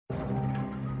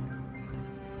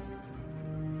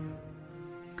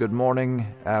good morning,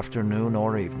 afternoon,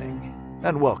 or evening,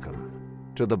 and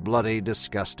welcome to the Bloody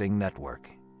Disgusting Network.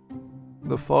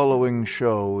 The following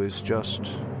show is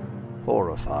just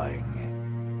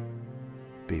horrifying.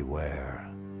 Beware.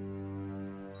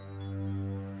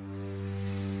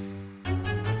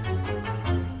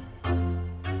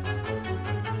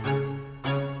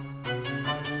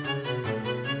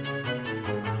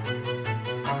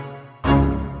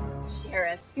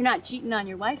 Sheriff, you're not cheating on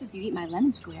your wife if you eat my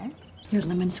lemon square. Your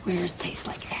lemon squares taste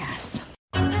like ass.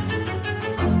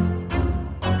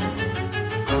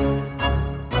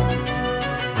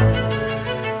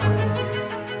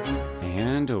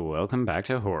 And welcome back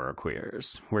to Horror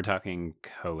Queers. We're talking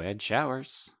co-ed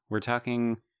showers. We're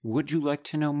talking Would You Like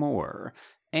to Know More?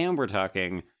 And we're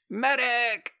talking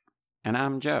Medic! And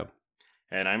I'm Joe.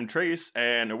 And I'm Trace,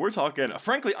 and we're talking,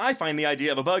 frankly, I find the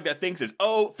idea of a bug that thinks is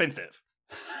offensive.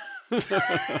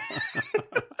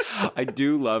 I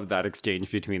do love that exchange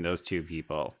between those two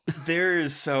people.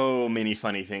 There's so many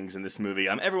funny things in this movie.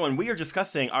 Everyone, we are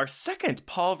discussing our second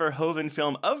Paul Verhoeven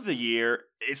film of the year.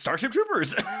 It's Starship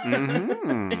Troopers.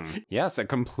 Mm-hmm. Yes, a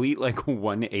complete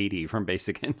 180 from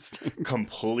Basic Instinct.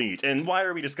 Complete. And why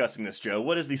are we discussing this, Joe?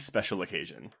 What is the special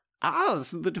occasion?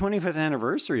 This is the 25th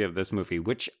anniversary of this movie,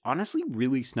 which honestly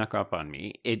really snuck up on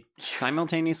me. It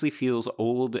simultaneously feels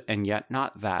old and yet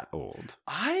not that old.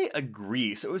 I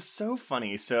agree. So it was so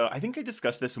funny. So I think I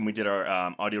discussed this when we did our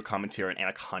audio commentary on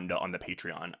Anaconda on the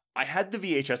Patreon. I had the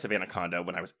VHS of Anaconda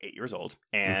when I was 8 years old,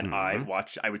 and I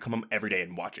would come home every day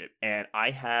and watch it. And I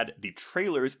had the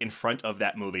trailers in front of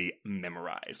that movie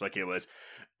memorized. It was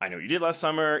I Know You Did Last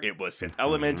Summer, it was Fifth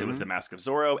Element, it was The Mask of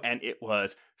Zorro, and it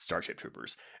was Starship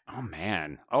Troopers. Oh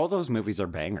man, all those movies are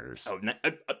bangers.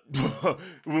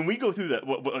 When we go through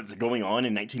what was going on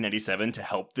in 1997 to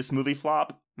help this movie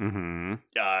flop,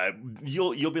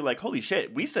 you'll be like, holy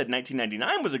shit, we said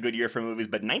 1999 was a good year for movies,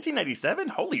 but 1997?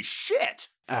 Holy shit!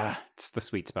 It's the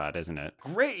sweet spot, isn't it?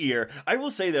 Great year. I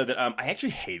will say, though, that I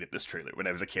actually hated this trailer when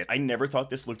I was a kid. I never thought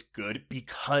this looked good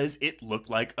because it looked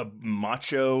like a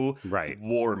macho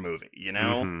war movie, you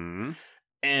know? Mm-hmm.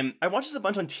 And I watched this a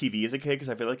bunch on TV as a kid because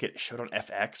I feel like it showed on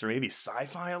FX or maybe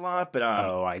Sci-Fi a lot. But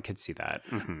I could see that.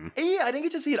 Mm-hmm. Yeah, I didn't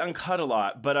get to see it uncut a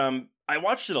lot, but I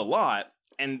watched it a lot.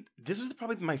 And this was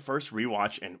probably my first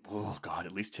rewatch in,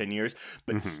 at least 10 years.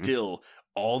 But still,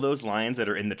 all those lines that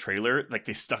are in the trailer,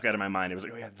 they stuck out of my mind. It was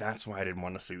like, oh yeah, that's why I didn't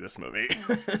want to see this movie.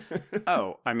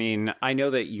 I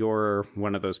know that you're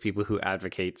one of those people who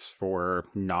advocates for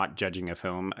not judging a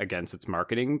film against its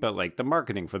marketing, but the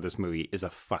marketing for this movie is a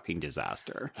fucking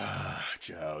disaster.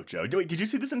 Joe. Wait, did you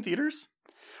see this in theaters?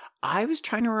 I was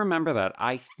trying to remember that.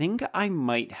 I think I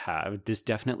might have. This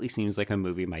definitely seems like a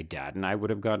movie my dad and I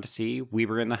would have gone to see. We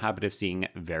were in the habit of seeing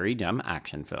very dumb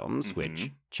action films,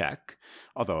 which, check.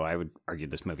 Although I would argue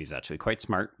this movie's actually quite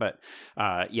smart. But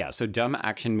so dumb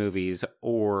action movies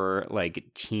or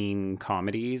teen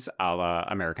comedies a la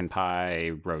American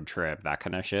Pie, Road Trip, that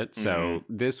kind of shit. So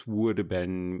this would have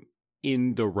been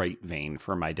in the right vein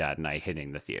for my dad and I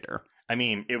hitting the theater. I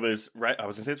mean, it was right. I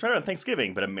was going to say it's right around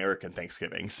Thanksgiving, but American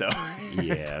Thanksgiving. So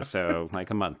yeah, so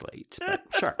a month late, but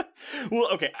sure.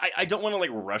 Well, okay. I don't want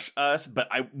to rush us, but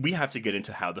we have to get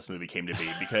into how this movie came to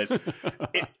be because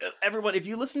everyone, if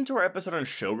you listen to our episode on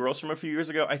Showgirls from a few years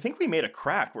ago, I think we made a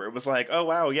crack where it was oh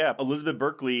wow, yeah, Elizabeth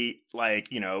Berkley,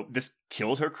 this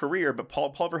killed her career, but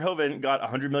Paul Verhoeven got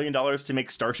 $100 million to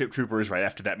make Starship Troopers right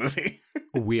after that movie.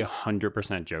 We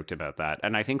 100% joked about that.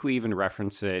 And I think we even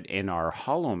referenced it in our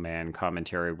Hollow Man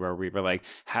commentary where we were like,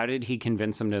 how did he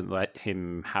convince him to let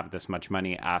him have this much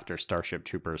money after Starship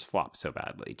Troopers flopped so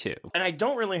badly, too? And I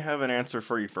don't really have an answer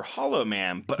for you for Hollow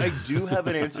Man, but I do have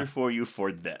an answer for you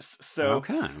for this. So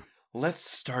okay. Let's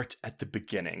start at the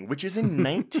beginning, which is in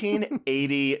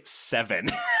 1987.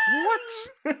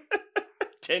 What?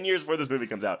 10 years before this movie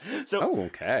comes out. So,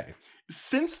 okay.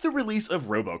 Since the release of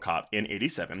RoboCop in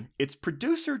 87, its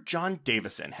producer John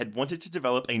Davison had wanted to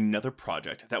develop another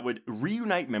project that would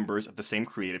reunite members of the same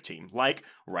creative team, like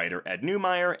writer Ed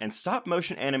Neumeyer and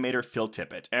stop-motion animator Phil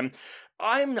Tippett. And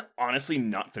I'm honestly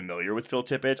not familiar with Phil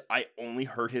Tippett. I only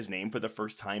heard his name for the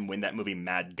first time when that movie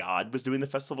Mad God was doing the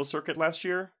festival circuit last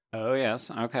year. Oh,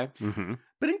 yes. Okay. Mm-hmm.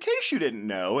 But in case you didn't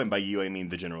know, and by you I mean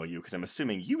the general you, because I'm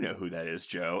assuming you know who that is,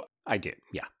 Joe. I do,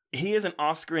 yeah. He is an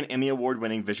Oscar and Emmy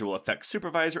Award-winning visual effects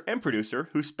supervisor and producer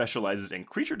who specializes in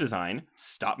creature design,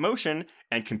 stop motion,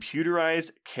 and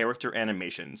computerized character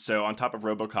animation. So on top of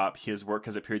RoboCop, his work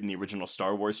has appeared in the original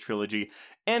Star Wars trilogy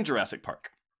and Jurassic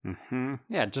Park. Mm-hmm.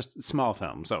 Yeah, just small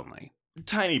films only.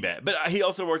 Tiny bit. But he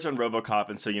also worked on RoboCop,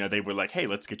 and so, they were like, hey,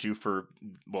 let's get you for,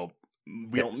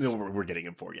 we don't know what we're getting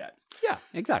him for yet. Yeah,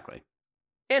 exactly.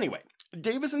 Anyway,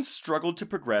 Davison struggled to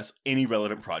progress any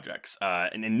relevant projects,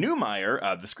 and in Neumeier,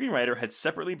 the screenwriter, had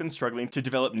separately been struggling to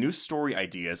develop new story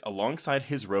ideas alongside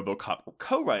his RoboCop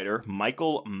co-writer,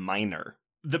 Michael Miner.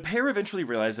 The pair eventually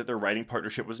realized that their writing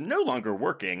partnership was no longer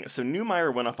working, so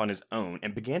Neumeier went off on his own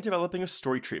and began developing a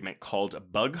story treatment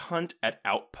called Bug Hunt at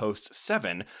Outpost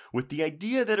 7, with the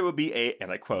idea that it would be a,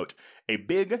 and I quote, a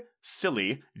big,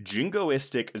 silly,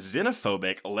 jingoistic,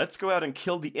 xenophobic, let's go out and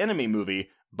kill the enemy movie,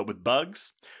 but with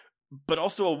bugs, but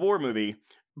also a war movie,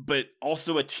 but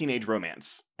also a teenage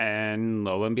romance. And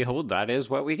lo and behold, that is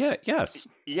what we get, yes.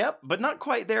 Yep, but not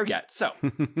quite there yet. So,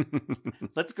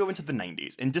 let's go into the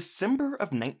 90s. In December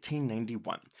of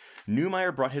 1991,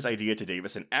 Neumeier brought his idea to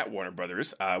Davison at Warner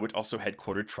Brothers, which also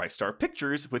headquartered TriStar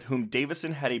Pictures, with whom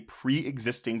Davison had a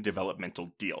pre-existing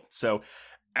developmental deal. So,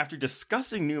 after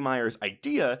discussing Neumeier's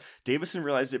idea, Davison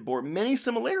realized it bore many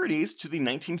similarities to the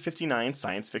 1959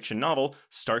 science fiction novel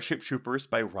Starship Troopers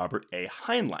by Robert A.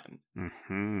 Heinlein.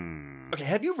 Mm-hmm. Okay,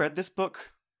 have you read this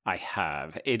book? I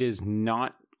have. It is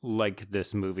not like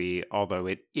this movie, although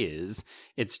it is.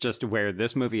 It's just where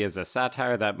this movie is a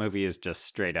satire, that movie is just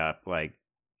straight up like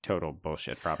total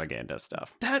bullshit propaganda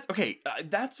stuff.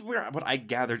 That's where what I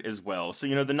gathered as well. So,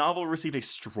 the novel received a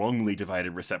strongly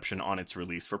divided reception on its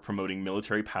release for promoting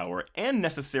military power and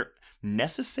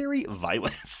necessary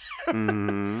violence,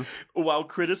 while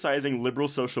criticizing liberal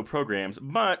social programs,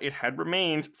 but it had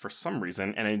remained, for some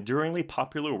reason, an enduringly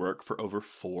popular work for over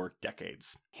 4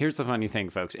 decades. Here's the funny thing,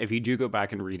 folks. If you do go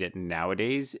back and read it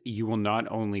nowadays, you will not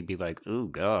only be like, oh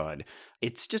god,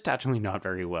 it's just actually not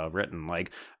very well written.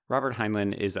 Like, Robert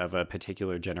Heinlein is of a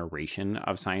particular generation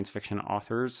of science fiction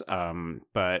authors,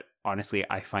 but honestly,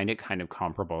 I find it kind of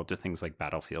comparable to things like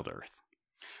Battlefield Earth.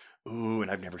 Ooh,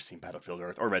 and I've never seen Battlefield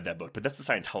Earth or read that book, but that's the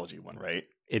Scientology one, right?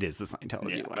 It is the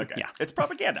Scientology one. Okay. Yeah. It's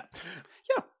propaganda.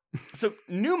 Yeah. So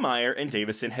Neumeier and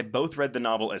Davison had both read the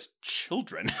novel as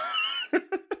children.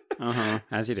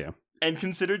 As you do. And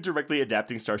considered directly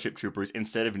adapting Starship Troopers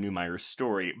instead of Neumeier's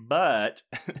story, but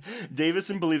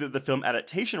Davison believed that the film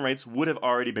adaptation rights would have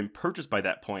already been purchased by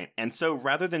that point, and so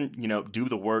rather than, do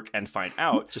the work and find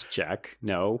out... Just check.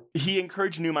 No. He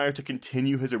encouraged Neumeier to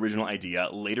continue his original idea,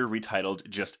 later retitled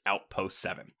just Outpost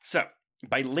 7. So,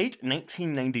 by late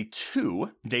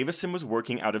 1992, Davison was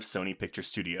working out of Sony Picture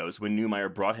Studios when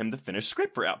Neumeier brought him the finished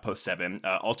script for Outpost 7,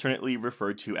 alternately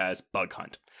referred to as Bug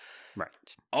Hunt. Right.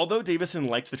 Although Davison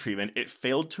liked the treatment, it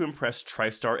failed to impress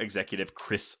TriStar executive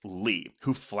Chris Lee,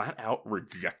 who flat out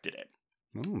rejected it.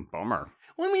 Bummer.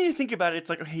 Well, when you think about it, it's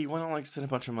like, okay, you want to spend a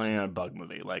bunch of money on a bug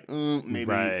movie, maybe.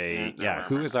 Right. Yeah.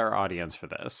 Who is our audience for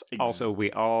this? Also, we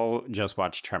all just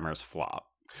watched Tremors flop.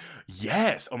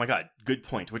 Yes. Oh my God. Good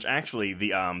point. Which actually,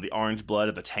 the orange blood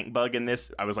of the tank bug in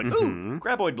this, I was like, ooh,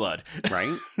 graboid blood.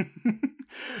 Right.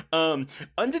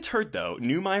 Undeterred, though,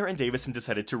 Neumeier and Davison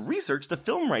decided to research the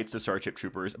film rights to Starship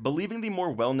Troopers, believing the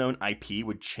more well-known IP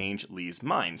would change Lee's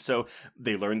mind. So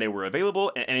they learned they were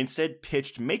available and instead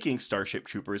pitched making Starship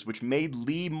Troopers, which made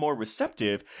Lee more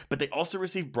receptive, but they also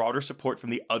received broader support from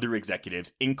the other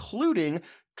executives, including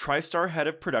TriStar head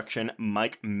of production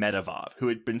Mike Medvedev, who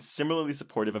had been similarly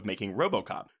supportive of making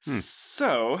RoboCop.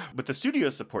 So, with the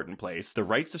studio's support in place, the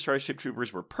rights to Starship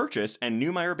Troopers were purchased, and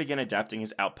Neumeier began adapting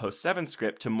his Outpost 7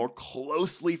 script to more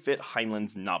closely fit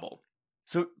Heinlein's novel.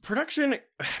 So,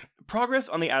 progress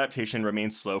on the adaptation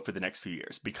remained slow for the next few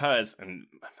years because, and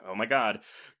oh my god,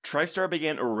 TriStar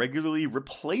began irregularly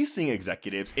replacing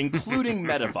executives, including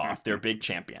Medvedev, their big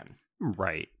champion.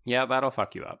 Right. Yeah, that'll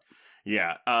fuck you up.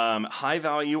 Yeah, high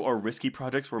value or risky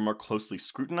projects were more closely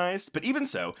scrutinized, but even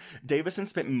so, Davison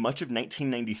spent much of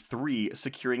 1993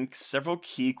 securing several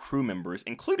key crew members,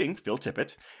 including Phil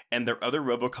Tippett and their other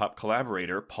RoboCop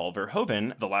collaborator, Paul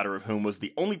Verhoeven, the latter of whom was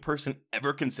the only person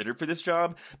ever considered for this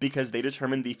job because they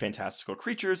determined the fantastical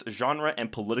creatures, genre,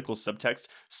 and political subtext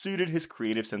suited his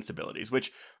creative sensibilities,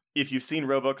 which, if you've seen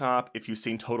RoboCop, if you've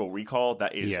seen Total Recall,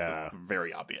 that is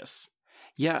very obvious.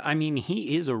 Yeah, I mean,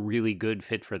 he is a really good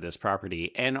fit for this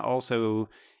property. And also,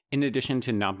 in addition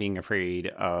to not being afraid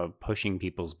of pushing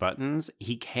people's buttons,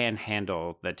 he can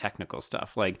handle the technical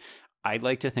stuff. Like, I'd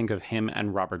like to think of him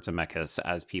and Robert Zemeckis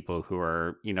as people who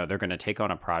are, they're going to take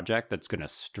on a project that's going to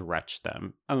stretch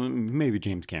them. Maybe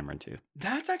James Cameron, too.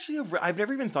 That's actually I've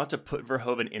never even thought to put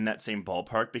Verhoeven in that same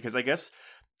ballpark because I guess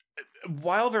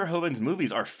while Verhoeven's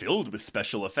movies are filled with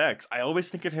special effects, I always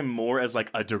think of him more as like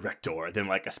a director than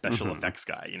like a special effects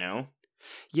guy,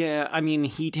 Yeah, I mean,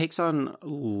 he takes on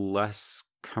less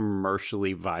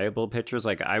commercially viable pictures.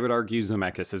 Like, I would argue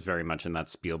Zemeckis is very much in that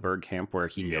Spielberg camp where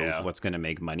he knows what's going to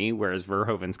make money, whereas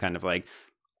Verhoeven's kind of like,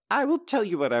 I will tell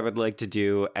you what I would like to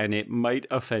do, and it might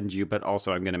offend you, but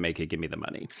also I'm going to make it give me the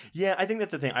money. Yeah, I think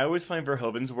that's the thing. I always find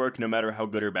Verhoeven's work, no matter how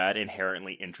good or bad,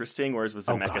 inherently interesting, whereas with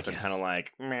Zemeckis, I'm kind of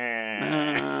like,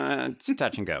 meh. It's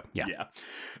touch and go. Yeah. Yeah.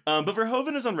 But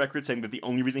Verhoeven is on record saying that the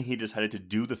only reason he decided to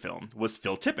do the film was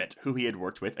Phil Tippett, who he had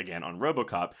worked with, again, on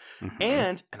RoboCop. Mm-hmm.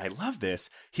 And I love this,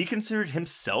 he considered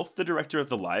himself the director of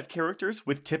the live characters,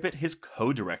 with Tippett his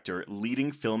co-director,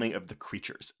 leading filming of the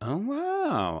creatures. Oh,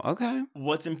 wow. Okay.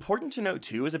 What's important to note,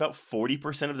 too, is about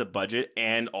 40% of the budget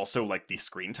and also, like, the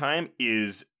screen time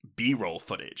is B-roll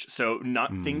footage. So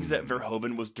not things that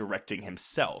Verhoeven was directing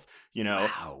himself, you know?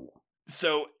 Wow.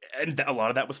 So, and a lot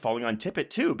of that was falling on Tippett,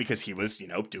 too, because he was, you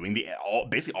know, doing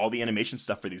basically all the animation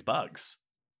stuff for these bugs.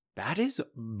 That is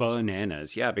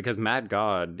bananas. Yeah, because Mad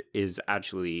God is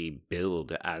actually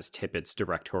billed as Tippett's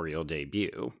directorial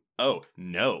debut. Oh,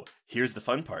 no. Here's the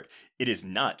fun part. It is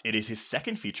not. It is his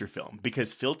second feature film,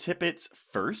 because Phil Tippett's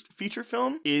first feature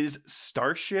film is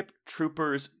Starship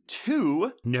Troopers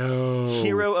 2, No.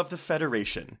 Hero of the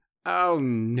Federation. Oh,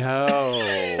 no.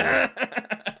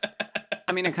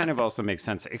 I mean, it kind of also makes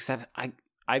sense, except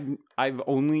I've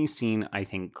only seen, I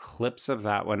think, clips of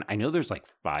that one. I know there's like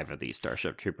 5 of these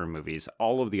Starship Trooper movies.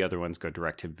 All of the other ones go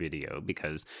direct to video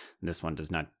because this one does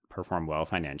not perform well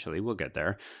financially. We'll get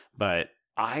there. But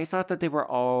I thought that they were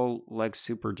all like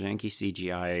super janky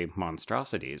CGI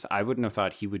monstrosities. I wouldn't have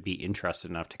thought he would be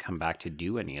interested enough to come back to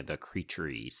do any of the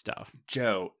creature-y stuff.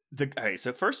 Joe, okay,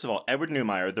 so first of all, Edward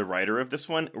Neumeier, the writer of this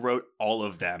one, wrote all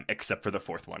of them except for the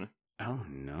 4th one. Oh,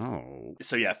 no.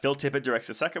 So yeah, Phil Tippett directs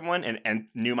the second one, and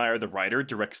Neumeier, the writer,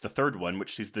 directs the 3rd one,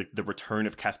 which sees the return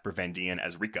of Casper Van Dien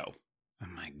as Rico. Oh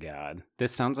my God.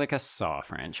 This sounds like a Saw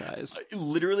franchise.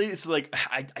 Literally, it's like,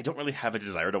 I don't really have a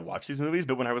desire to watch these movies,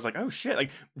 but when I was like, oh shit, like,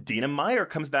 Dina Meyer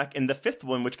comes back in the 5th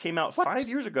one, which came out 5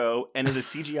 years ago, and is a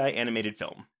CGI animated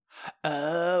film.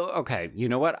 Oh, okay. You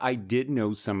know what? I did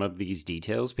know some of these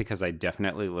details because I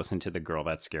definitely listened to the Girl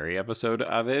That's Scary episode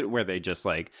of it, where they just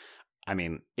like, I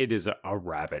mean, it is a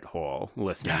rabbit hole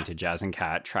listening to Jazz and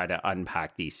Kat try to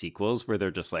unpack these sequels where they're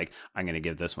just like, I'm going to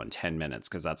give this one 10 minutes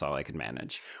because that's all I can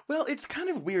manage. Well, it's kind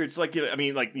of weird. So, like, I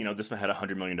mean, like, you know, this one had a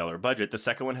 $100 million budget. The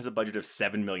second one has a budget of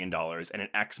 $7 million, and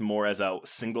it acts more as a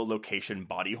single location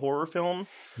body horror film.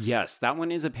 Yes, that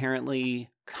one is apparently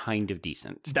kind of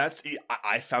decent.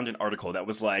 I found an article that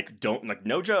was like,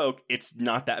 no joke, it's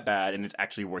not that bad, and it's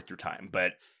actually worth your time.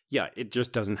 But yeah, it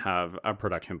just doesn't have a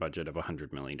production budget of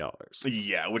 $100 million.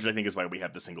 Yeah, which I think is why we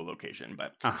have the single location.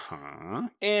 But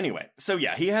anyway, so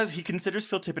yeah, he considers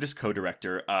Phil Tippett as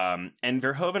co-director, and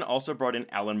Verhoeven also brought in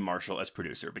Alan Marshall as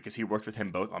producer because he worked with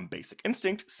him both on Basic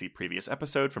Instinct, see previous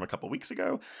episode from a couple weeks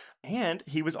ago, and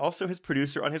he was also his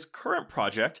producer on his current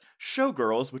project,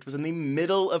 Showgirls, which was in the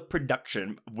middle of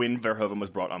production when Verhoeven was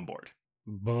brought on board.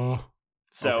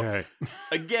 So,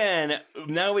 again,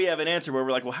 now we have an answer where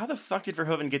we're like, well, how the fuck did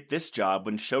Verhoeven get this job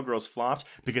when Showgirls flopped?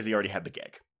 Because he already had the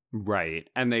gig. Right.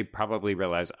 And they probably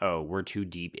realize, oh, we're too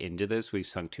deep into this. We've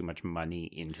sunk too much money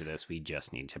into this. We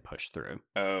just need to push through.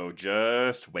 Oh,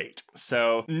 just wait.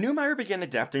 So, Neumeier began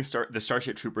adapting the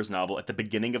Starship Troopers novel at the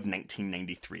beginning of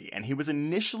 1993, and he was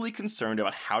initially concerned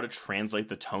about how to translate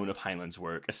the tone of Heinlein's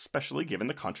work, especially given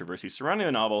the controversy surrounding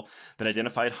the novel that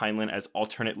identified Heinlein as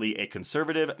alternately a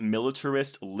conservative,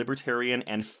 militarist, libertarian,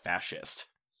 and fascist.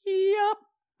 Yep.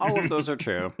 All of those are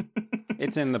true.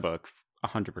 It's in the book.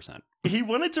 100%. He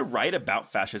wanted to write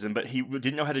about fascism, but he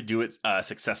didn't know how to do it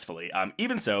successfully.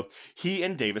 Even so, he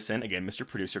and Davison, again, Mr.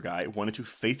 Producer Guy, wanted to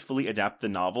faithfully adapt the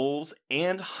novels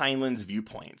and Heinlein's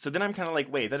viewpoint. So then I'm kind of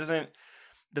like, wait, that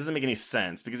doesn't make any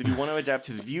sense, because if you want to adapt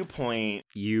his viewpoint,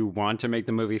 you want to make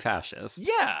the movie fascist.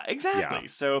 Yeah, exactly. Yeah.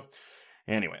 So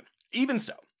anyway, even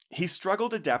so, he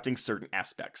struggled adapting certain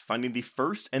aspects, finding the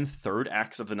first and third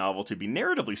acts of the novel to be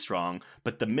narratively strong,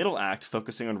 but the middle act,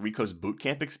 focusing on Rico's boot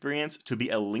camp experience, to be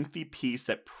a lengthy piece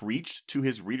that preached to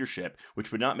his readership,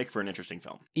 which would not make for an interesting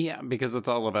film. Yeah, because it's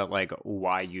all about like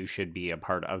why you should be a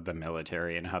part of the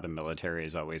military and how the military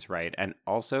is always right. And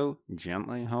also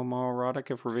gently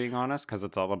homoerotic, if we're being honest, because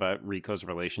it's all about Rico's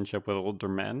relationship with older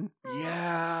men.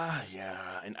 Yeah.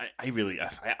 And I really,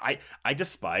 I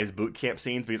despise boot camp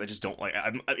scenes because I just don't like,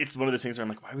 it's one of those things where I'm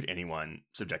like, why would anyone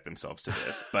subject themselves to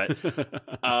this? But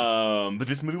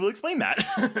this movie will explain that.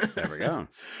 There we go.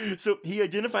 So he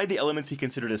identified the elements he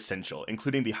considered essential,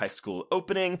 including the high school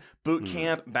opening, boot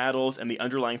camp, battles, and the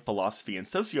underlying philosophy and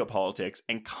sociopolitics,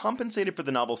 and compensated for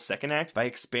the novel's second act by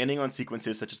expanding on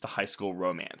sequences such as the high school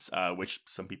romance, which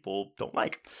some people don't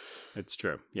like. It's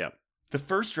true. Yeah. The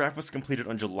first draft was completed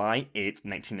on July 8th,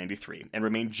 1993, and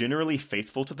remained generally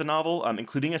faithful to the novel,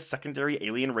 including a secondary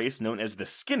alien race known as the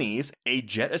Skinnies, a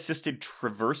jet-assisted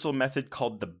traversal method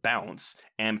called the Bounce,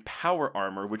 and power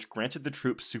armor, which granted the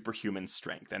troops superhuman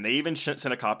strength. And they even sent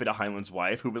a copy to Heinlein's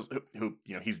wife, who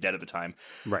he's dead at the time.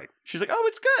 Right. She's like, oh,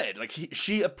 it's good. Like,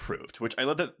 she approved, which I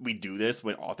love that we do this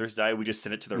when authors die. We just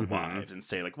send it to their wives and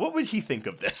say, like, what would he think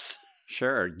of this?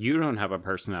 Sure, you don't have a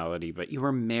personality, but you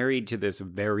were married to this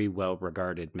very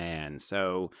well-regarded man,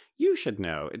 so you should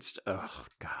know. It's, oh,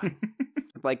 God.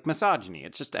 Like misogyny,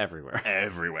 it's just everywhere.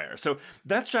 Everywhere. So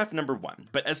that's draft number 1.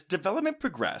 But as development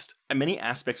progressed, many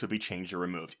aspects would be changed or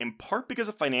removed, in part because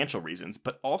of financial reasons,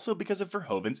 but also because of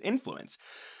Verhoeven's influence.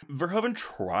 Verhoeven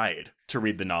tried to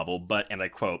read the novel, but, and I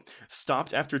quote,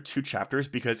 stopped after 2 chapters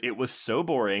because it was so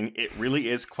boring, it really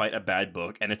is quite a bad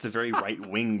book, and it's a very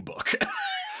right-wing book.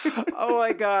 Oh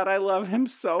my God, I love him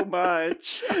so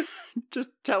much. Just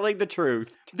telling the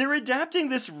truth. They're adapting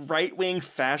this right-wing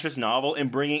fascist novel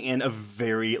and bringing in a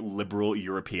very liberal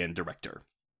European director.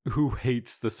 Who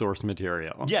hates the source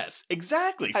material. Yes,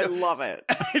 exactly. I love it.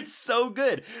 It's so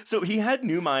good. So he had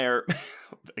Neumeier,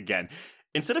 again,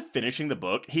 instead of finishing the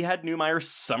book, he had Neumeier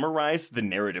summarize the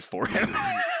narrative for him.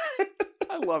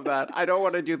 I love that. I don't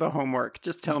want to do the homework.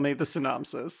 Just tell me the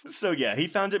synopsis. So yeah, he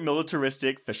found it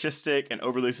militaristic, fascistic, and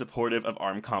overly supportive of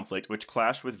armed conflict, which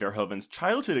clashed with Verhoeven's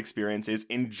childhood experiences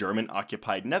in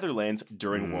German-occupied Netherlands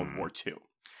during World War II.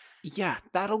 Yeah,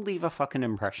 that'll leave a fucking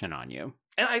impression on you.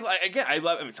 And I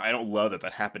love, I mean, so I don't love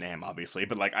that happened to him, obviously,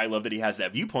 but like, I love that he has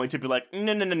that viewpoint to be like,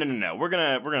 no, we're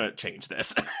gonna change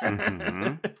this.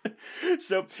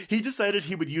 So he decided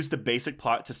he would use the basic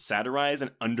plot to satirize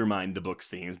and undermine the book's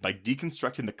themes by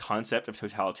deconstructing the concept of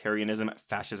totalitarianism,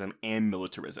 fascism, and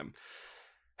militarism.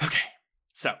 Okay,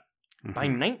 so by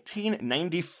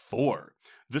 1994,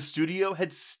 the studio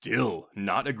had still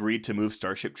not agreed to move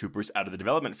Starship Troopers out of the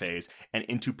development phase and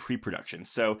into pre-production.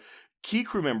 So key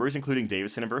crew members, including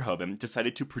Davison and Verhoeven,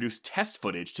 decided to produce test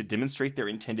footage to demonstrate their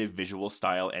intended visual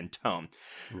style and tone.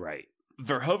 Right.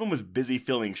 Verhoeven was busy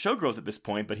filming Showgirls at this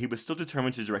point, but he was still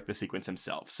determined to direct the sequence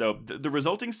himself. So the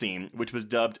resulting scene, which was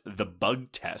dubbed The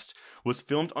Bug Test, was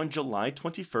filmed on July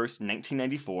 21st,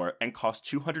 1994, and cost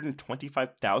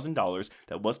 $225,000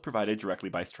 that was provided directly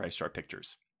by TriStar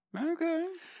Pictures. Okay.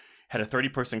 Had a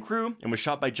 30-person crew and was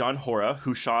shot by John Hora,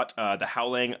 who shot The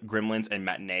Howling, Gremlins, and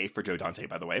Matinee for Joe Dante,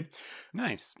 by the way.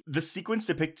 Nice. The sequence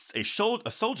depicts a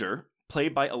soldier,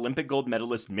 played by Olympic gold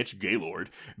medalist Mitch Gaylord,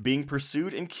 being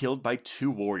pursued and killed by 2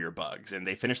 warrior bugs. And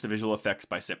they finished the visual effects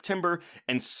by September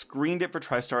and screened it for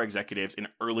TriStar executives in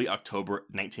early October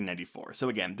 1994. So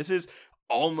again, this is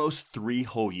almost 3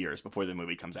 whole years before the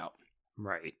movie comes out.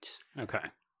 Right. Okay.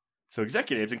 So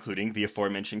executives, including the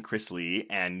aforementioned Chris Lee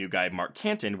and new guy Mark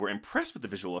Canton, were impressed with the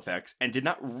visual effects and did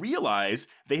not realize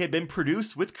they had been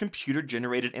produced with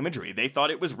computer-generated imagery. They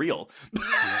thought it was real.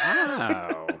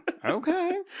 Wow.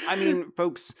 Okay. I mean,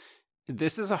 folks,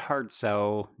 this is a hard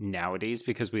sell nowadays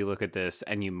because we look at this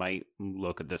and you might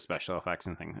look at the special effects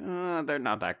and think, they're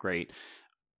not that great.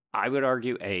 I would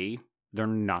argue, A, they're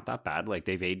not that bad. Like,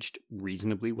 they've aged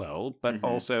reasonably well, but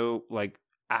also, like,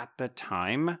 at the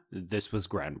time, this was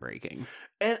groundbreaking.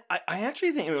 And I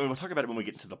actually think, we'll talk about it when we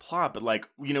get into the plot, but like,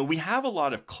 you know, we have a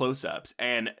lot of close-ups,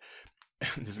 and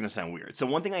this is going to sound weird. So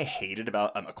one thing I hated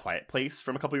about A Quiet Place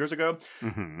from a couple years ago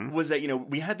was that, you know,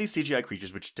 we had these CGI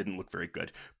creatures, which didn't look very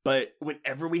good, but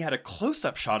whenever we had a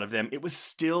close-up shot of them, it was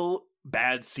still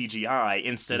bad CGI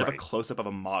instead of a close-up of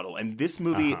a model. And this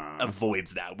movie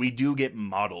avoids that. We do get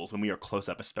models when we are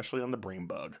close-up, especially on the brain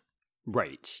bug.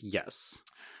 Right, yes.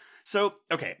 So,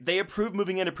 okay, they approved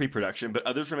moving into pre-production, but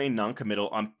others remained non-committal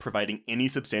on providing any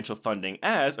substantial funding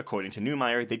as, according to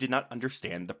Neumeier, they did not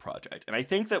understand the project. And I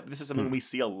think that this is something we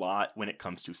see a lot when it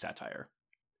comes to satire.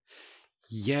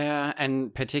 Yeah,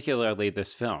 and particularly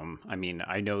this film. I mean,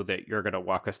 I know that you're going to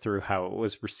walk us through how it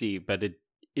was received, but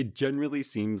it generally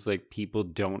seems like people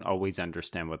don't always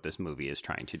understand what this movie is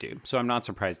trying to do. So I'm not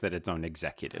surprised that its own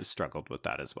executives struggled with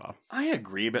that as well. I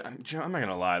agree, but I'm not going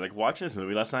to lie. Like, watching this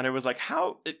movie last night, I was like,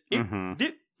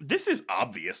 this is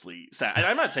obviously and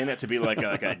I'm not saying that to be like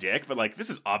a dick, but like, this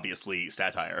is obviously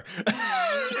satire.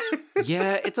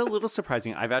 Yeah, it's a little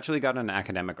surprising. I've actually got an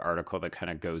academic article that kind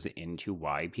of goes into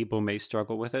why people may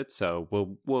struggle with it. So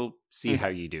we'll see how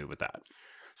you do with that.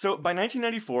 So by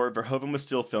 1994, Verhoeven was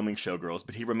still filming Showgirls,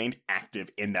 but he remained active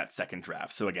in that second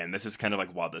draft. So again, this is kind of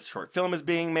like while this short film is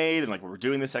being made and like we're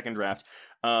doing the second draft.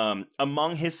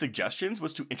 Among his suggestions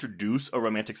was to introduce a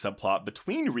romantic subplot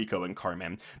between Rico and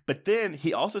Carmen, but then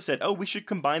he also said, oh, we should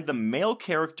combine the male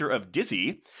character of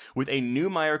Dizzy with a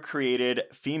Neumeier-created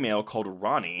female called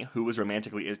Ronnie, who was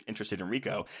romantically interested in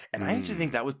Rico. And I actually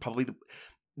think that was probably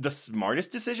the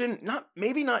smartest decision.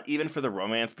 Maybe not even for the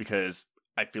romance, because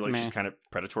I feel like she's kind of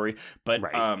predatory, but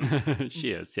right.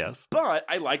 She is, yes. But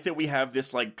I like that we have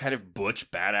this like kind of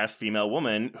butch, badass female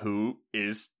woman who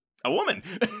is a woman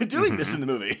doing this in the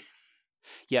movie.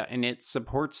 Yeah, and it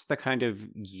supports the kind of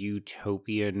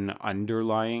utopian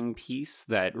underlying piece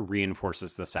that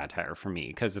reinforces the satire for me,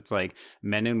 because it's like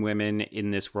men and women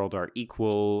in this world are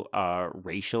equal,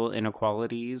 racial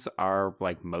inequalities are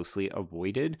like mostly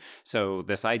avoided. So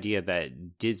this idea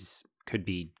that Diz could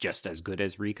be just as good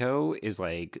as Rico is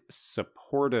like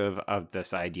supportive of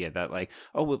this idea that like,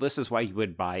 oh, well, this is why you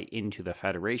would buy into the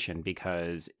Federation,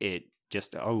 because it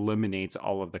just eliminates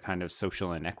all of the kind of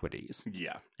social inequities.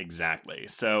 Yeah, exactly.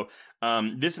 So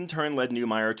this in turn led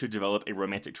Neumeier to develop a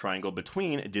romantic triangle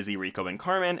between Dizzy, Rico, and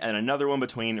Carmen, and another one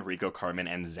between Rico, Carmen,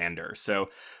 and Xander. So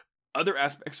other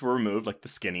aspects were removed, like the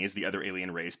skinnies, the other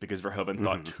alien race, because Verhoeven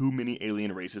thought too many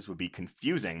alien races would be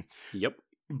confusing. Yep.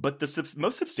 But the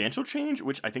most substantial change,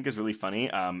 which I think is really funny,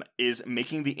 is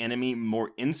making the enemy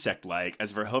more insect-like,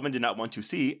 as Verhoeven did not want to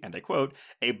see, and I quote,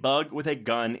 a bug with a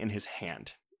gun in his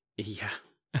hand. Yeah.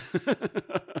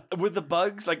 Were the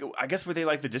bugs, like, I guess, were they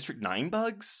like the District 9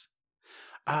 bugs?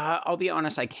 I'll be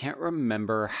honest, I can't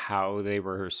remember how they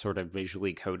were sort of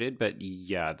visually coded, but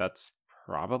yeah, that's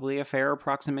probably a fair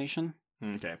approximation.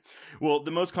 Okay. Well,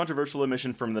 the most controversial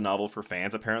omission from the novel for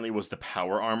fans apparently was the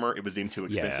power armor. It was deemed too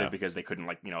expensive because they couldn't,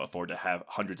 afford to have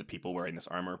hundreds of people wearing this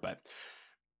armor, but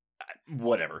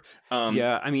whatever.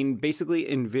 Yeah, I mean,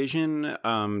 basically envision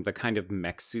the kind of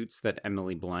mech suits that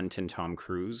Emily Blunt and Tom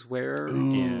Cruise wear.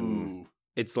 And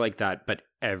it's like that, but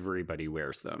everybody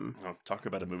wears them. Oh, talk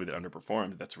about a movie that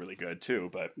underperformed. That's really good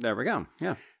too, but there we go.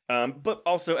 Yeah. But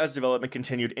also, as development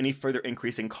continued, any further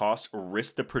increase in cost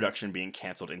risked the production being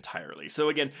canceled entirely. So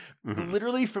again,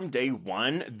 literally from day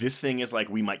one, this thing is like,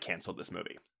 we might cancel this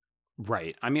movie.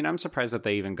 Right. I mean, I'm surprised that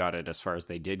they even got it as far as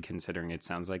they did, considering it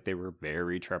sounds like they were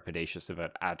very trepidatious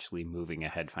about actually moving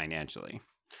ahead financially.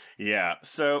 Yeah.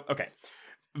 So, okay.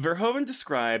 Verhoeven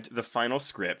described the final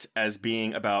script as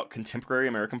being about contemporary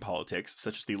American politics,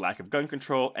 such as the lack of gun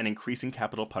control and increasing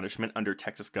capital punishment under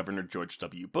Texas Governor George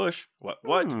W. Bush. What?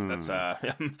 That's,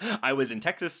 I was in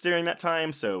Texas during that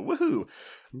time, so woohoo.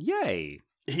 Yay.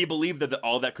 He believed that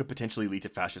all that could potentially lead to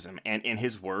fascism. And in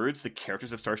his words, the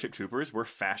characters of Starship Troopers were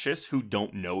fascists who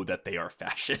don't know that they are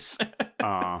fascists.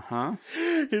 Uh-huh.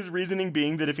 His reasoning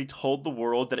being that if he told the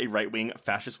world that a right-wing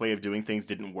fascist way of doing things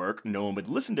didn't work, no one would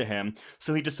listen to him.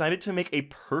 So he decided to make a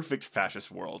perfect fascist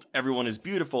world. Everyone is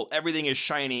beautiful, everything is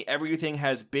shiny, everything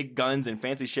has big guns and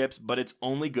fancy ships, but it's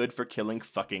only good for killing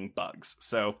fucking bugs.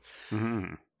 So...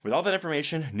 With all that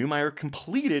information, Neumeier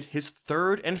completed his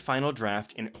third and final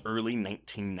draft in early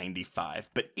 1995.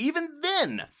 But even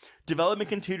then, development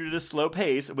continued at a slow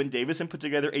pace when Davison put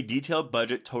together a detailed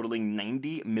budget totaling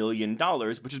 $90 million,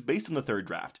 which is based on the third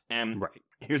draft. And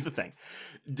here's the thing.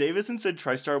 Davison said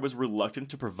TriStar was reluctant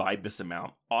to provide this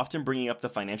amount, often bringing up the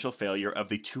financial failure of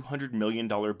the $200 million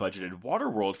budgeted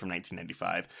Waterworld from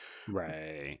 1995.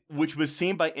 Right. Which was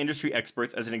seen by industry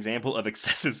experts as an example of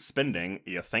excessive spending,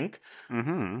 you think?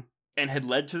 And had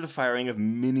led to the firing of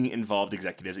many involved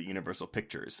executives at Universal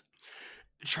Pictures.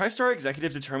 TriStar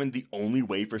executives determined the only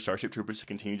way for Starship Troopers to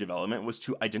continue development was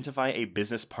to identify a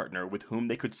business partner with whom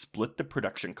they could split the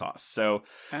production costs. So,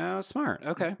 smart.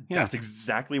 Okay. Yeah. That's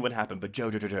exactly what happened. But Joe,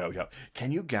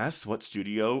 can you guess what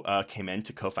studio came in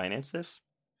to co-finance this?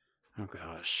 Oh,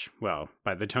 gosh. Well,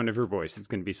 by the tone of your voice, it's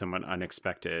going to be someone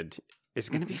unexpected. Is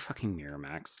it going to be fucking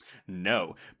Miramax?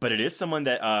 No, but it is someone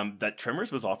that that Tremors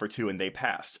was offered to and they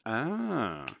passed.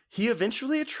 Ah. He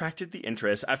eventually attracted the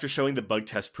interest after showing the bug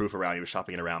test proof around. He was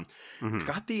shopping it around.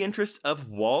 Got the interest of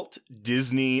Walt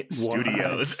Disney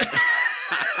Studios.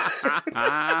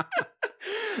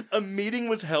 A meeting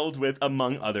was held with,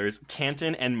 among others,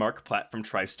 Canton and Mark Platt from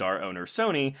TriStar owner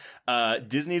Sony,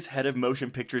 Disney's head of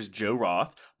motion pictures Joe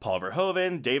Roth, Paul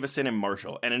Verhoeven, Davison, and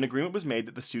Marshall, and an agreement was made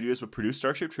that the studios would produce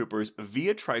Starship Troopers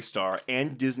via TriStar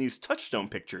and Disney's Touchstone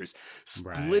Pictures,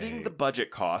 splitting the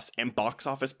budget costs and box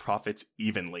office profits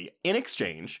evenly. In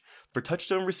exchange for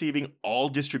Touchstone receiving all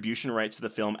distribution rights to the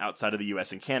film outside of the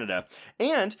US and Canada,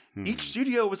 and each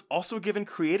studio was also given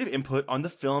creative input on the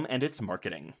film and its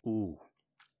marketing. Ooh.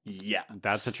 Yeah.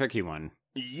 That's a tricky one.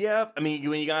 Yep. I mean,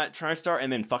 when you got TriStar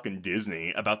and then fucking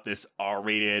Disney about this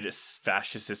R-rated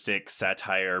fascistic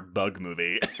satire bug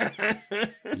movie.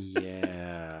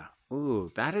 Yeah.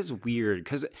 Ooh, that is weird.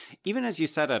 Because even as you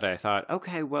said it, I thought,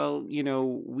 okay, well,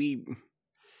 we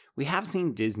have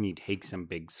seen Disney take some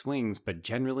big swings, but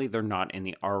generally they're not in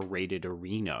the R-rated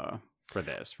arena for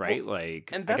this, right? Well, like,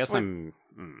 and I that's guess why, I'm...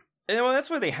 And well, that's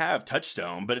why they have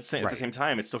Touchstone, but it's at Right. the same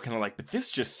time, it's still kind of like, but this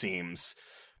just seems,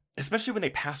 especially when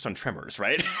they passed on Tremors,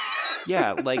 right?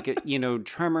 Yeah, like,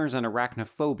 Tremors and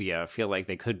Arachnophobia feel like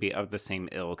they could be of the same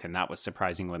ilk, and that was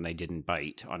surprising when they didn't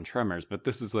bite on Tremors, but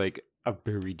this is like a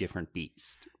very different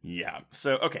beast. Yeah.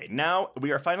 So, okay, now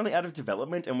we are finally out of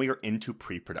development and we are into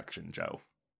pre-production, Joe.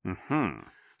 Mm-hmm.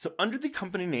 So under the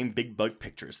company name Big Bug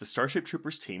Pictures, the Starship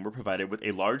Troopers team were provided with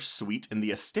a large suite in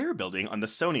the Astaire building on the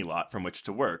Sony lot from which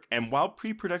to work. And while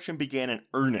pre-production began in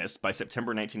earnest by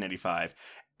September 1995,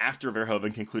 after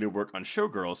Verhoeven concluded work on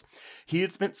Showgirls, he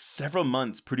had spent several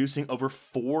months producing over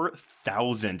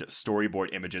 4,000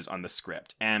 storyboard images on the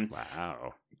script. And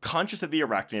wow. Conscious that the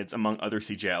arachnids, among other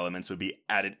CGI elements, would be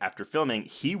added after filming,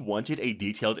 he wanted a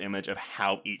detailed image of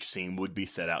how each scene would be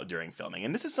set out during filming.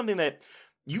 And this is something that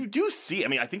you do see. I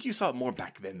mean, I think you saw it more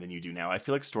back then than you do now. I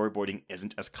feel like storyboarding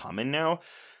isn't as common now.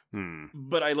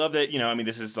 But I love that,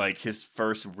 this is like his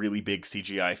first really big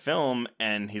CGI film,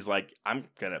 and he's like, I'm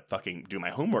gonna fucking do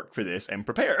my homework for this and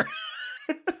prepare.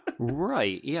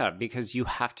 Right, yeah, because you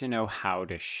have to know how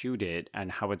to shoot it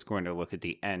and how it's going to look at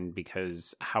the end,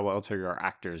 because how else are your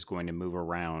actors going to move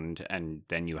around, and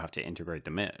then you have to integrate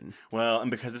them in. Well, and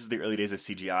because this is the early days of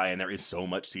CGI and there is so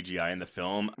much CGI in the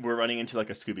film, we're running into like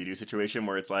a Scooby-Doo situation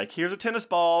where it's like, here's a tennis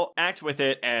ball, act with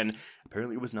it, and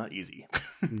apparently it was not easy.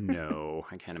 No,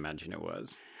 I can't imagine it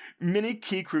was. Many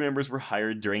key crew members were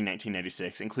hired during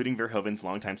 1996, including Verhoeven's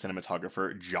longtime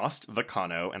cinematographer, Jost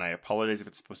Vacano, and I apologize if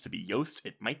it's supposed to be Yost,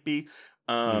 it might be.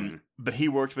 But he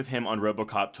worked with him on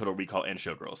RoboCop, Total Recall, and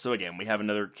Showgirls. So again, we have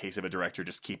another case of a director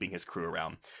just keeping his crew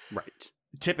around. Right.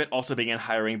 Tippett also began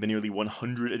hiring the nearly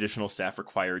 100 additional staff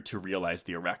required to realize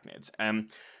the arachnids.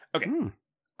 Okay.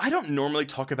 I don't normally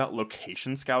talk about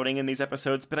location scouting in these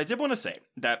episodes, but I did want to say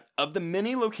that of the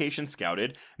many locations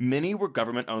scouted, many were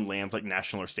government-owned lands like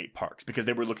national or state parks, because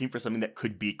they were looking for something that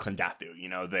could be Clendathu,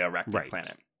 the arachnid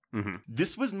planet. Mm-hmm.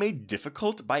 This was made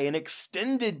difficult by an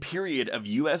extended period of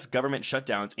U.S. government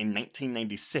shutdowns in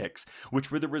 1996, which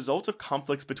were the result of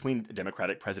conflicts between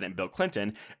Democratic President Bill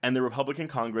Clinton and the Republican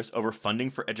Congress over funding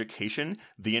for education,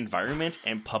 the environment,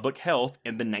 and public health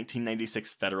in the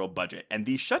 1996 federal budget. And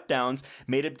these shutdowns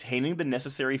made obtaining the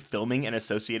necessary filming and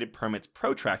associated permits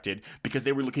protracted because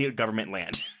they were looking at government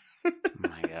land.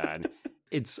 My God.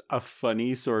 It's a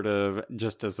funny sort of,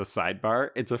 just as a sidebar,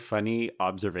 it's a funny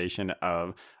observation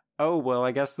of, oh, well,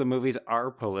 I guess the movies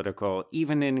are political,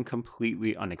 even in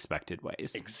completely unexpected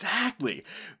ways. Exactly.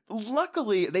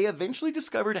 Luckily, they eventually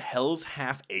discovered Hell's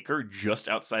Half Acre just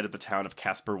outside of the town of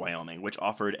Casper, Wyoming, which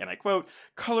offered, and I quote,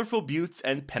 colorful buttes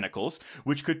and pinnacles,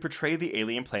 which could portray the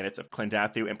alien planets of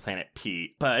Clendathu and Planet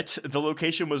P. But the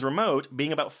location was remote,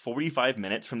 being about 45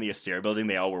 minutes from the Astaire building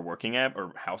they all were working at,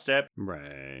 or housed at.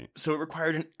 Right. So it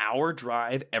required an hour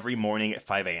drive every morning at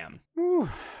 5 a.m. Whew.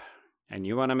 And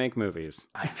you want to make movies.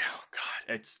 I know,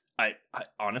 God. I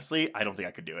honestly, I don't think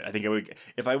I could do it. I think I would,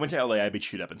 if I went to LA, I'd be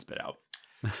chewed up and spit out.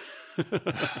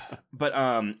 But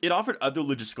it offered other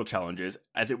logistical challenges,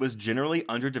 as it was generally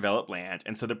underdeveloped land,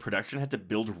 and so the production had to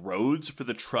build roads for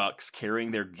the trucks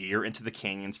carrying their gear into the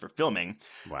canyons for filming.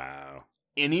 Wow.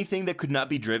 Anything that could not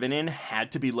be driven in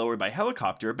had to be lowered by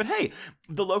helicopter, but hey,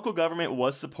 the local government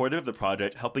was supportive of the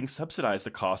project, helping subsidize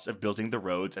the cost of building the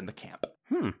roads and the camp.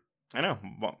 I know,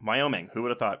 Wyoming, who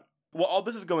would have thought? While all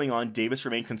this is going on, Davis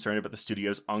remained concerned about the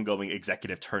studio's ongoing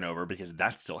executive turnover, because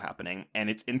that's still happening, and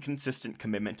its inconsistent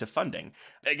commitment to funding.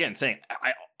 Again, saying,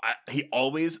 he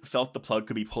always felt the plug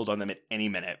could be pulled on them at any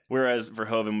minute. Whereas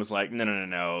Verhoeven was like,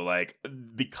 no. Like,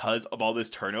 because of all this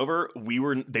turnover,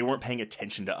 they weren't paying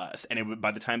attention to us. And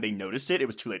by the time they noticed it, it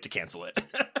was too late to cancel it.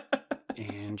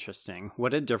 Interesting.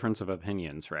 What a difference of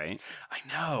opinions, right? I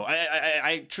know.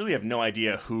 I truly have no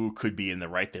idea who could be in the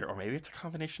right there. Or maybe it's a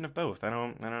combination of both. I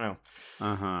don't know.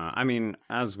 Uh-huh. I mean,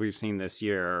 as we've seen this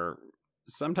year,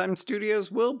 sometimes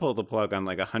studios will pull the plug on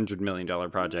like $100 million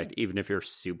project, even if you're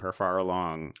super far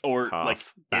along. Or cough, like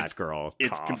Batgirl.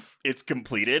 It's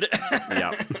completed.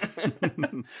 Yep.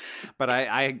 But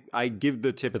I give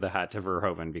the tip of the hat to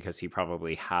Verhoeven, because he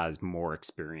probably has more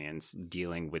experience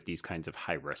dealing with these kinds of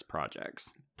high risk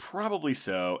projects. Probably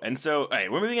so. And so, hey,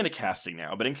 we're moving into casting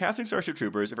now. But in casting Starship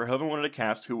Troopers, Verhoeven wanted a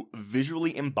cast who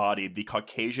visually embodied the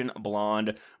Caucasian,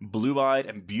 blonde, blue-eyed,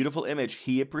 and beautiful image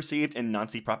he had perceived in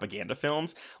Nazi propaganda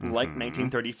films like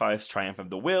 1935's Triumph of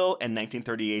the Will and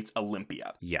 1938's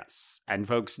Olympia. Yes. And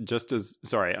folks,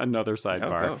 another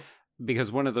sidebar.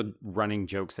 Because one of the running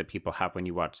jokes that people have when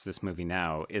you watch this movie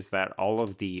now is that all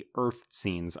of the Earth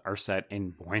scenes are set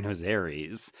in Buenos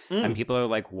Aires. And people are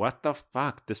like, what the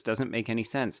fuck? This doesn't make any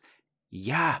sense.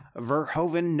 Yeah,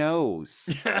 Verhoeven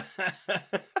knows.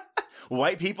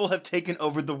 White people have taken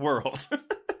over the world.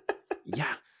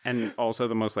 Yeah. And also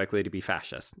the most likely to be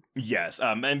fascist. Yes,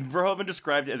 and Verhoeven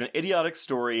described it as an idiotic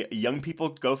story. Young people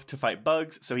go to fight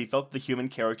bugs, so he felt the human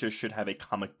characters should have a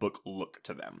comic book look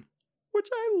to them. Which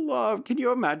I love. Can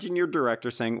you imagine your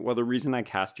director saying, well, the reason I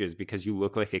cast you is because you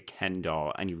look like a Ken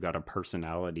doll and you've got a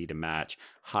personality to match.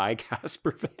 Hi,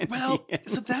 Casper Van Dien. Well,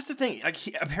 so that's the thing. Like,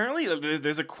 apparently,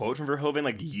 there's a quote from Verhoeven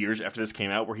like years after this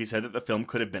came out where he said that the film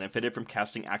could have benefited from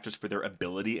casting actors for their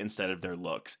ability instead of their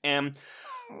looks. And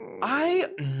I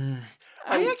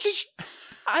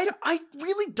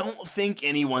really don't think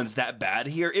anyone's that bad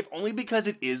here, if only because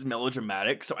it is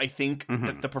melodramatic. So I think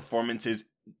that the performances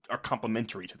are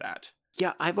complementary to that.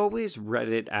 Yeah, I've always read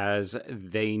it as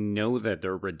they know that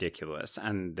they're ridiculous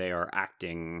and they are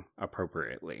acting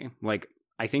appropriately. Like,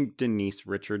 I think Denise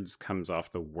Richards comes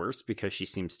off the worst because she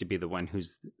seems to be the one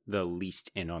who's the least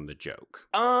in on the joke.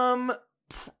 I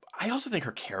also think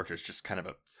her character's just kind of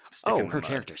a stick in the mud.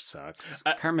 Character sucks.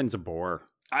 Carmen's a bore.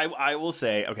 I will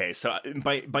say, okay, so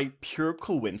by pure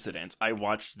coincidence, I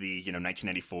watched the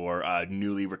 1994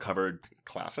 newly recovered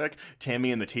classic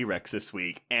Tammy and the T-Rex this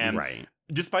week, and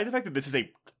despite the fact that this is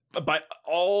by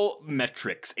all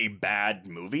metrics a bad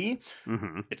movie,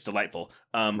 it's delightful.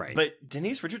 But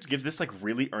Denise Richards gives this like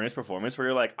really earnest performance where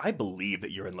you're like, I believe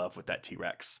that you're in love with that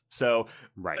T-Rex. So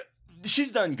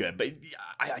she's done good, but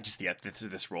I just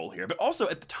this role here. But also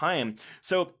at the time,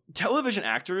 so television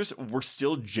actors were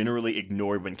still generally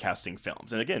ignored when casting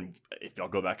films. And again, if y'all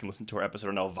go back and listen to our episode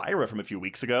on Elvira from a few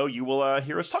weeks ago, you will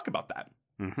hear us talk about that.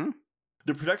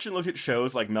 The production looked at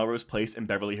shows like Melrose Place and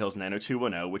Beverly Hills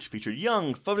 90210, which featured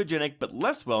young, photogenic, but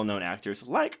less well-known actors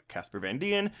like Casper Van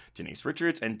Dien, Denise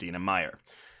Richards, and Dina Meyer.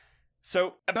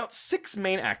 So, about 6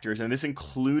 main actors, and this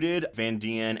included Van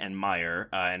Dien and Meyer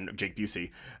and Jake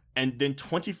Busey, and then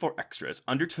 24 extras,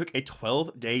 undertook a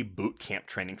 12-day boot camp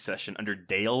training session under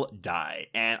Dale Dye.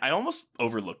 And I almost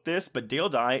overlooked this, but Dale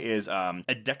Dye is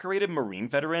a decorated Marine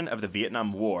veteran of the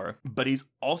Vietnam War, but he's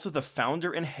also the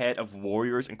founder and head of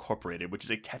Warriors Incorporated, which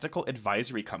is a technical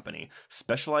advisory company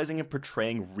specializing in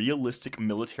portraying realistic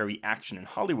military action in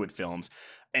Hollywood films.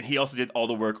 And he also did all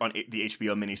the work on the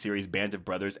HBO miniseries Band of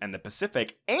Brothers and the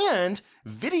Pacific, and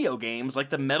video games like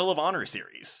the Medal of Honor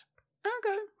series.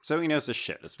 Okay. So he knows his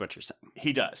shit, is what you're saying.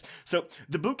 He does. So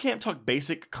the boot camp taught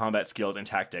basic combat skills and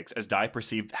tactics as Dye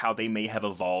perceived how they may have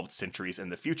evolved centuries in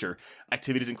the future.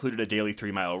 Activities included a daily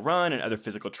 3-mile run and other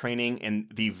physical training in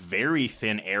the very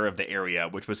thin air of the area,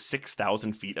 which was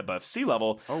 6,000 feet above sea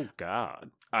level. Oh, God.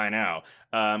 I know.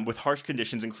 With harsh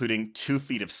conditions including 2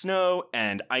 feet of snow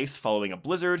and ice following a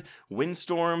blizzard,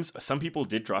 windstorms. Some people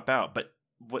did drop out, but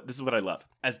this is what I love.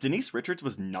 As Denise Richards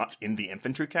was not in the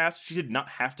infantry cast, she did not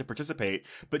have to participate,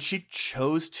 but she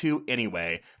chose to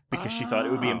anyway because she thought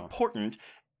it would be important,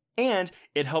 and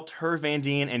it helped her, Van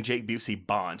Dien, and Jake Busey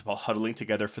bond while huddling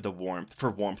together for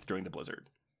warmth during the blizzard.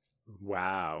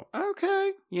 Wow.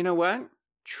 Okay. You know what?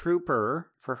 Trooper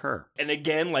for her. And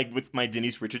again, like with my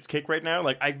Denise Richards kick right now,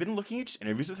 like I've been looking at just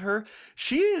interviews with her.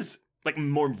 She is, like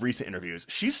more recent interviews,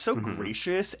 she's so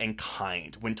gracious and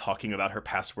kind when talking about her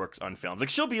past works on films. Like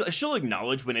she'll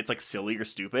acknowledge when it's like silly or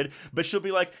stupid, but she'll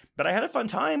be like, but I had a fun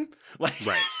time. Like,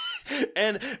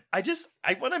 and I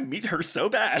want to meet her so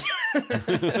bad.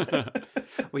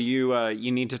 Well,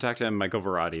 you need to talk to Michael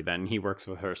Verratti then. He works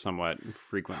with her somewhat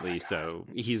frequently, so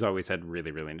he's always had really,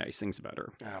 really nice things about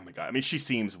her. Oh my God. I mean, she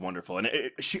seems wonderful. And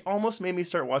she almost made me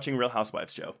start watching Real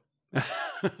Housewives, Joe.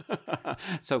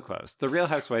 So close. The Real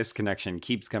Housewives connection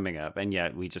keeps coming up, and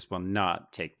yet we just will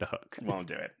not take the hook. Won't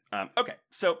do it. Okay,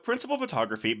 so principal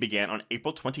photography began on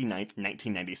April 29th,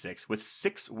 1996, with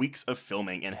 6 weeks of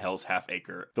filming in Hell's Half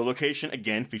Acre. The location,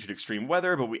 again, featured extreme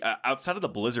weather, but we outside of the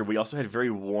blizzard, we also had very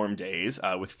warm days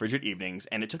with frigid evenings,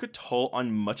 and it took a toll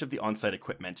on much of the on-site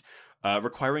equipment,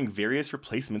 requiring various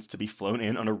replacements to be flown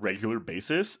in on a regular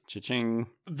basis. Cha-ching.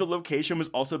 The location was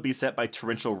also beset by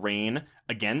torrential rain,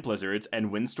 again blizzards,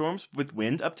 and windstorms with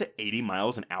wind up to 80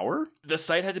 miles an hour. The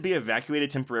site had to be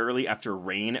evacuated temporarily after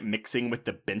rain mixing with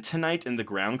the bentonite in the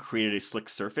ground created a slick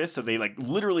surface, so they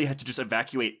literally had to just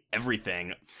evacuate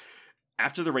everything.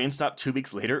 After the rain stopped 2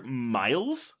 weeks later,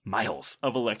 miles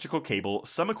of electrical cable,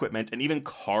 some equipment, and even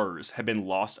cars had been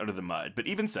lost under the mud. But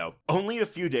even so, only a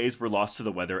few days were lost to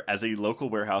the weather as a local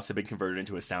warehouse had been converted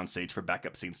into a soundstage for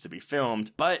backup scenes to be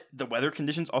filmed. But the weather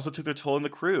conditions also took their toll on the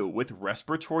crew, with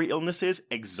respiratory illnesses,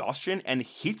 exhaustion, and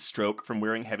heat stroke from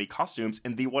wearing heavy costumes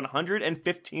in the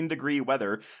 115-degree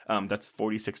weather. That's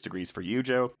 46 degrees for you,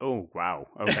 Joe. Oh, wow.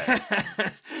 Okay.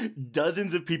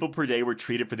 Dozens of people per day were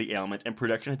treated for the ailment, and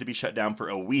production had to be shut down for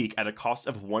a week at a cost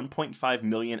of $1.5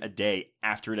 million a day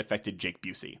after it affected Jake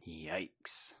Busey.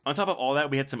 Yikes. On top of all that,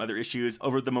 we had some other issues.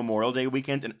 Over the Memorial Day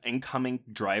weekend, an incoming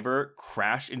driver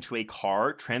crashed into a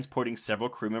car transporting several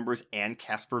crew members and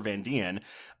Casper Van Dien.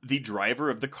 The driver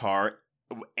of the car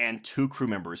and 2 crew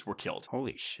members were killed.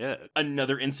 Holy shit.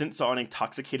 Another incident saw an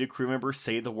intoxicated crew member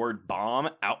say the word bomb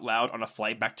out loud on a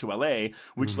flight back to LA,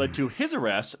 which led to his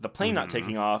arrest, the plane not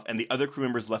taking off, and the other crew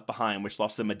members left behind, which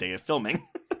lost them a day of filming.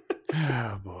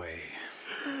 Oh, boy.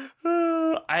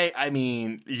 I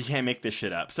mean, you can't make this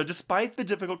shit up. So despite the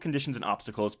difficult conditions and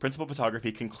obstacles, principal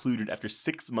photography concluded after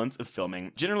 6 months of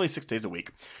filming, generally 6 days a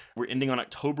week. We're ending on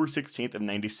October 16th of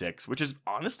 96, which is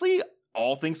honestly,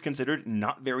 all things considered,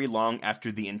 not very long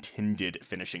after the intended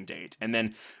finishing date. And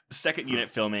then second unit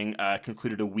filming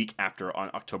concluded a week after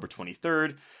on October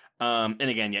 23rd. And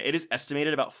again, yeah, it is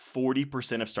estimated about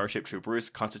 40% of Starship Troopers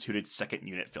constituted second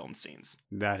unit film scenes.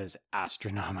 That is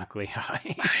astronomically high.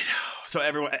 I know. So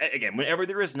everyone, again, whenever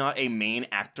there is not a main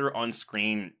actor on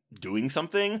screen doing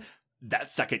something,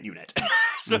 that's second unit.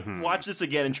 So watch this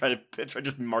again and try to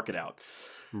just mark it out.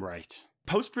 Right.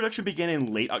 Post-production began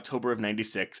in late October of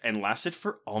 96 and lasted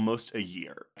for almost a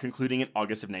year, concluding in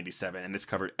August of 97, and this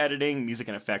covered editing, music,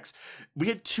 and effects. We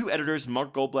had 2 editors,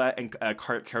 Mark Goldblatt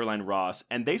and Caroline Ross,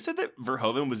 and they said that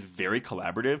Verhoeven was very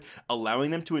collaborative, allowing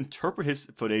them to interpret his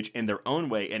footage in their own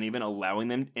way and even allowing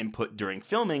them input during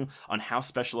filming on how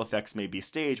special effects may be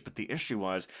staged. But the issue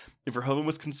was, Verhoeven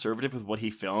was conservative with what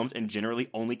he filmed and generally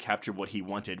only captured what he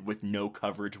wanted with no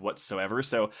coverage whatsoever.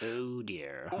 So, oh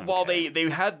dear. While they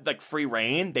had like free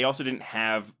reign, they also didn't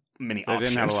have many options. They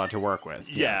didn't have a lot to work with.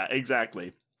 Yeah,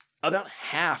 exactly. About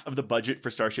half of the budget for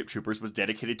Starship Troopers was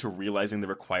dedicated to realizing the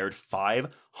required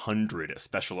 500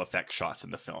 special effects shots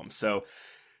in the film. So,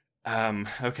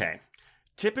 okay.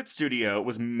 Tippett Studio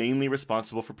was mainly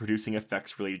responsible for producing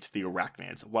effects related to the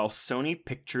arachnids, while Sony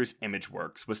Pictures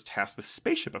Imageworks was tasked with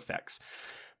spaceship effects.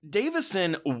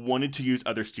 Davison wanted to use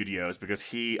other studios because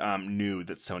he knew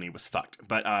that Sony was fucked.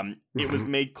 But it was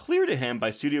made clear to him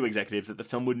by studio executives that the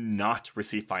film would not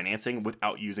receive financing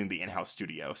without using the in-house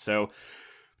studio. So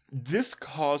this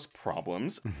caused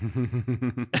problems.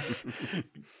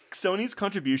 Sony's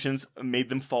contributions made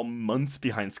them fall months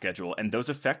behind schedule, and those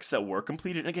effects that were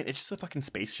completed, and again, it's just the fucking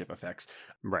spaceship effects,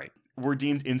 right, were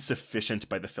deemed insufficient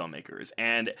by the filmmakers.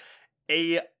 And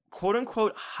a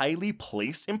quote-unquote highly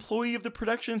placed employee of the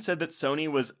production said that Sony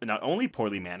was not only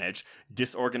poorly managed,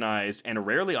 disorganized, and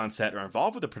rarely on set or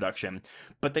involved with the production,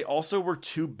 but they also were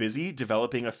too busy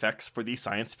developing effects for the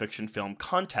science fiction film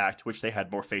Contact, which they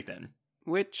had more faith in.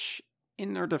 Which,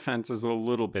 in their defense, is a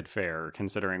little bit fair,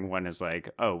 considering one is like,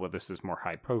 oh, well, this is more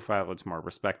high profile, it's more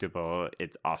respectable,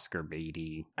 it's Oscar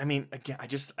baity. I mean, again, I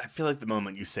feel like the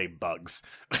moment you say bugs,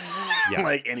 yeah.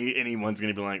 Like anyone's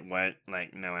gonna be like, what?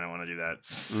 Like, no, I don't want to do that.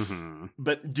 Mm-hmm.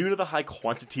 But due to the high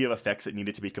quantity of effects that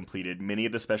needed to be completed, many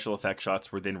of the special effects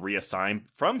shots were then reassigned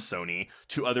from Sony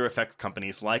to other effects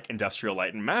companies like Industrial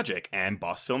Light and Magic and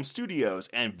Boss Film Studios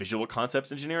and Visual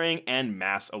Concepts Engineering and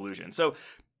Mass Illusion. So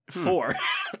 4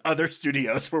 other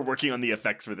studios were working on the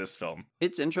effects for this film.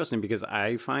 It's interesting because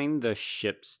I find the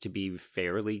ships to be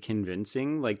fairly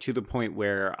convincing, like to the point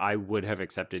where I would have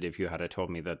accepted if you had told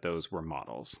me that those were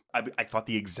models. I thought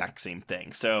the exact same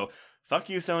thing. So fuck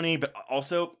you, Sony. But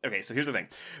also, okay, so here's the thing.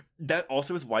 That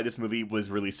also is why this movie was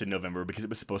released in November, because it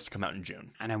was supposed to come out in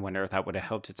June. And I wonder if that would have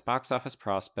helped its box office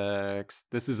prospects.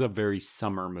 This is a very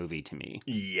summer movie to me.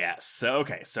 Yes. So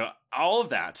all of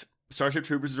that, Starship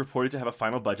Troopers is reported to have a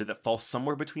final budget that falls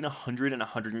somewhere between $100 and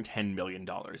 $110 million.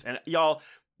 And y'all,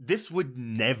 this would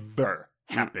never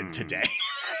happen today.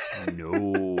 No,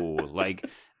 like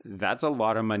that's a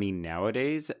lot of money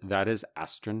nowadays. That is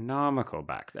astronomical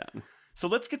back then. So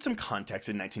let's get some context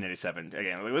in 1997.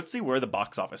 Again, let's see where the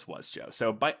box office was, Joe.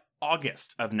 So by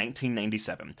August of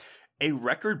 1997, a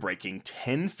record-breaking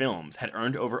 10 films had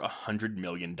earned over $100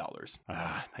 million.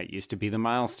 That used to be the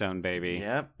milestone, baby.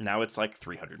 Yeah, now it's like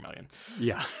 $300 million.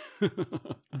 Yeah.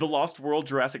 The Lost World,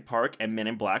 Jurassic Park, and Men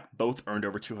in Black both earned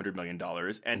over $200 million.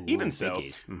 And even so,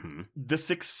 the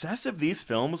success of these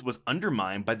films was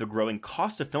undermined by the growing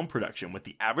cost of film production, with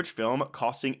the average film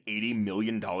costing $80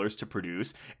 million to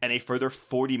produce and a further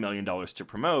 $40 million to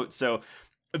promote. So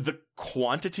the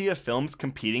quantity of films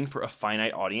competing for a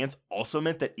finite audience also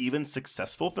meant that even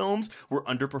successful films were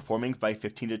underperforming by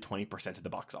 15 to 20% at the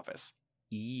box office.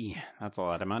 That's a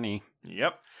lot of money.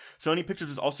 Yep. Sony Pictures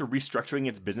was also restructuring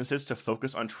its businesses to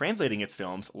focus on translating its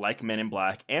films, like Men in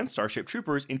Black and Starship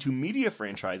Troopers, into media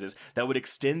franchises that would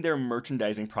extend their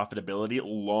merchandising profitability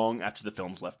long after the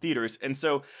films left theaters. And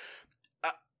so,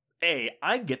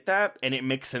 I get that, and it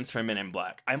makes sense for Men in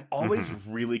Black. I'm always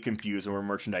really confused when we're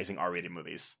merchandising R-rated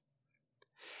movies.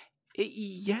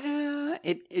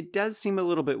 It does seem a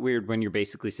little bit weird when you're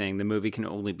basically saying the movie can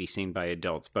only be seen by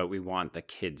adults, but we want the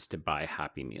kids to buy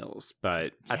Happy Meals.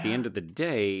 But at the end of the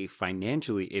day,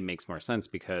 financially, it makes more sense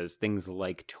because things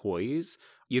like toys,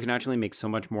 you can actually make so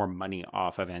much more money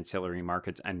off of ancillary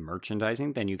markets and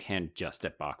merchandising than you can just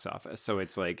at box office. So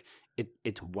it's like,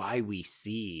 it's why we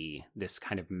see this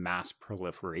kind of mass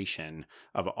proliferation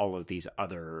of all of these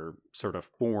other sort of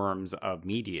forms of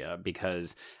media,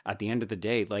 because at the end of the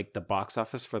day, like, the box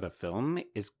office for the film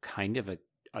is kind of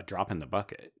a drop in the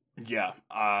bucket. Yeah.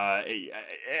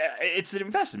 It's an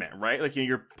investment, right? Like,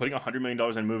 you're putting $100 million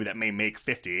in a movie that may make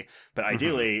 50, but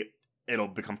ideally it'll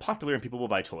become popular and people will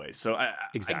buy toys. So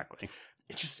exactly.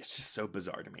 It's just so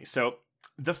bizarre to me. So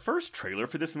the first trailer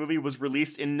for this movie was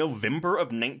released in November of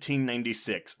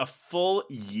 1996, a full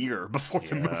year before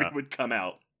the movie would come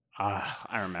out.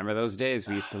 I remember those days.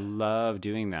 We used to love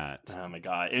doing that. Oh my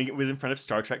God. And it was in front of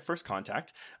Star Trek First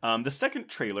Contact. The second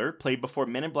trailer played before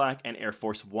Men in Black and Air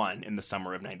Force One in the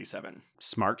summer of 97.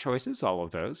 Smart choices, all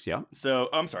of those, yeah. So,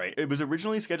 I'm sorry. It was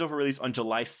originally scheduled for release on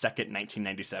July 2nd,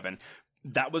 1997.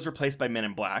 That was replaced by Men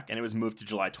in Black, and it was moved to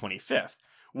July 25th.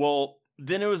 Well,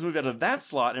 then it was moved out of that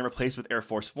slot and replaced with Air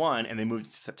Force One, and they moved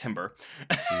it to September.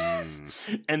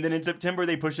 And then in September,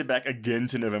 they pushed it back again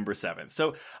to November 7th.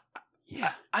 So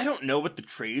I don't know what the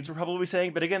trades were probably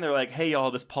saying, but again, they're like, hey, y'all,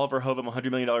 this Paul Verhoeven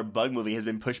 $100 million bug movie has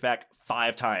been pushed back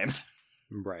 5 times.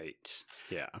 Right.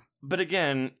 Yeah. But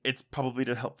again, it's probably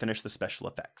to help finish the special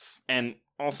effects. And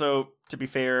also, to be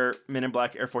fair, Men in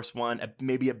Black, Air Force One,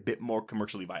 maybe a bit more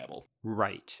commercially viable.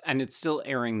 Right. And it's still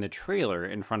airing the trailer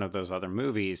in front of those other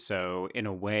movies. So in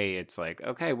a way, it's like,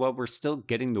 okay, well, we're still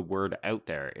getting the word out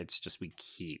there. It's just we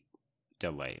keep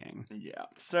delaying. Yeah.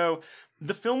 So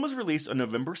the film was released on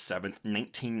November 7th,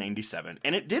 1997,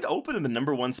 and it did open in the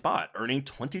number 1 spot, earning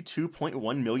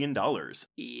 $22.1 million.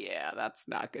 Yeah, that's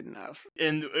not good enough.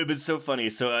 And it was so funny.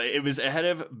 So it was ahead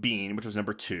of Bean, which was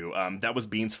number 2. That was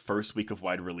Bean's first week of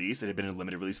wide release. It had been in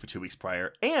limited release for 2 weeks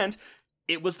prior. And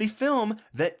it was the film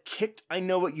that kicked I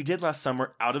Know What You Did Last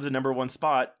Summer out of the number 1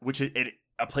 spot, which a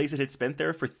place it had spent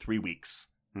there for 3 weeks.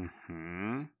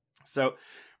 So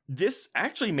this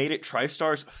actually made it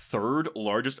TriStar's 3rd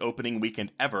largest opening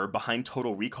weekend ever, behind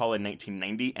Total Recall in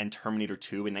 1990 and Terminator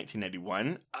 2 in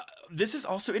 1991. This is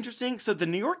also interesting. So the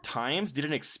New York Times did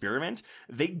an experiment.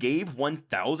 They gave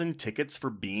 1,000 tickets for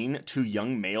Bean to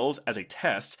young males as a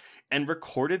test and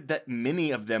recorded that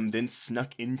many of them then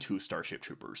snuck into Starship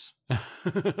Troopers.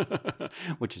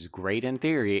 Which is great in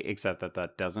theory, except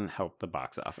that doesn't help the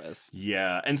box office.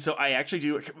 Yeah, and so I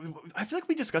feel like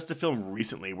we discussed a film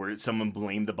recently where someone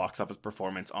blamed the box office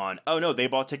performance on, oh no, they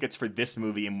bought tickets for this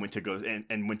movie and went to go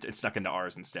and went and snuck into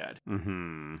ours instead.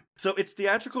 So its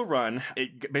theatrical run,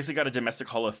 it basically got a domestic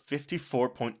haul of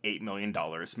 $54.8 million,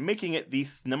 making it the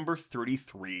number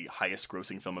 33 highest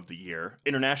grossing film of the year.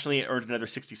 Internationally, it earned another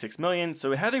 $66 million,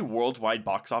 so it had a worldwide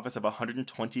box office of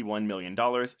 $121 million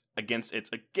against its,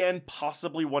 again,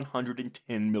 possibly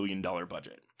 $110 million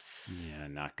budget. Yeah,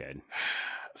 not good.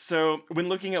 So when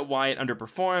looking at why it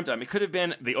underperformed, it could have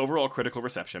been the overall critical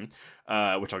reception,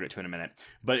 which I'll get to in a minute,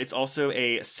 but it's also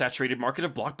a saturated market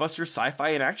of blockbuster sci-fi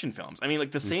and action films. I mean,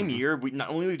 like the same year, not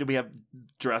only did we have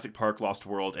Jurassic Park, Lost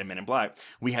World, and Men in Black,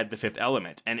 we had The Fifth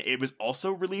Element, and it was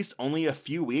also released only a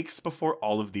few weeks before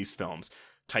all of these films.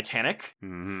 Titanic,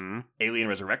 Alien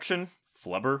Resurrection,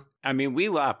 Flubber. I mean, we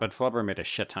laugh, but Flubber made a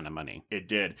shit ton of money. It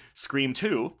did. Scream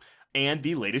 2, and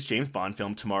the latest James Bond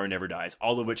film, Tomorrow Never Dies,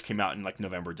 all of which came out in like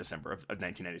November, December of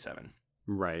 1997.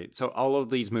 Right. So all of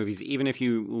these movies, even if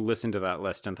you listened to that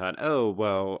list and thought, oh,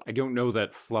 well, I don't know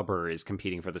that Flubber is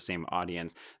competing for the same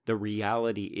audience, the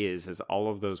reality is all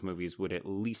of those movies would at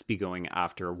least be going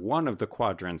after one of the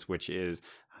quadrants, which is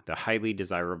the highly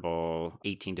desirable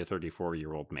 18 to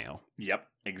 34-year-old male. Yep,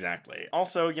 exactly.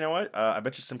 Also, you know what? I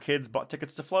bet you some kids bought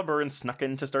tickets to Flubber and snuck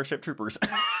into Starship Troopers.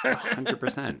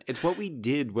 100%. It's what we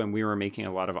did when we were making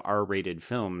a lot of R-rated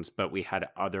films, but we had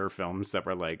other films that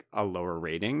were like a lower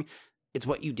rating. It's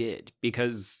what you did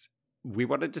because we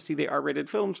wanted to see the R-rated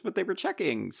films, but they were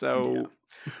checking. So,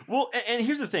 yeah. Well, and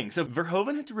here's the thing. So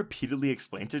Verhoeven had to repeatedly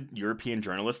explain to European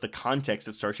journalists the context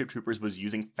that Starship Troopers was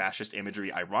using fascist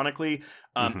imagery. Ironically,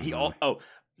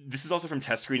 this is also from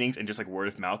test screenings and just like word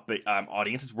of mouth, but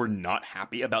audiences were not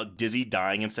happy about Dizzy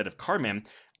dying instead of Carmen.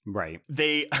 Right.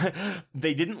 They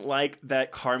didn't like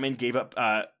that Carmen gave up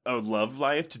a love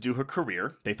life to do her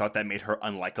career. They thought that made her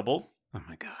unlikable. Oh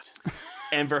my God.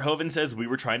 And Verhoeven says we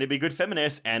were trying to be good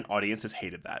feminists, and audiences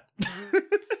hated that.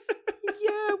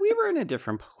 Yeah, we were in a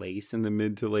different place in the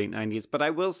mid to late 90s, but I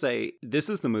will say this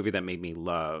is the movie that made me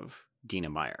love Dina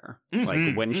Meyer.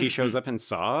 Like when she shows up in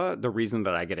Saw, the reason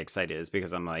that I get excited is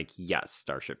because I'm like, yes,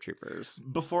 Starship Troopers.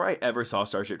 Before I ever saw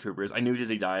Starship Troopers, I knew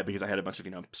Dizzy died because I had a bunch of,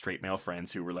 straight male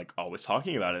friends who were like always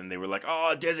talking about it, and they were like,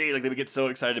 oh, Dizzy, like they would get so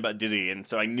excited about Dizzy. And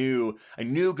so I knew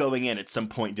going in at some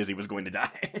point Dizzy was going to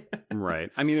die.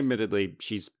 Right. I mean, admittedly,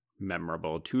 she's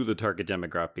memorable to the target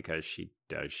demographic because she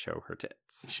does show her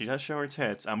tits. She does show her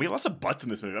tits. We have lots of butts in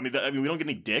this movie. I mean, we don't get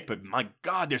any dick, but my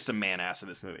God, there's some man ass in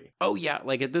this movie. Oh yeah,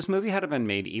 like if this movie had been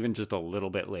made even just a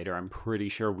little bit later, I'm pretty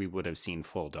sure we would have seen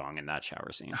full dong in that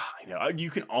shower scene. I know.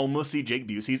 You can almost see Jake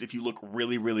Busey's if you look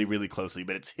really, really, really closely,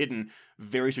 but it's hidden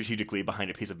very strategically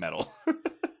behind a piece of metal.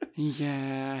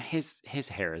 Yeah, his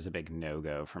hair is a big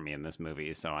no-go for me in this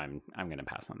movie, so I'm going to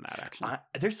pass on that, actually.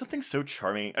 There's something so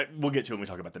charming. We'll get to it when we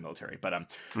talk about the military, but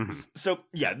So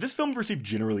yeah, this film received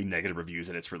generally negative reviews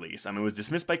at its release. It was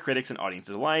dismissed by critics and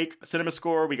audiences alike. Cinema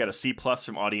score, we got a C+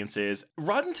 from audiences.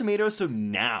 Rotten Tomatoes, so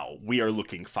now we are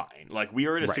looking fine. Like we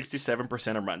are at a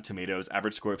 67% on Rotten Tomatoes,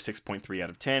 average score of 6.3 out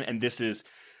of 10, and this is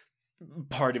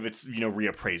part of its,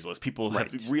 reappraisal as people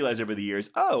have realized over the years,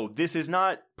 oh, this is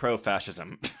not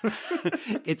pro-fascism.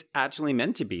 It's actually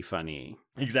meant to be funny.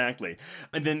 Exactly.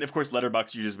 And then, of course,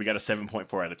 Letterboxd users, we got a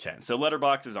 7.4 out of 10. So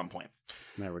Letterboxd is on point.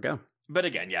 There we go. But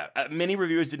again, yeah, many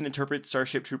reviewers didn't interpret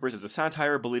Starship Troopers as a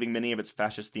satire, believing many of its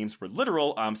fascist themes were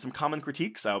literal. Some common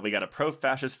critiques, we got a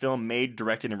pro-fascist film made,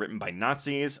 directed, and written by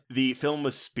Nazis. The film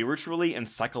was spiritually and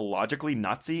psychologically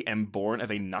Nazi and born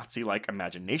of a Nazi-like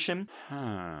imagination.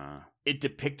 It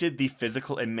depicted the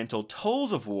physical and mental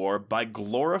tolls of war by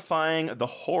glorifying the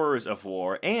horrors of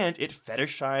war, and it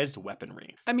fetishized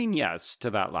weaponry. I mean, yes,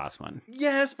 to that last one.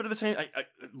 Yes, but at the same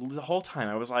the whole time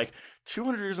I was like,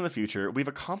 200 years in the future, we've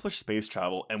accomplished space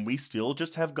travel, and we still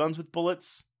just have guns with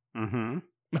bullets? Mm-hmm.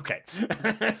 Okay.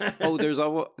 Oh,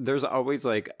 there's always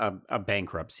like a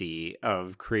bankruptcy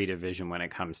of creative vision when it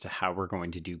comes to how we're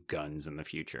going to do guns in the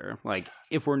future. Like,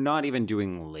 if we're not even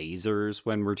doing lasers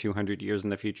when we're 200 years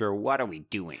in the future, what are we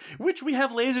doing? Which we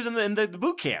have lasers in the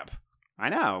boot camp. I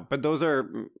know, but those are,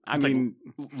 It's like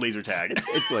laser tag.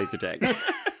 It's laser tag.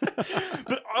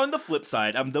 But on the flip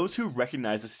side, those who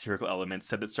recognize the satirical elements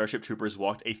said that Starship Troopers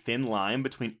walked a thin line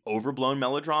between overblown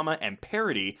melodrama and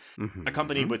parody,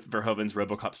 accompanied with Verhoeven's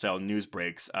RoboCop-style news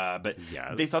breaks. But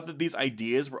they thought that these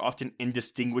ideas were often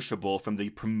indistinguishable from the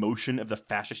promotion of the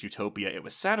fascist utopia it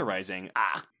was satirizing.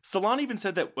 Salon even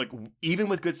said that, like, even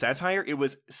with good satire, it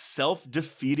was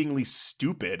self-defeatingly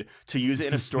stupid to use it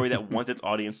in a story that wants its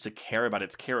audience to care about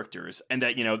its characters, and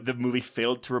that, the movie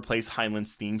failed to replace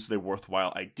Heinlein's themes with a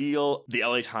worthwhile ideal. The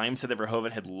LA Times said that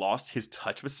Verhoeven had lost his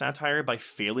touch with satire by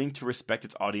failing to respect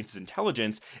its audience's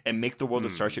intelligence and make the world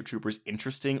of Starship Troopers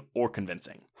interesting or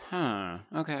convincing.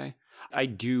 Okay. I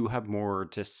do have more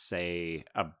to say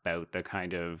about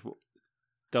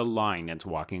the line it's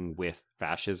walking with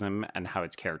fascism and how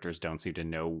its characters don't seem to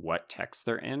know what text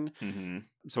they're in.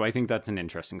 So I think that's an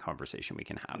interesting conversation we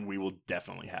can have. We will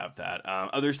definitely have that.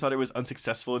 Others thought it was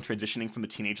unsuccessful in transitioning from the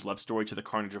teenage love story to the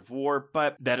carnage of war,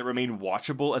 but that it remained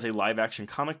watchable as a live-action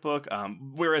comic book,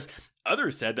 whereas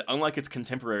others said that unlike its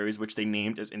contemporaries, which they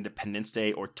named as Independence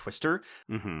Day or Twister,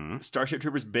 Starship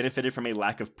Troopers benefited from a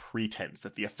lack of pretense,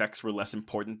 that the effects were less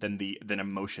important than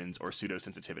emotions or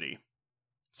pseudo-sensitivity.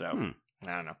 So...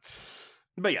 I don't know.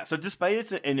 But yeah, so despite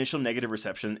its initial negative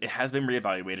reception, it has been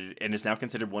reevaluated and is now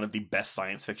considered one of the best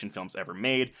science fiction films ever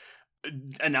made.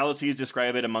 Analyses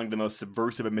describe it among the most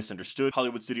subversive and misunderstood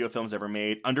Hollywood studio films ever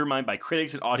made, undermined by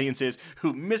critics and audiences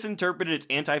who misinterpreted its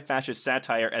anti-fascist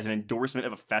satire as an endorsement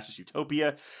of a fascist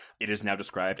utopia. It is now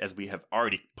described, as we have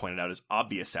already pointed out, as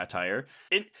obvious satire.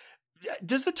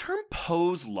 Does the term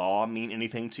Poe's Law mean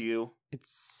anything to you? It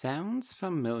sounds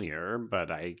familiar, but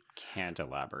I can't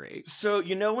elaborate. So,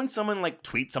 you know when someone like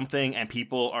tweets something and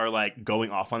people are like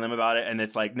going off on them about it, and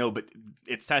it's like, no, but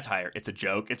it's satire, it's a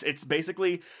joke. It's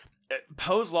basically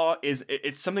Poe's Law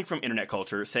it's something from internet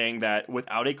culture saying that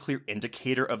without a clear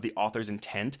indicator of the author's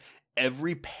intent,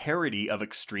 every parody of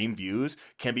extreme views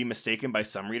can be mistaken by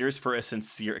some readers for a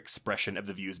sincere expression of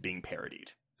the views being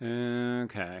parodied.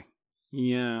 Okay.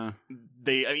 Yeah.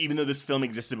 Even though this film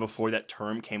existed before that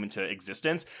term came into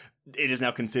existence, it is now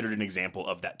considered an example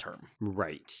of that term.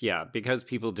 Right. Yeah. Because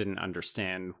people didn't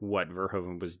understand what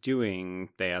Verhoeven was doing,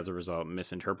 they as a result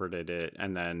misinterpreted it,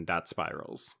 and then that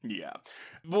spirals. Yeah.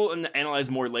 We'll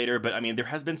analyze more later, but I mean, there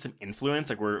has been some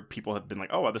influence, like where people have been like,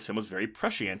 oh, wow, this film was very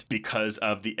prescient because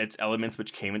of its elements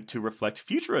which came to reflect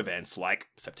future events like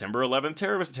September 11th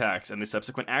terrorist attacks and the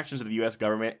subsequent actions of the U.S.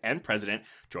 government and President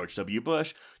George W.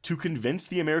 Bush to convince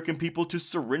the American people to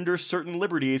surrender certain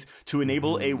liberties to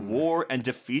enable a war and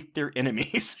defeat their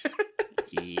enemies.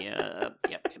 Yep.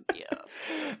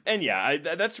 And yeah,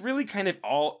 that's really kind of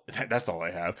all. That's all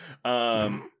I have.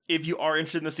 If you are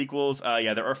interested in the sequels,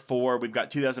 there are 4. We've got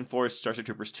 2004's Starship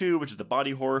Troopers 2, which is the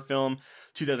body horror film.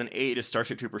 2008 is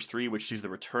Starship Troopers 3, which sees the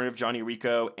return of Johnny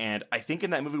Rico. And I think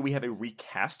in that movie we have a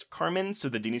recast Carmen, so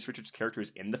the Denise Richards character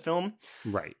is in the film.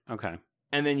 Right. Okay.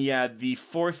 And then, the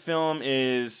 4th film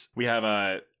is we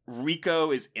have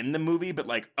Rico is in the movie, but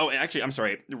I'm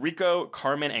sorry. Rico,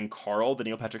 Carmen, and Carl, the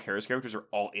Neil Patrick Harris characters, are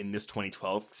all in this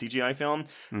 2012 CGI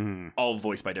film, all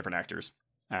voiced by different actors.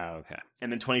 Oh, okay.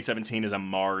 And then 2017 is a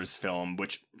Mars film,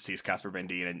 which sees Casper Van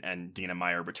Dien and Dina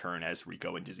Meyer return as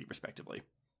Rico and Dizzy, respectively.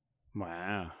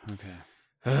 Wow.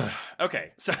 Okay.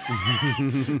 Okay, so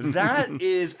that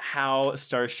is how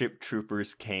Starship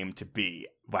Troopers came to be.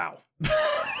 Wow.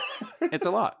 It's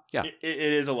a lot. Yeah. It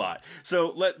is a lot.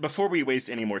 So before we waste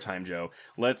any more time, Joe,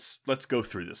 let's go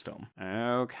through this film.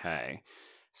 Okay.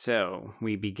 So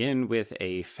we begin with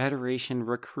a Federation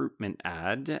recruitment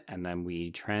ad, and then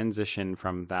we transition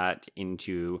from that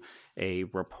into a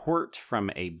report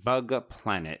from a bug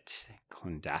planet,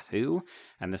 Clondathu,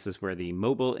 and this is where the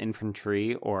Mobile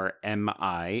Infantry, or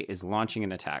MI, is launching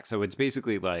an attack. So it's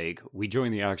basically like, we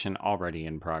join the action already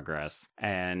in progress,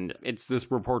 and it's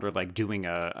this reporter like doing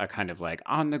a kind of like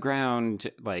on the ground,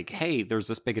 like, hey, there's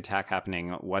this big attack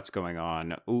happening, what's going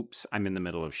on? Oops, I'm in the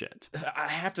middle of shit. I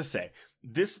have to say,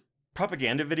 this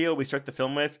propaganda video we start the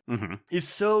film with is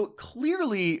so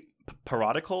clearly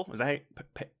parodical. Is that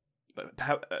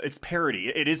it's parody.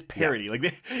 It is parody. Yeah.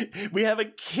 Like we have a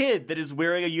kid that is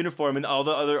wearing a uniform, and all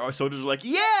the other soldiers are like,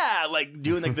 yeah, like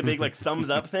doing like the big like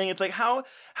thumbs up thing. It's like how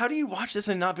do you watch this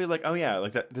and not be like, oh yeah,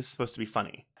 like that? This is supposed to be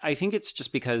funny. I think it's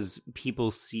just because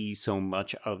people see so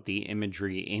much of the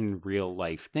imagery in real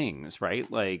life things,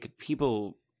 right? Like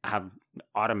people have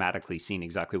automatically seen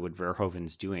exactly what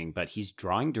Verhoeven's doing, but he's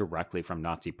drawing directly from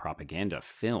Nazi propaganda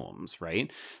films,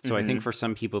 right? So I think for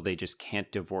some people, they just can't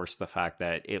divorce the fact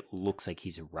that it looks like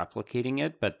he's replicating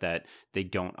it, but that they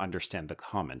don't understand the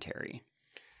commentary.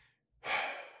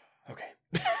 Okay.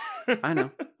 I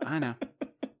know.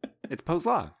 It's Poe's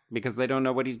Law because they don't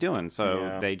know what he's doing,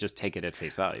 so they just take it at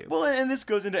face value. Well, and this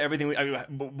goes into everything.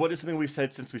 What is something we've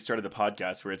said since we started the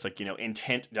podcast, where it's like,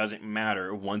 intent doesn't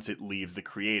matter once it leaves the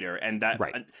creator, and that,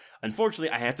 unfortunately,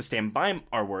 I have to stand by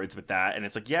our words with that. And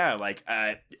it's like,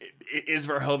 is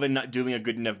Verhoeven not doing a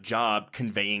good enough job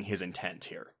conveying his intent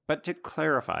here? But to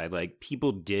clarify, like,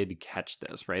 people did catch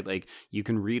this, right? Like, you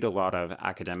can read a lot of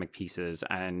academic pieces,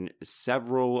 and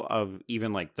several of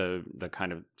even like the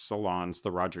kind of salons,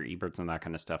 the Roger Eberts and that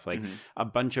kind of stuff, like a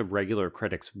bunch of regular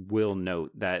critics will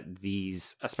note that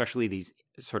these, especially these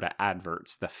sort of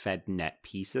adverts, the FedNet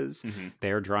pieces,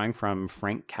 they're drawing from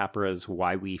Frank Capra's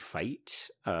Why We Fight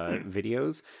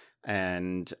videos.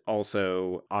 And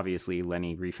also, obviously,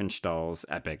 Leni Riefenstahl's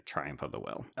epic Triumph of the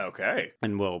Will. Okay.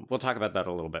 And we'll talk about that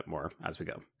a little bit more as we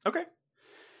go.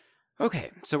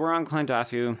 Okay, so we're on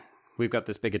Clondathu. We've got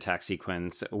this big attack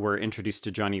sequence. We're introduced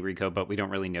to Johnny Rico, but we don't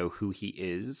really know who he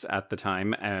is at the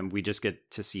time. And we just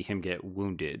get to see him get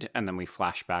wounded. And then we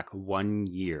flash back 1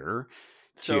 year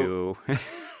to...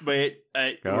 Wait,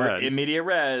 we're in media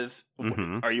res.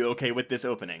 Are you okay with this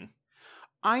opening?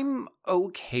 I'm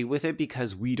okay with it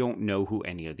because we don't know who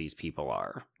any of these people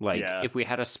are. Like, if we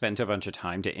had spent a bunch of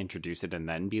time to introduce it and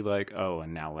then be like, oh,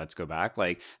 and now let's go back.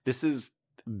 Like, this is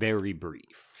very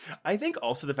brief. I think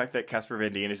also the fact that Casper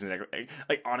Van Dien is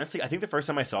like honestly, I think the first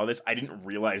time I saw this, I didn't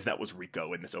realize that was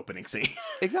Rico in this opening scene.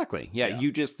 Exactly. Yeah,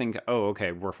 you just think, oh,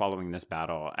 okay, we're following this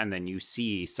battle, and then you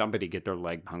see somebody get their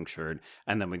leg punctured,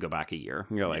 and then we go back a year.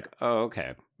 And you're like, oh,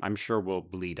 okay, I'm sure we'll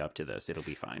bleed up to this. It'll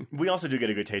be fine. We also do get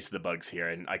a good taste of the bugs here,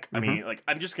 and like, I mean, like,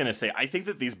 I'm just gonna say, I think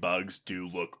that these bugs do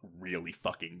look really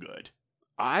fucking good.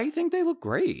 I think they look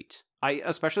great. I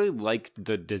especially like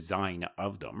the design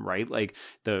of them, right? Like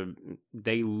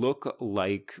they look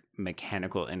like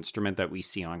mechanical instrument that we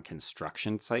see on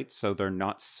construction sites, so they're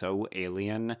not so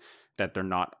alien that they're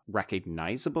not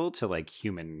recognizable to like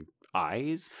human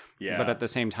eyes. Yeah. But at the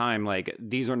same time, like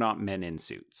these are not men in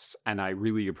suits, and I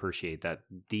really appreciate that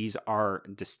these are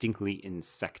distinctly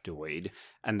insectoid,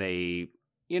 and they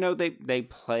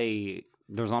play.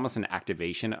 There's almost an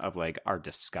activation of like our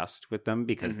disgust with them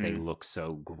because they look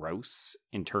so gross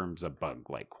in terms of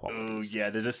bug-like qualities. Oh yeah,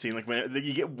 there's a scene like when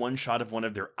you get one shot of one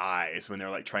of their eyes when they're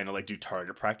like trying to like do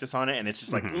target practice on it, and it's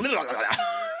just like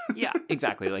yeah,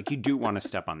 exactly. Like you do want to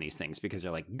step on these things because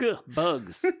you're like, gah,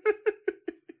 bugs.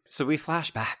 So we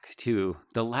flash back to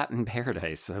the Latin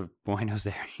paradise of Buenos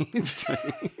Aires,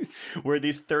 where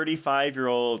these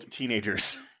 35-year-old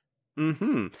teenagers.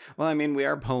 Well, I mean, we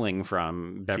are pulling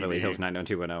from Beverly Hills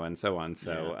 90210 and so on.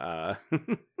 So,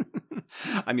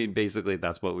 I mean, basically,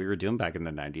 that's what we were doing back in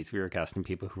the 90s. We were casting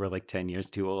people who were like 10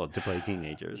 years too old to play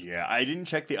teenagers. Yeah, I didn't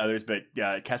check the others, but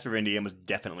Casper Van Dien was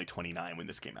definitely 29 when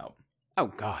this came out. Oh,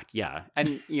 God, yeah.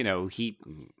 And, you know,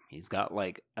 he's got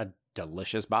like a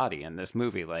delicious body in this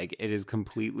movie. Like, it is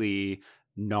completely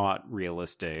not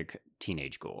realistic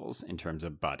teenage goals in terms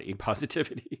of body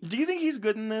positivity. Do you think he's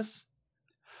good in this?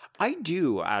 I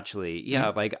do, actually. Yeah,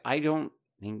 like, I don't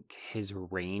think his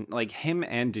range, like him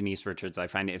and Denise Richards, I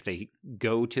find if they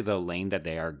go to the lane that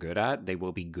they are good at, they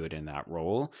will be good in that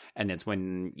role. And it's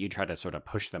when you try to sort of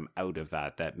push them out of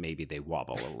that maybe they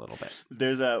wobble a little bit.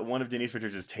 There's one of Denise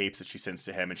Richards' tapes that she sends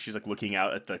to him, and she's like looking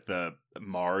out at the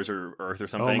Mars or Earth or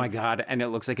something. Oh my God. And it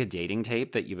looks like a dating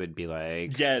tape that you would be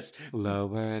like, yes,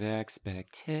 lowered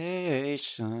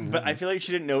expectations. But I feel like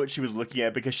she didn't know what she was looking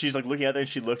at because she's like looking out there and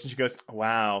she looks and she goes,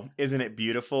 wow, isn't it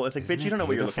beautiful? It's like, bitch, you don't know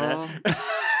what you're looking at.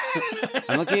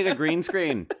 I'm looking at a green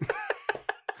screen.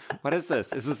 What is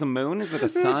this? Is this a moon? Is it a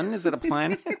sun? Is it a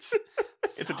planet?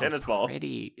 It's a tennis ball.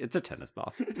 Pretty. It's a tennis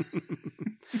ball.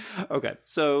 Okay,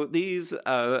 so these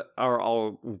are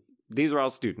all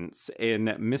students in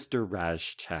Mr.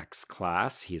 Rajchek's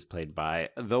class. He's played by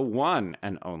the one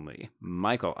and only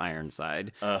Michael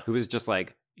Ironside, who is just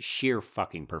like sheer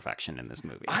fucking perfection in this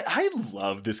movie. I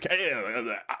love this guy.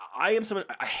 I am someone,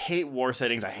 I hate war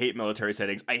settings. I hate military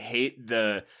settings. I hate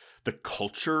the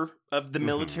culture of the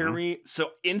military.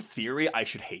 So in theory, I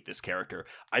should hate this character.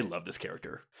 I love this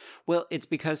character. Well, it's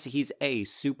because he's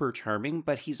super charming,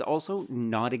 but he's also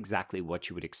not exactly what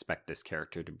you would expect this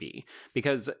character to be.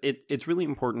 Because it's really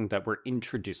important that we're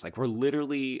introduced. Like, we're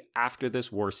literally after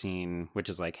this war scene, which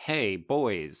is like, hey,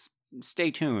 boys,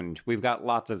 stay tuned. We've got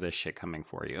lots of this shit coming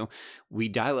for you. We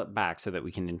dial it back so that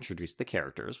we can introduce the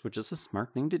characters, which is a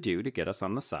smart thing to do to get us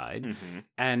on the side.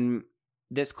 And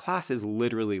this class is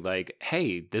literally like,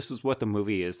 hey, this is what the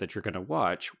movie is that you're going to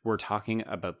watch. We're talking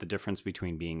about the difference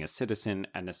between being a citizen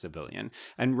and a civilian.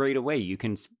 And right away, you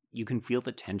can feel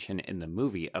the tension in the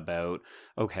movie about,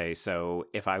 okay, so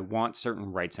if I want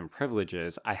certain rights and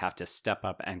privileges, I have to step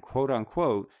up and quote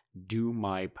unquote, do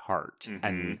my part.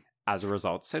 And as a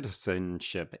result,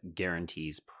 citizenship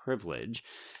guarantees privilege.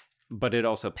 But it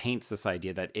also paints this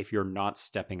idea that if you're not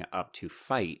stepping up to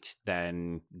fight,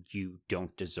 then you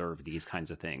don't deserve these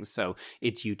kinds of things. So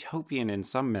it's utopian in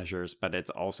some measures, but it's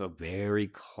also very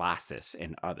classist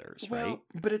in others, right?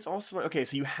 But it's also like, okay,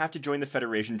 so you have to join the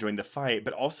Federation, join the fight,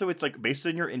 but also it's like based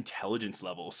on your intelligence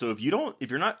level. So if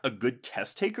you're not a good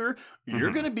test taker,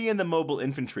 you're going to be in the mobile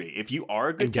infantry. If you are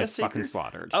a good test taker, fucking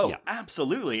slaughtered. Oh, yeah.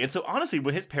 Absolutely. And so honestly,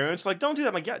 when his parents are like, don't do that,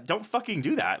 I'm like, yeah, don't fucking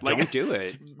do that. Like, don't do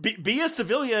it. Be a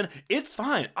civilian. It's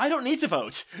fine. I don't need to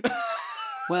vote.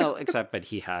 Well, except that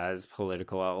he has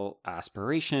political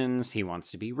aspirations. He wants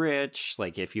to be rich.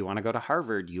 Like, if you want to go to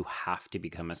Harvard, you have to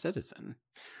become a citizen.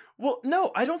 Well,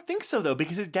 no, I don't think so, though,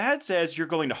 because his dad says you're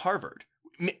going to Harvard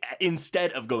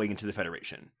instead of going into the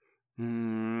Federation.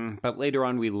 But later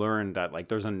on, we learned that like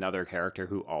there's another character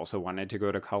who also wanted to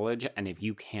go to college, and if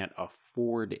you can't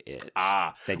afford it,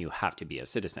 then you have to be a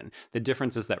citizen. The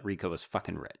difference is that Rico is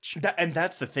fucking rich. And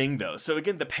that's the thing, though. So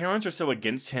again, the parents are so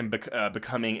against him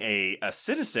becoming a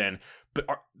citizen, but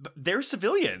they're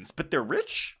civilians, but they're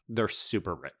rich. They're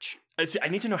super rich. I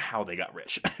need to know how they got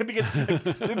rich. because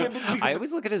I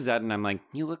always look at his dad and I'm like,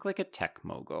 you look like a tech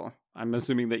mogul. I'm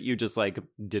assuming that you just like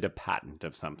did a patent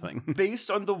of something. Based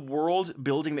on the world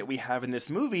building that we have in this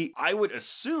movie, I would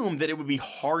assume that it would be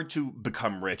hard to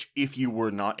become rich if you were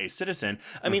not a citizen.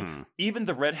 I mean, even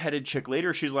the redheaded chick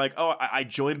later, she's like, oh, I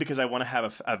joined because I want to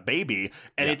have a baby.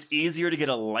 And it's easier to get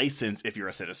a license if you're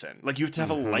a citizen. Like, you have to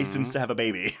have a license to have a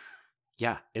baby.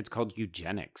 Yeah, it's called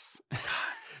eugenics.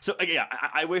 So, yeah,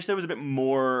 I wish there was a bit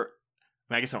more.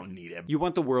 I guess I don't need it. You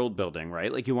want the world building,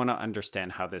 right? Like, you want to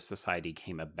understand how this society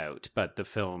came about. But the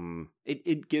film,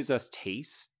 it gives us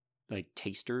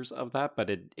tasters of that, but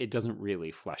it doesn't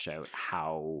really flesh out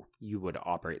how you would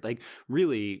operate. Like,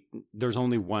 really, there's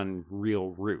only one real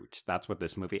route. That's what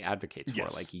this movie advocates for.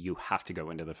 Yes. Like, you have to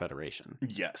go into the Federation.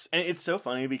 Yes. And it's so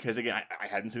funny because, again, I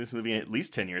hadn't seen this movie in at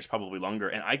least 10 years, probably longer.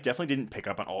 And I definitely didn't pick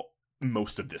up on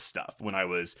most of this stuff when I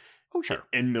was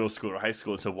in middle school or high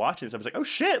school. And so watching this, I was like, oh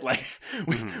shit, like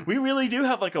we really do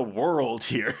have like a world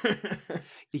here.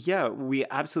 Yeah, we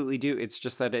absolutely do. It's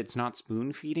just that it's not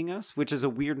spoon feeding us, which is a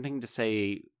weird thing to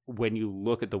say when you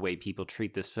look at the way people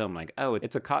treat this film. Like, oh,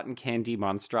 it's a cotton candy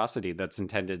monstrosity that's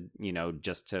intended,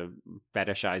 just to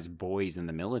fetishize boys in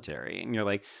the military. And you're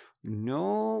like,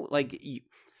 no, like...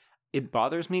 It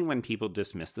bothers me when people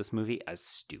dismiss this movie as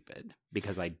stupid,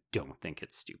 because I don't think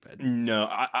it's stupid. No,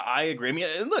 I agree. I mean,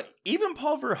 look, even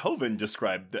Paul Verhoeven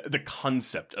described the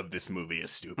concept of this movie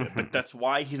as stupid, but that's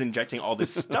why he's injecting all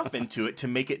this stuff into it to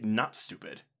make it not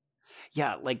stupid.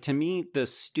 Yeah, like, to me, the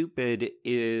stupid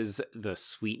is the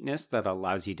sweetness that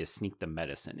allows you to sneak the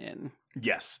medicine in.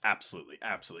 Yes, absolutely,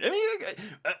 absolutely. I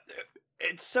mean,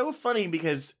 it's so funny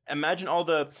because imagine all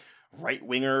the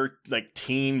right-winger, like,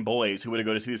 teen boys who would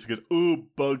go to see this because, ooh,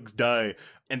 bugs die.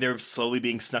 And they're slowly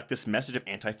being snuck this message of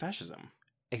anti-fascism.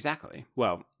 Exactly.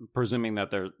 Well, presuming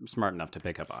that they're smart enough to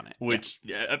pick up on it. Which,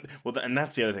 and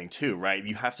that's the other thing, too, right?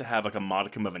 You have to have, like, a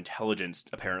modicum of intelligence,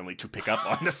 apparently, to pick up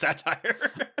on the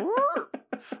satire.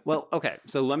 Well, okay,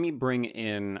 so let me bring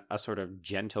in a sort of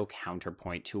gentle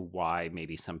counterpoint to why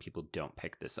maybe some people don't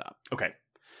pick this up.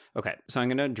 Okay, so I'm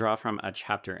going to draw from a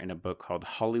chapter in a book called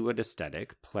Hollywood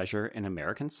Aesthetic, Pleasure in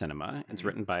American Cinema. It's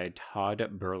written by Todd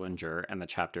Berlinger, and the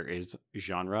chapter is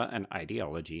Genre and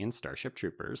Ideology in Starship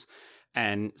Troopers.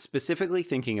 And specifically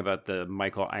thinking about the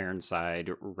Michael Ironside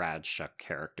Radchuk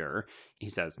character, he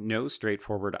says, no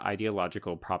straightforward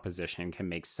ideological proposition can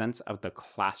make sense of the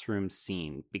classroom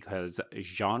scene because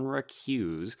genre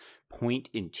cues point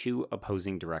in two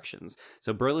opposing directions.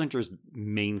 So Berlinger's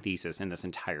main thesis in this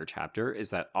entire chapter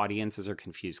is that audiences are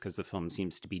confused because the film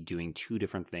seems to be doing two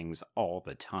different things all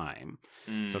the time.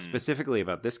 So specifically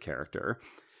about this character,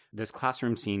 this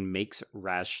classroom scene makes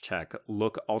Radchuk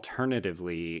look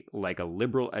alternatively like a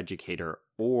liberal educator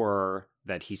or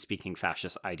that he's speaking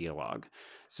fascist ideologue.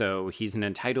 So he's an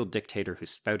entitled dictator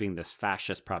who's spouting this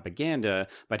fascist propaganda,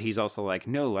 but he's also like,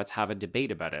 no, let's have a debate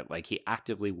about it. Like, he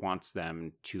actively wants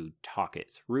them to talk it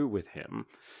through with him.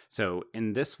 So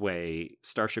in this way,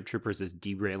 Starship Troopers is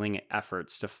derailing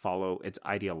efforts to follow its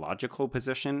ideological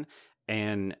position,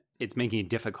 and it's making it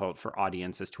difficult for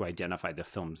audiences to identify the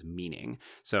film's meaning.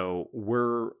 So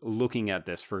we're looking at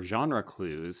this for genre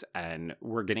clues, and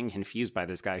we're getting confused by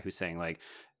this guy who's saying, like,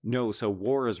 no, so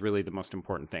war is really the most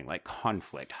important thing. Like,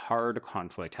 conflict, hard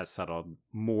conflict has settled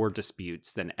more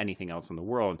disputes than anything else in the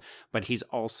world. But he's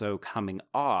also coming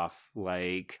off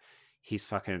like he's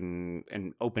fucking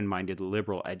an open-minded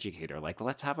liberal educator. Like,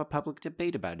 let's have a public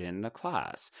debate about it in the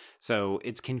class. So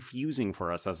it's confusing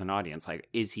for us as an audience. Like,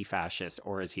 is he fascist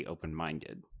or is he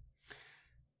open-minded?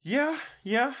 Yeah.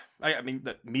 I mean,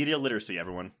 the media literacy,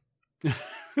 everyone.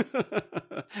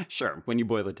 Sure, when you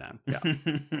boil it down. Yeah.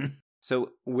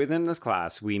 So within this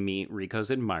class, we meet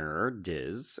Rico's admirer,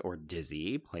 Diz, or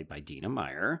Dizzy, played by Dina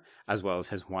Meyer, as well as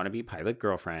his wannabe pilot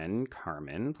girlfriend,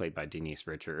 Carmen, played by Denise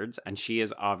Richards. And she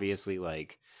is obviously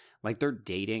like they're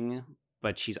dating,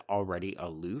 but she's already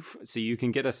aloof. So you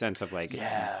can get a sense of like,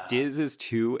 Diz is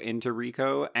too into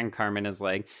Rico, and Carmen is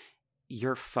like,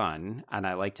 you're fun, and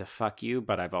I like to fuck you,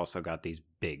 but I've also got these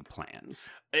big plans.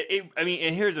 I mean,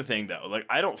 and here's the thing, though. Like,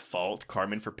 I don't fault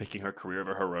Carmen for picking her career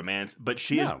over her romance, but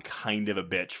she is kind of a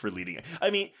bitch for leading it. I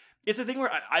mean, it's a thing where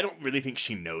I don't really think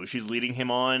she knows she's leading him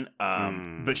on,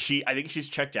 but I think she's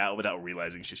checked out without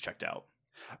realizing she's checked out.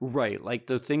 Right. Like,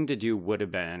 the thing to do would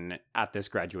have been at this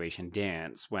graduation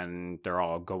dance when they're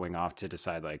all going off to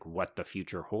decide, like, what the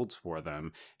future holds for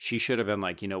them. She should have been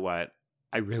like, you know what?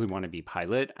 I really want to be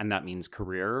pilot, and that means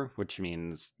career, which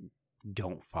means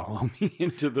don't follow me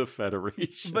into the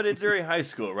Federation. But it's very high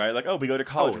school, right? Like, oh, we go to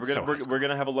college. Oh, We're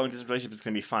gonna have a long distance relationship. It's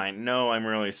gonna be fine. No, I'm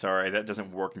really sorry. That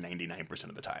doesn't work 99%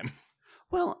 of the time.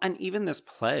 Well, and even this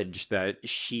pledge that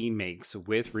she makes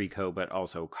with Rico, but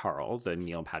also Carl, the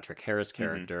Neil Patrick Harris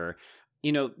character,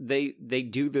 you know, they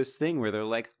do this thing where they're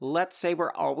like, let's say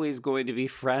we're always going to be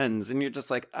friends. And you're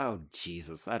just like, oh,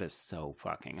 Jesus, that is so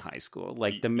fucking high school.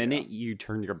 Like, the minute you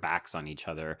turn your backs on each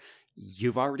other,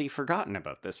 you've already forgotten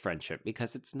about this friendship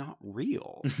because it's not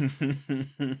real.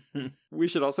 We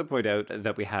should also point out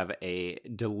that we have a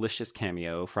delicious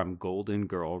cameo from Golden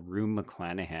Girl Rue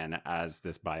McClanahan as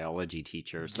this biology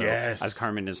teacher. So as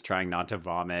Carmen is trying not to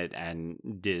vomit and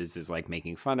Diz is like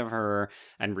making fun of her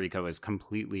and Rico is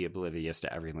completely oblivious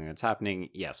to everything that's happening.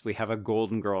 Yes, we have a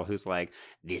Golden Girl who's like,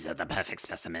 these are the perfect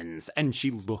specimens. And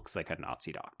she looks like a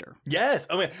Nazi doctor. Yes.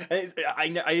 Oh, man. I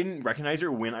didn't recognize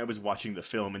her when I was watching the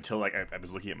film until like I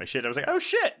was looking at my shit. I was like, oh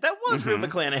shit, that was Rue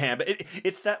McClanahan. But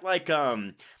it's that like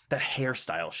that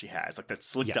hairstyle she has, like that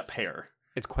slicked up hair.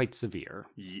 It's quite severe.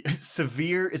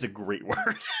 Severe is a great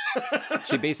word.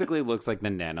 She basically looks like the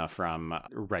Nana from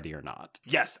Ready or Not.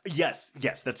 Yes,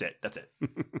 that's it.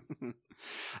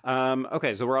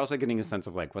 Okay, so we're also getting a sense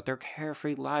of like what their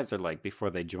carefree lives are like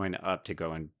before they join up to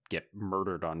go and get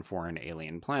murdered on foreign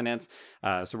alien planets.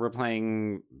 So we're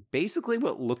playing basically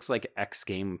what looks like X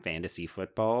game fantasy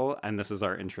football, and this is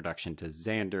our introduction to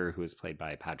Xander, who is played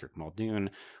by Patrick Muldoon,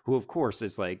 who of course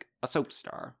is like a soap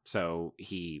star. So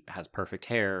he has perfect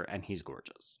hair and he's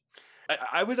gorgeous.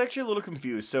 I was actually a little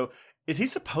confused. So is he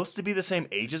supposed to be the same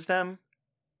age as them?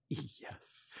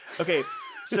 Yes. Okay.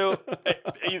 So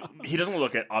he doesn't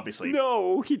look it, obviously.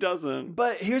 No, he doesn't.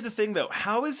 But here's the thing, though.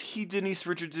 How is he Denise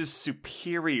Richards'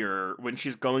 superior when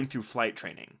she's going through flight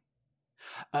training?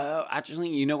 Actually,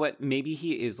 you know what? Maybe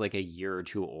he is like a year or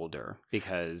two older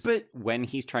because when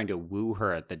he's trying to woo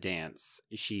her at the dance,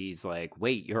 she's like,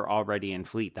 wait, you're already in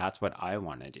fleet. That's what I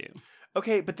want to do.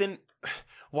 Okay, but then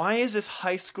why is this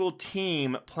high school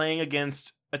team playing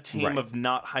against a team of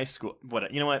not high school?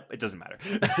 What? You know what? It doesn't matter.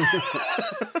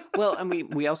 Well,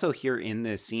 and we also hear in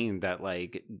this scene that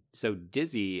like, so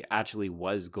Dizzy actually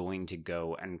was going to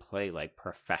go and play like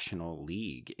professional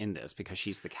league in this because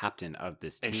she's the captain of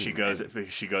this team.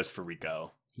 And she goes for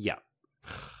Rico. Yeah.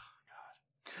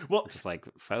 Well, just like,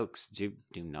 folks, do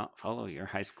not follow your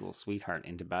high school sweetheart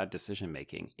into bad decision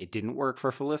making. It didn't work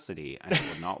for Felicity, and it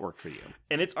will not work for you.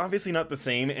 And it's obviously not the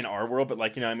same in our world, but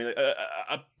like, you know, I mean,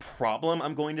 a problem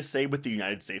I'm going to say with the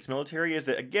United States military is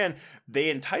that, again, they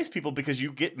entice people because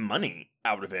you get money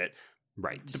out of it.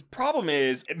 Right. The problem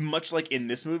is, much like in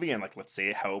this movie, and like, let's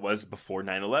say how it was before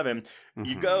 9/11,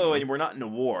 you go and we're not in a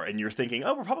war, and you're thinking,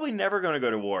 oh, we're probably never going to go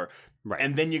to war. Right.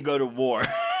 And then you go to war.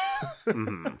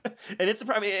 And it's a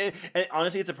problem. And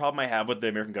honestly, it's a problem I have with the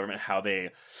American government, how they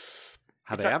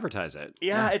advertise it.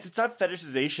 Yeah, it's not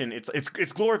fetishization.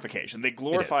 It's glorification. They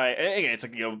glorify. Again, it's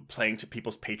like, you know, playing to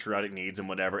people's patriotic needs and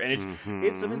whatever. And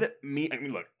it's something that I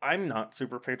mean, look, I'm not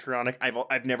super patriotic.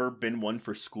 I've never been one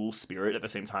for school spirit. At the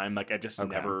same time, like, I've just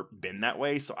never been that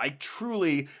way. So I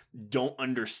truly don't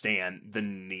understand the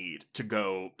need to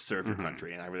go serve your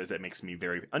country. And I realize that makes me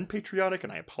very unpatriotic,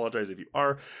 and I apologize if you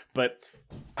are. But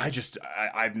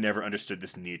I've never understood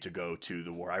this need to go to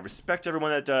the war. I respect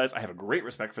everyone that does. I have a great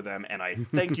respect for them, and I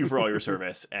thank you for all your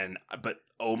service. But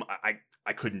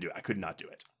I couldn't do it. I could not do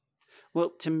it.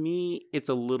 Well, to me, it's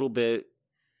a little bit,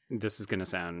 this is going to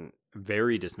sound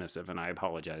very dismissive, and I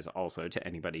apologize also to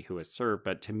anybody who has served,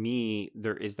 but to me,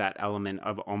 there is that element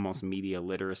of almost media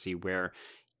literacy where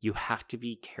you have to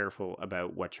be careful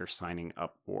about what you're signing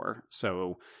up for.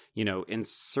 So, you know, in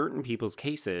certain people's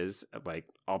cases, like,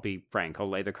 I'll be frank, I'll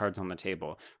lay the cards on the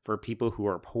table. For people who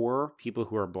are poor, people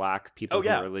who are Black, people who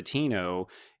are Latino,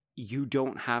 you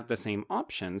don't have the same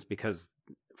options because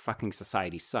fucking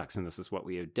society sucks, and this is what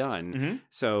we have done.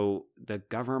 So the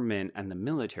government and the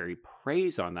military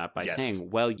preys on that by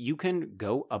saying, well, you can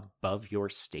go above your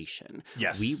station.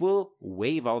 Yes. We will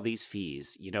waive all these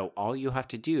fees. You know, all you have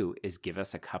to do is give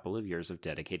us a couple of years of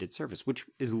dedicated service, which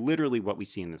is literally what we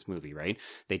see in this movie, right?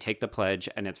 They take the pledge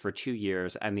and it's for 2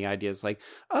 years, and the idea is like,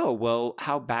 oh, well,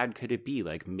 how bad could it be?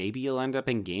 Like, maybe you'll end up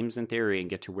in Games in Theory and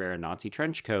get to wear a Nazi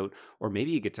trench coat, or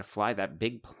maybe you get to fly that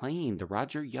big plane, the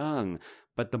Roger Young.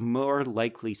 But the more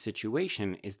likely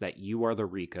situation is that you are the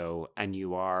Rico and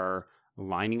you are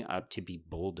lining up to be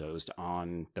bulldozed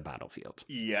on the battlefield.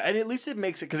 Yeah, and at least it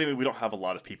makes it, because I mean, we don't have a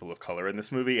lot of people of color in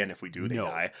this movie, and if we do, they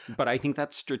die. But I think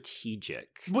that's strategic.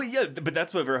 Well, yeah, but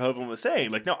that's what Verhoeven was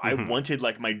saying. Like, no, I wanted,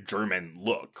 like, my German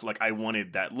look. Like, I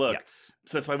wanted that look. Yes.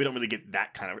 So that's why we don't really get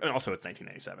that kind of... And also, it's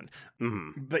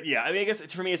 1997. But yeah, I mean, I guess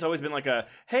for me, it's always been like a,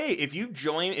 hey, if you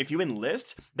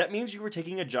enlist, that means you were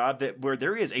taking a job where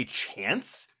there is a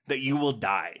chance that you will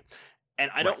die.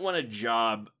 And I don't want a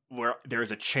job where there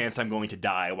is a chance I'm going to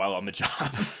die while on the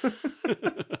job.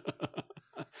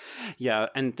 Yeah,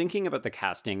 and thinking about the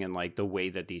casting and like the way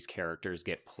that these characters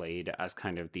get played as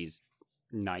kind of these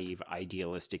naive,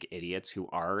 idealistic idiots who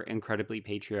are incredibly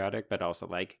patriotic, but also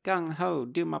like, gung-ho,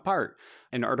 do my part.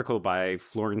 An article by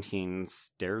Florentine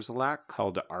Sterzlak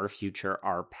called Our Future,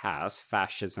 Our Past,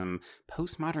 Fascism,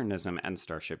 Postmodernism, and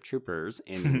Starship Troopers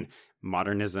in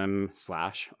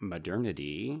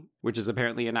Modernism/Modernity, which is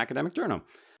apparently an academic journal.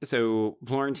 So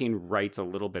Florentine writes a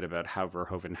little bit about how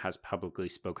Verhoeven has publicly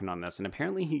spoken on this, and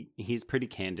apparently he's pretty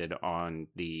candid on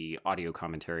the audio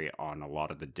commentary on a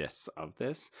lot of the discs of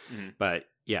this. But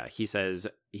yeah, he says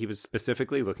he was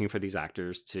specifically looking for these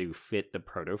actors to fit the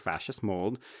proto-fascist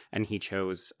mold, and he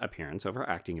chose appearance over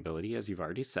acting ability, as you've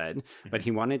already said, but he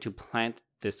wanted to plant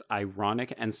this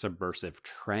ironic and subversive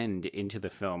trend into the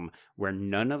film where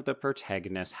none of the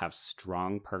protagonists have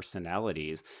strong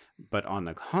personalities, but on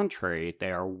the contrary,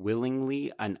 they are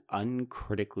willingly and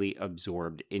uncritically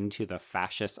absorbed into the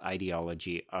fascist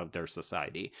ideology of their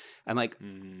society. And like,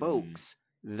 folks,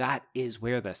 that is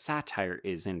where the satire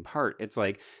is in part. It's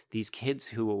like these kids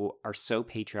who are so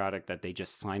patriotic that they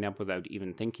just sign up without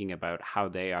even thinking about how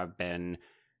they have been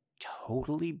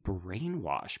totally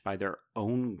brainwashed by their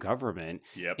own government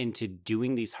into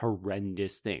doing these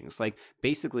horrendous things. Like,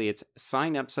 basically, it's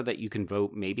sign up so that you can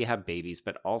vote, maybe have babies,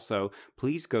 but also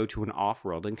please go to an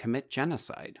off-world and commit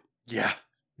genocide. Yeah.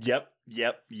 Yep.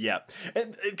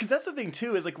 And because that's the thing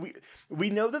too, is like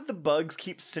we know that the bugs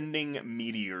keep sending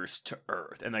meteors to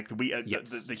Earth, and like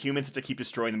the humans have to keep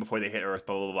destroying them before they hit Earth,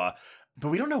 blah blah blah. But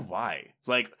we don't know why.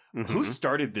 Like, who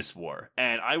started this war?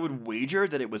 And I would wager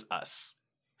that it was us.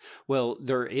 Well,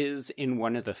 there is, in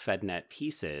one of the FedNet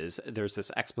pieces, there's this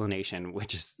explanation,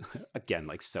 which is, again,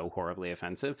 like so horribly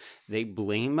offensive. They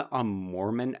blame a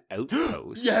Mormon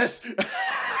outpost. Yes!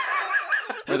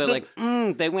 Where they're like,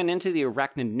 they went into the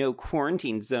arachnid no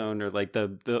quarantine zone, or like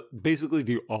the basically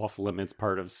the off limits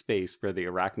part of space where the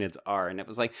arachnids are. And it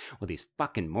was like, well, these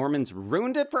fucking Mormons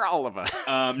ruined it for all of us.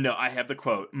 No, I have the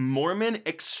quote. Mormon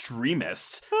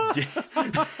extremists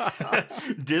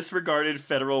disregarded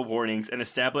federal warnings and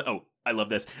established, I love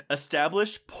this,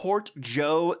 established Port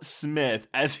Joe Smith,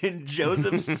 as in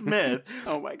Joseph Smith.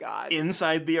 Oh my God.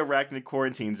 Inside the arachnid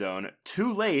quarantine zone.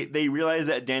 Too late, they realized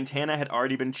that Dantana had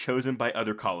already been chosen by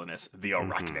other colonists, the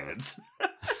arachnids.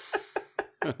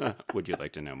 Would you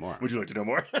like to know more?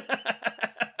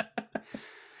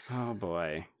 Oh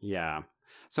boy. Yeah.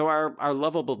 So our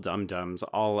lovable dum-dums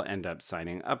all end up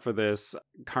signing up for this.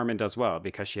 Carmen does well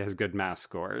because she has good math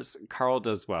scores. Carl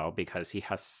does well because he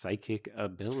has psychic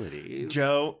abilities.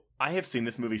 Joe, I have seen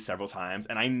this movie several times,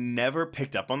 and I never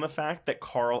picked up on the fact that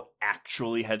Carl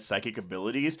actually had psychic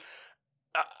abilities.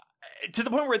 To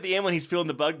the point where at the end when he's feeling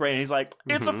the bug brain, he's like,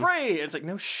 it's afraid. And it's like,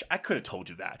 no, I could have told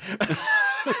you that.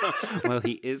 Well,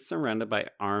 he is surrounded by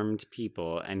armed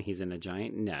people, and he's in a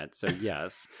giant net, so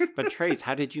yes. But Trace,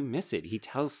 how did you miss it? He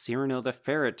tells Cyrano the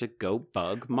ferret to go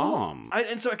bug Mom.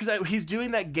 Because he's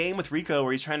doing that game with Rico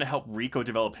where he's trying to help Rico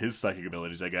develop his psychic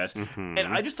abilities, I guess. And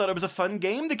I just thought it was a fun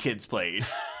game the kids played.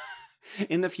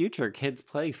 In the future, kids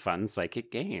play fun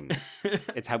psychic games.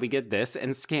 It's how we get this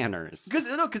and scanners. Because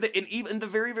in the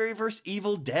very, very first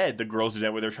Evil Dead, the girls do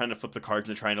that where they're trying to flip the cards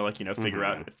and trying to figure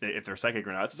out if they're psychic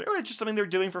or not. It's like, it's just something they're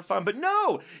doing for fun. But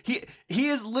no, he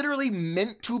is literally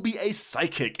meant to be a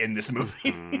psychic in this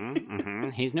movie.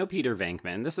 He's no Peter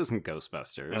Venkman. This isn't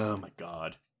Ghostbusters. Oh my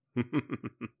God.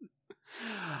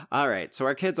 All right, so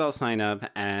our kids all sign up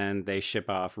and they ship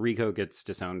off. Rico gets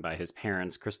disowned by his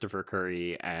parents, Christopher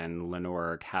Curry and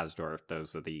Lenore Kasdorf.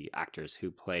 Those are the actors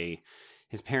who play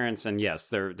his parents. And yes,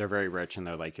 they're very rich, and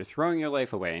they're like, you're throwing your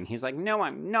life away. And he's like, no,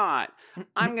 I'm not.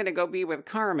 I'm going to go be with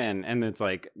Carmen. And it's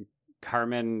like,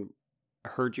 Carmen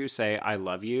heard you say, I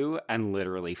love you, and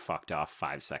literally fucked off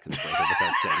 5 seconds later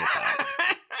without saying it back.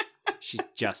 She's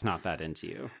just not that into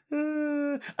you.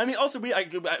 I mean, also,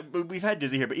 we've had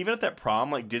Dizzy here, but even at that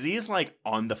prom, like, Dizzy is, like,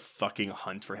 on the fucking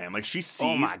hunt for him. Like, she sees...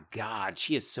 Oh, my God.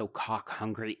 She is so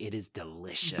cock-hungry. It is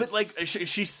delicious. But, like,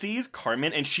 she sees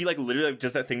Carmen, and she, like, literally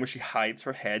does that thing where she hides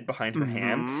her head behind her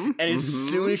hand, and as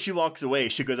soon as she walks away,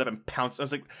 she goes up and pounces. I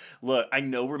was like, look, I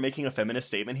know we're making a feminist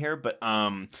statement here, but,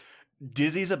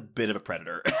 Dizzy's a bit of a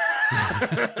predator.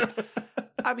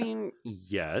 I mean,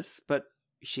 yes, but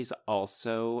she's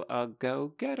also a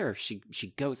go-getter.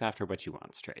 She goes after what she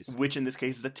wants, Trace. Which in this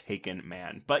case is a taken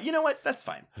man. But you know what? That's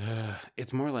fine.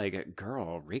 It's more like,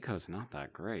 girl, Rico's not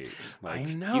that great. Like, I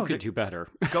know. You could do better.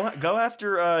 Go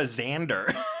after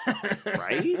Xander.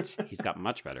 Right? He's got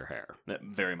much better hair.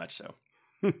 Very much so.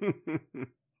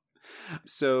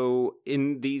 So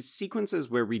in these sequences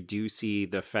where we do see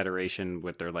the Federation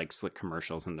with their like slick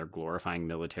commercials and their glorifying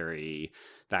military,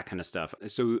 that kind of stuff.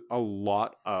 So a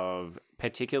lot of,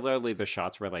 particularly the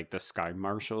shots where like the Sky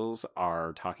Marshals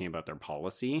are talking about their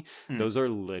policy, those are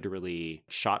literally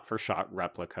shot for shot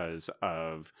replicas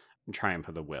of Triumph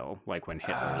of the Will, like when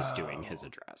Hitler is doing his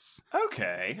address.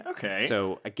 Okay.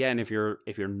 So again, if you're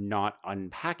not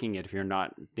unpacking it, if you're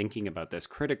not thinking about this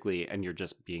critically, and you're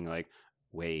just being like,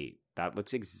 wait, that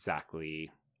looks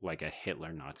exactly like a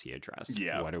Hitler Nazi address.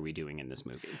 Yeah. What are we doing in this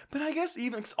movie? But I guess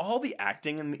even all the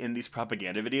acting in these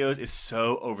propaganda videos is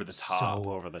so over the top.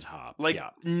 So over the top. Like,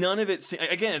 none of it...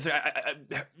 Again, it's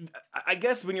I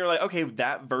guess when you're like, okay,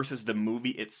 that versus the movie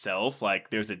itself, like,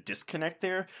 there's a disconnect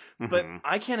there. But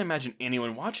I can't imagine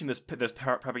anyone watching this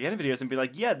propaganda videos and be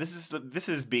like, yeah, this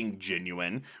is being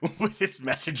genuine with its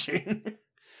messaging.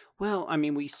 Well, I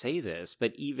mean, we say this,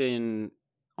 but even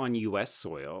on U.S.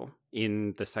 soil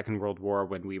in the Second World War,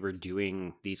 when we were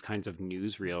doing these kinds of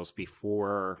newsreels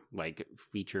before like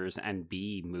features and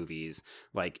B movies,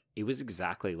 like it was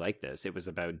exactly like this. It was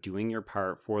about doing your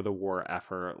part for the war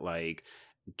effort, like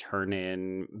turn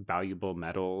in valuable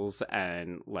medals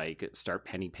and like start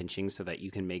penny pinching so that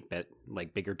you can make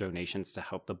bigger donations to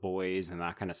help the boys and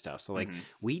that kind of stuff. So like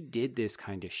we did this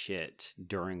kind of shit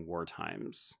during war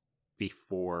times.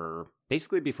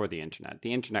 Basically before the internet.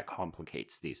 The internet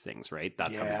complicates these things, right?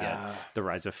 That's how we get the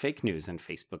rise of fake news and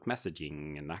Facebook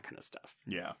messaging and that kind of stuff.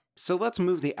 Yeah. So let's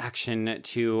move the action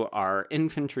to our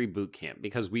infantry boot camp,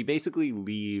 because we basically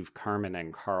leave Carmen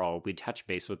and Carl. We touch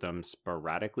base with them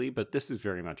sporadically, but this is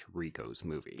very much Rico's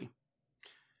movie.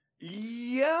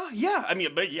 Yeah. I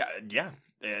mean, but yeah.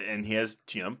 And he has,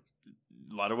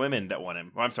 a lot of women that want him.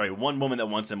 Or, I'm sorry, one woman that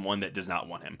wants him, one that does not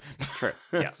want him. True.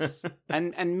 Yes.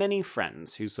 and many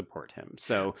friends who support him.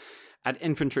 So at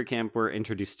infantry camp, we're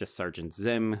introduced to Sergeant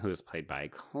Zim, who is played by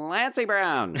Clancy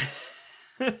Brown.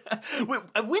 Wait,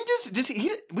 when does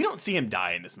he? We don't see him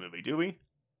die in this movie, do we?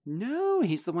 No,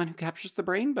 he's the one who captures the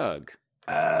brain bug.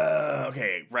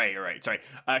 Okay, right. Sorry,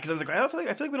 because I was like, I feel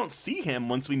like we don't see him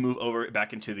once we move over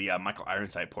back into the Michael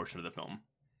Ironside portion of the film.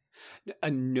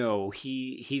 No,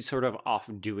 he's sort of off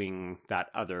doing that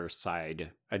other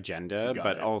side agenda,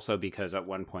 but also because at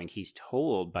one point he's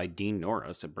told by Dean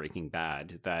Norris of Breaking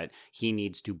Bad that he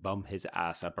needs to bump his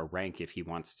ass up a rank if he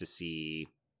wants to see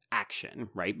action,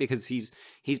 right? Because he's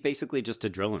basically just a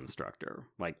drill instructor.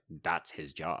 Like, that's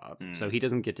his job. So he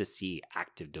doesn't get to see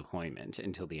active deployment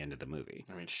until the end of the movie.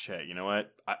 I mean, shit, you know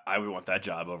what? I would want that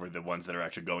job over the ones that are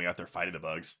actually going out there fighting the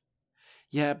bugs.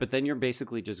 Yeah, but then you're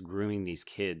basically just grooming these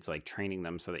kids, like training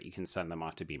them so that you can send them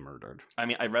off to be murdered. I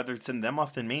mean, I'd rather send them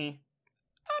off than me.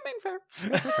 I mean, fair.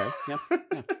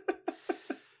 Yeah.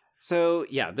 So,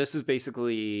 yeah, this is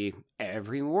basically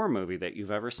every war movie that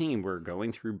you've ever seen. We're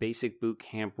going through basic boot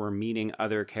camp. We're meeting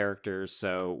other characters.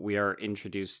 So we are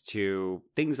introduced to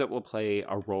things that will play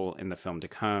a role in the film to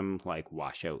come, like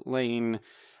Washout Lane.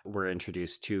 We're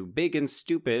introduced to big and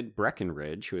stupid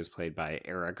Breckenridge, who is played by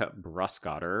Eric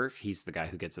Bruscotter. He's the guy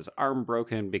who gets his arm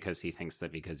broken because he thinks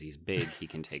that because he's big, he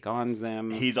can take on Zim.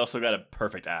 He's also got a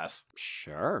perfect ass.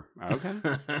 Sure. Okay.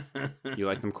 You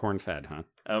like them corn-fed, huh?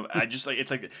 I just like, it's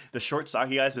like the short,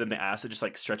 stocky guys, but then the ass that just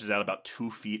like stretches out about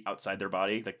 2 feet outside their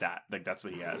body, like that. Like that's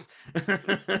what he has.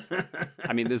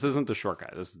 I mean, this isn't the short guy.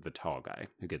 This is the tall guy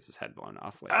who gets his head blown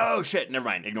off later. Oh shit! Never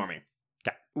mind. Ignore me.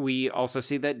 Okay. We also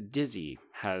see that Dizzy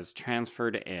has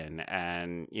transferred in,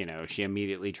 and, she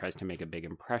immediately tries to make a big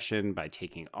impression by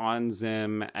taking on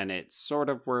Zim, and it sort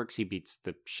of works. He beats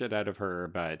the shit out of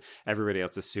her, but everybody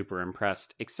else is super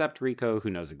impressed, except Rico, who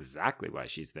knows exactly why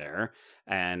she's there.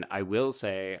 And I will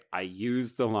say, I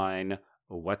use the line,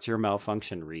 "What's your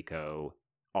malfunction, Rico?"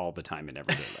 all the time in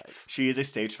everyday life. She is a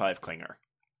stage 5 clinger.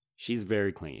 She's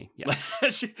very clingy, yes.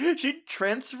 she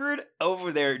transferred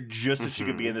over there just so she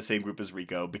could be in the same group as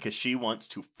Rico because she wants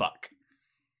to fuck.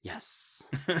 Yes.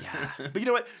 Yeah. But you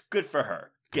know what? Good for her.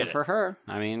 Good for her.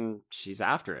 I mean, she's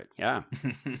after it. Yeah.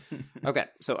 Okay.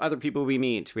 So other people we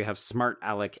meet. We have Smart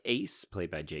Alec Ace,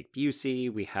 played by Jake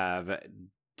Busey. We have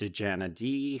Dejana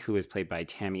D, who is played by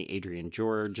Tammy Adrian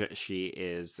George. She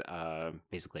is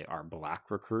basically our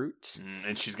black recruit.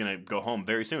 And she's going to go home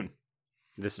very soon.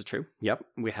 This is true. Yep.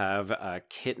 We have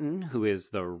Kitten, who is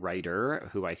the writer,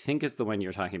 who I think is the one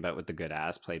you're talking about with the good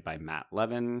ass, played by Matt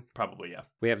Levin. Probably, yeah.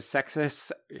 We have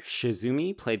Sexus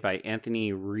Shizumi, played by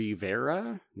Anthony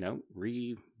Rivera.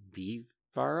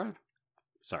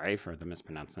 Sorry for the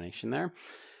mispronunciation there.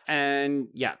 And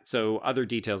yeah, so other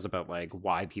details about like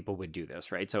why people would do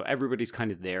this, right? So everybody's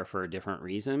kind of there for a different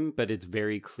reason, but it's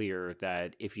very clear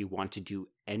that if you want to do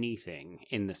anything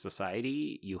in the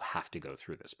society, you have to go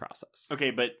through this process.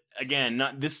 Okay, but again,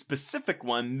 not this specific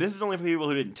one. This is only for people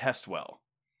who didn't test well.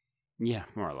 Yeah,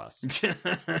 more or less.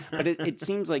 But it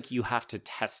seems like you have to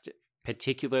test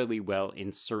particularly well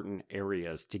in certain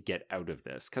areas to get out of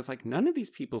this. Because, like, none of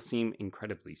these people seem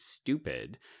incredibly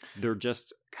stupid. They're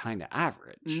just kind of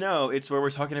average. No, it's where we're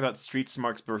talking about street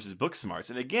smarts versus book smarts.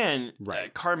 And again,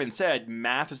 right. Carmen said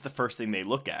math is the first thing they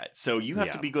look at. So you have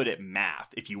to be good at math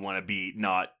if you want to be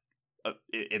not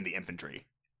in the infantry.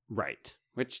 Right.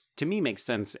 Which to me makes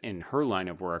sense in her line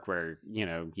of work where, you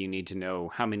know, you need to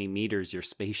know how many meters your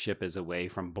spaceship is away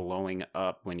from blowing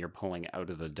up when you're pulling out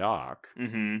of the dock.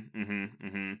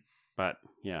 But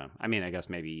yeah, I mean, I guess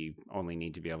maybe you only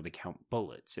need to be able to count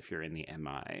bullets if you're in the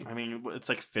MI. I mean, it's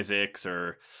like physics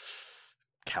or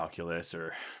calculus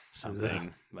or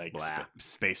something like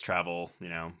space travel, you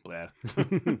know, blah.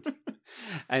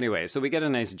 Anyway, so we get a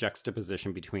nice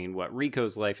juxtaposition between what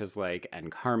Rico's life is like and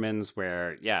Carmen's,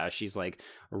 where, yeah, she's like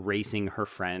racing her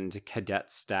friend Cadet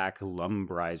Stack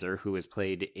Lumbrizer, who is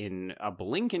played in a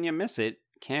blink and you miss it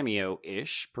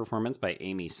cameo-ish performance by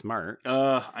Amy Smart.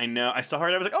 I know. I saw her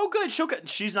and I was like, oh, good.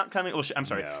 She's not coming. Well, I'm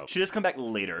sorry. No. She does come back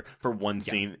later for one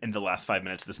scene in the last 5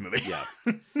 minutes of this movie. Yeah.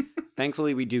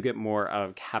 Thankfully, we do get more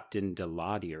of Captain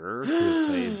Deladier, who is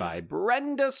played by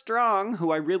Brenda Strong,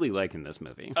 who I really like in this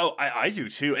movie. Oh, I do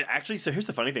too. And actually, so here's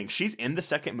the funny thing. She's in the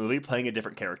second movie playing a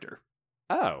different character.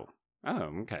 Oh,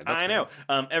 okay. I know.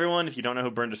 Everyone, if you don't know who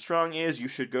Brenda Strong is, you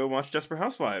should go watch Desperate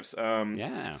Housewives.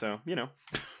 Yeah. So, you know.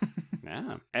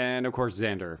 Yeah. And of course,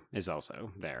 Xander is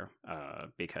also there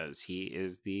because he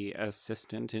is the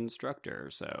assistant instructor.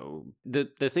 So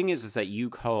the thing is that you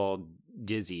called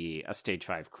Dizzy a stage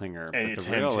 5 clinger, and but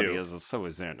the reality is so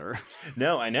is Xander.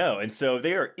 No, I know. And so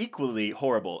they are equally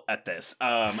horrible at this.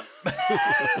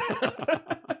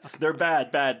 They're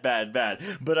bad.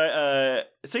 But I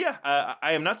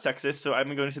am not sexist, so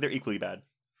I'm going to say they're equally bad.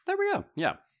 There we go.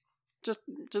 Yeah.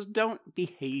 Just don't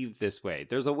behave this way.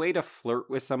 There's a way to flirt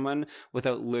with someone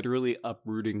without literally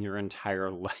uprooting your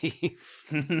entire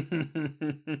life.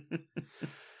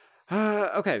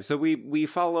 Okay, so we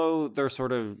follow their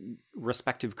sort of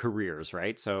respective careers,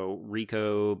 right? So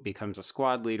Rico becomes a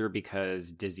squad leader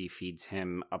because Dizzy feeds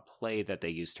him a play that they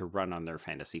used to run on their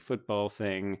fantasy football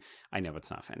thing. I know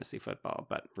it's not fantasy football,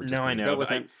 but we're just going to go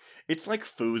with it. It's like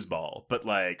foosball, but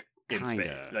like in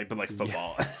Kinda. space, but like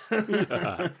football.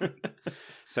 Yeah.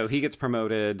 So he gets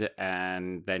promoted,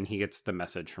 and then he gets the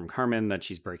message from Carmen that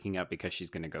she's breaking up because she's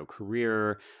going to go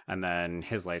career, and then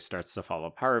his life starts to fall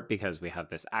apart because we have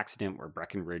this accident where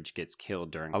Breckenridge gets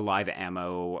killed during a live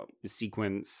ammo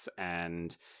sequence,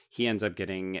 and he ends up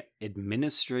getting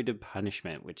administrative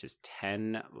punishment, which is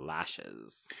 10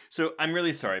 lashes. So I'm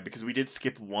really sorry because we did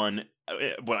skip one,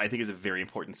 what I think is a very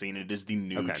important scene. It is the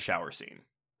nude shower scene.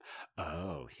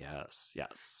 Oh, yes.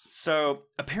 So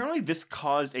apparently this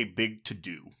caused a big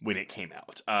to-do when it came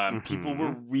out. People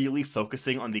were really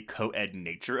focusing on the co-ed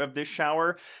nature of this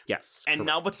shower. Yes. And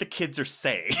not what the kids are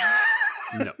saying.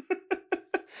 No.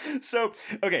 So,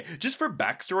 okay, just for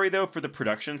backstory, though, for the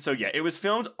production. So, yeah, it was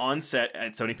filmed on set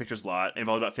at Sony Pictures Lot,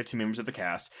 involved about 15 members of the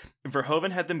cast.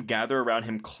 Verhoeven had them gather around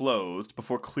him clothed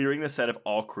before clearing the set of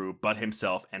all crew but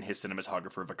himself and his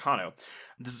cinematographer, Vacano.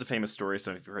 This is a famous story,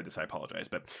 so if you heard this, I apologize.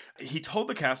 But he told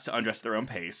the cast to undress at their own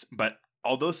pace, but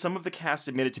although some of the cast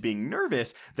admitted to being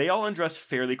nervous, they all undressed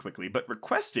fairly quickly, but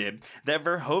requested that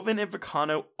Verhoeven and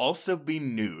Vacano also be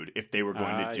nude if they were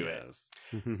going to do it.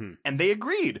 And they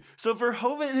agreed. So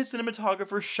Verhoeven and his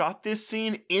cinematographer shot this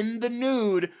scene in the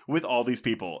nude with all these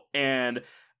people. And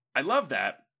I love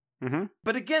that.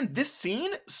 But again, this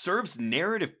scene serves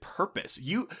narrative purpose.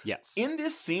 In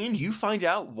this scene, you find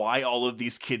out why all of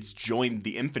these kids joined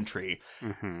the infantry.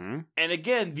 And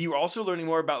again, you're also learning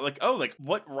more about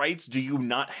what rights do you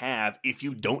not have if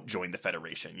you don't join the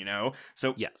Federation, you know?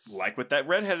 So like with that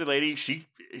redheaded lady, she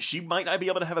might not be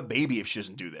able to have a baby if she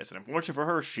doesn't do this. And unfortunately for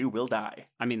her, she will die.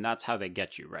 I mean, that's how they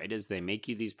get you, right? Is they make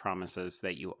you these promises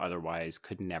that you otherwise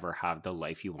could never have the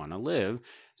life you want to live.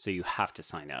 So you have to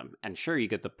sign up. And sure, you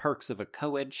get the perks of a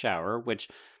co-ed shower, which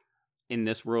in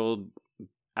this world,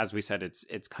 as we said,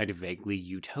 it's kind of vaguely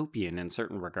utopian in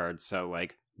certain regards. So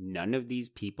like none of these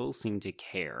people seem to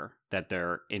care that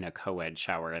they're in a co-ed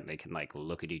shower and they can, like,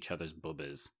 look at each other's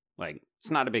boobas. Like, it's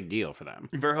not a big deal for them.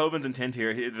 Verhoeven's intent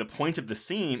here, the point of the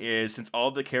scene is, since all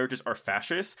the characters are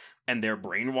fascists and they're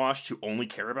brainwashed to only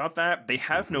care about that, they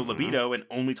have no libido and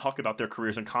only talk about their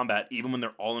careers in combat, even when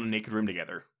they're all in a naked room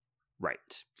together. Right.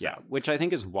 So. Yeah, which I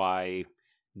think is why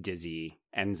Dizzy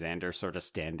and Xander sort of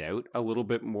stand out a little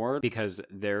bit more, because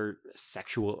their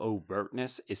sexual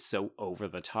overtness is so over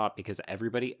the top, because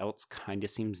everybody else kind of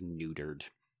seems neutered.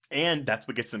 And that's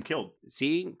what gets them killed.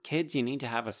 See, kids, you need to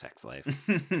have a sex life.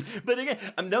 But again,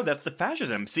 no, that's the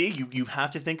fascism. See, you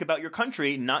have to think about your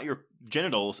country, not your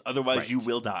genitals, otherwise you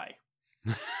will die.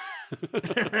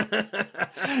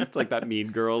 It's like that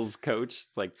Mean Girls coach.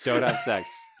 It's like, don't have sex.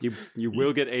 You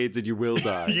will get AIDS and you will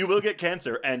die. You will get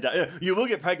cancer and die. You will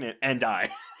get pregnant and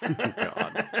die.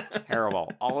 God, terrible.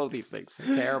 All of these things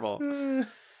are terrible.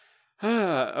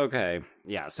 Okay.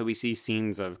 Yeah, so we see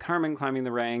scenes of Carmen climbing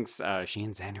the ranks. She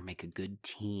and Xander make a good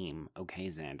team. Okay,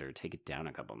 Xander, take it down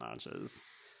a couple notches.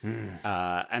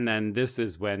 And then this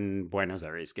is when Buenos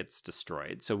Aires gets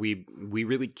destroyed. So we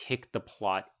really kick the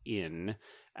plot in.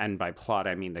 And by plot,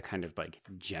 I mean the kind of like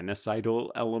genocidal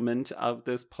element of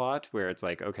this plot, where it's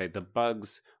like, okay, the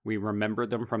bugs, we remember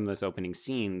them from this opening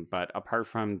scene, but apart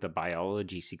from the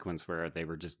biology sequence where they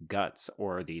were just guts,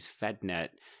 or these FedNet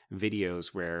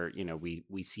videos where, you know, we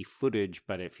see footage,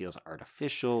 but it feels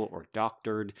artificial or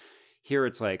doctored. Here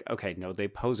it's like, okay, no, they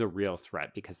pose a real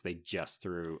threat because they just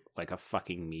threw like a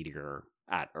fucking meteor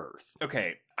at Earth.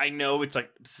 Okay, I know it's like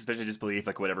suspension of disbelief,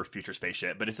 like whatever future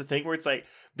spaceship, but it's a thing where it's like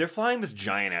they're flying this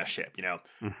giant ass ship, you know,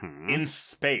 in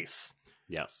space.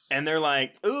 Yes. And they're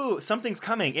like, ooh, something's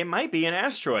coming. It might be an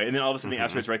asteroid. And then all of a sudden the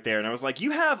asteroid's right there. And I was like,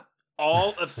 you have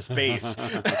all of space.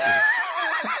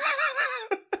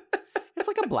 It's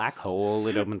like a black hole.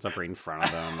 It opens up right in front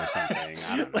of them or something.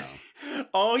 I don't know.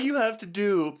 All you have to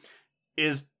do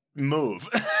is move.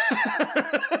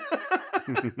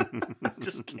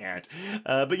 Just can't.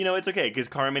 But you know, it's okay, because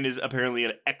Carmen is apparently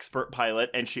an expert pilot,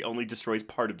 and she only destroys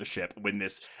part of the ship when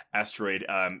this asteroid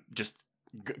just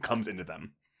comes into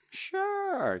them.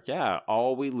 Sure, yeah.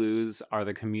 All we lose are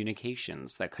the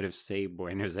communications that could have saved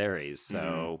Buenos Aires.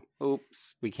 So,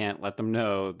 oops, we can't let them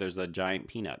know there's a giant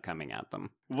peanut coming at them.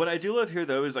 What I do love here,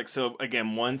 though, is like, so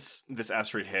again, once this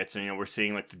asteroid hits, and you know, we're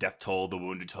seeing like the death toll, the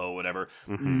wounded toll, whatever,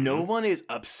 no one is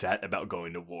upset about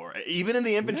going to war. Even in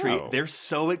the infantry, they're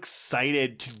so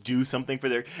excited to do something for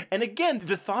their. And again,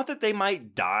 the thought that they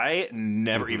might die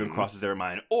never even crosses their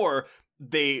mind. Or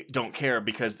they don't care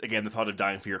because, again, the thought of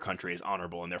dying for your country is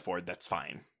honorable, and therefore that's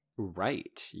fine.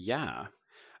 Right, yeah.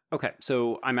 Okay,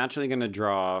 so I'm actually going to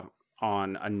draw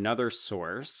on another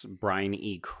source, Brian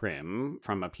E. Krim,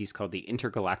 from a piece called The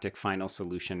Intergalactic Final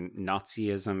Solution,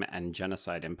 Nazism and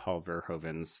Genocide in Paul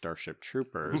Verhoeven's Starship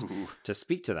Troopers, to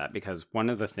speak to that, because one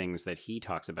of the things that he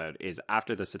talks about is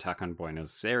after this attack on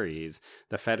Buenos Aires,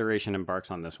 the Federation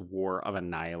embarks on this war of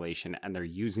annihilation, and they're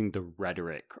using the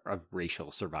rhetoric of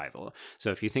racial survival. So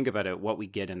if you think about it, what we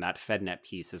get in that FedNet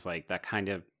piece is like that kind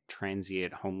of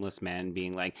transient homeless man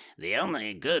being like, the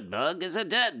only good bug is a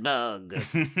dead bug.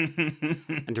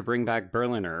 And to bring back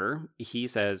Berliner, he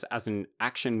says, as an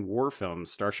action war film,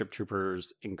 Starship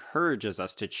Troopers encourages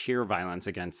us to cheer violence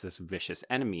against this vicious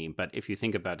enemy. But if you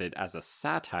think about it as a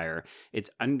satire, it's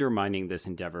undermining this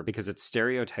endeavor because it's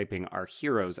stereotyping our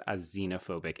heroes as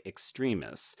xenophobic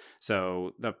extremists.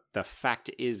 So the fact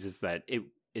is that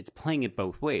it's playing it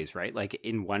both ways, right? Like,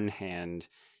 in one hand,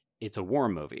 it's a war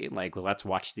movie. Like, well, let's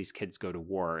watch these kids go to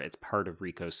war. It's part of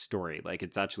Rico's story. Like,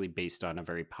 it's actually based on a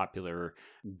very popular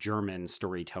German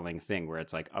storytelling thing where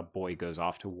it's like a boy goes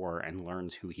off to war and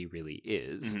learns who he really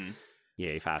is.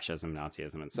 Yay, fascism,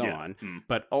 Nazism, and so on.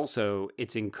 But also,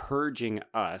 it's encouraging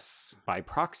us, by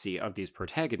proxy of these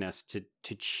protagonists,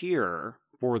 to cheer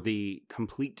for the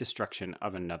complete destruction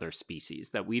of another species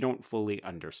that we don't fully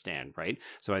understand, right?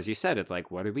 So as you said, it's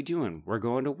like, what are we doing? We're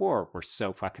going to war. We're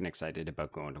so fucking excited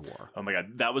about going to war. Oh my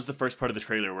God. That was the first part of the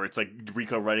trailer where it's like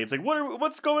Rico writing. It's like,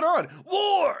 what's going on?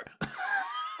 War!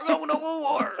 We're going to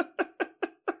war!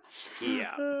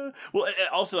 Yeah. Well,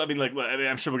 also, I mean,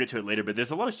 I'm sure we'll get to it later, but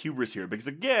there's a lot of hubris here because,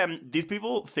 again, these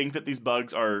people think that these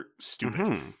bugs are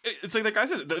stupid. It's like that guy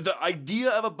says, the idea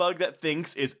of a bug that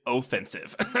thinks is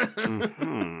offensive.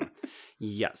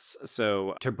 Yes.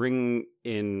 So to bring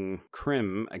in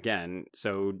Krim again,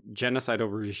 so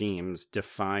genocidal regimes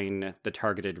define the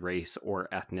targeted race or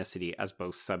ethnicity as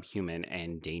both subhuman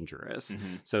and dangerous.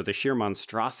 So the sheer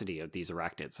monstrosity of these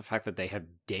arachnids, the fact that they have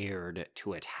dared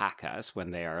to attack us when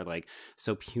they are like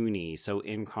so puny, so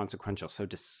inconsequential, so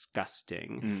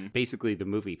disgusting. Basically, the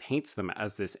movie paints them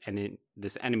as this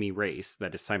enemy race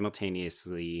that is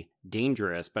simultaneously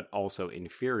dangerous but also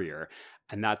inferior.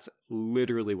 And that's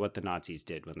literally what the Nazis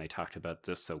did when they talked about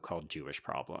the so-called Jewish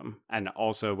problem. And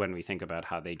also when we think about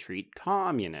how they treat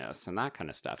communists and that kind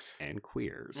of stuff, and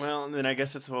queers. Well, and then I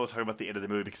guess that's what we'll talk about the end of the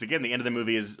movie, because again, the end of the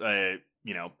movie is, a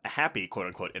happy,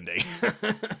 quote-unquote, ending.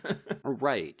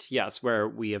 Right, yes, where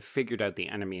we have figured out the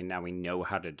enemy and now we know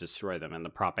how to destroy them. And the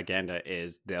propaganda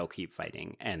is they'll keep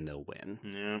fighting and they'll win.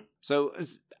 Yeah. So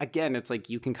again, it's like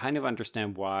you can kind of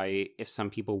understand why if some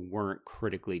people weren't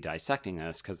critically dissecting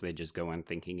us because they just go in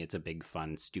thinking it's a big,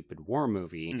 fun, stupid war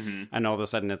movie. And all of a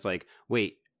sudden it's like,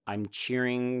 wait, I'm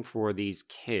cheering for these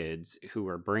kids who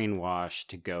are brainwashed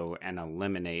to go and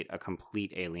eliminate a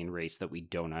complete alien race that we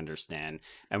don't understand.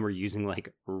 And we're using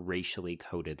like racially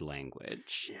coded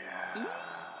language.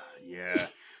 Yeah.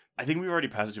 I think we've already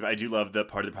passed it. I do love the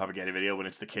part of the propaganda video when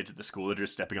it's the kids at the school that are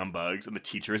just stepping on bugs and the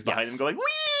teacher is behind them going, wee!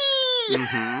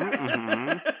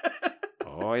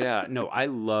 Oh, yeah. No, I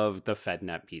love the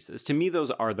FedNet pieces. To me, those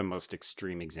are the most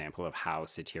extreme example of how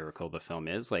satirical the film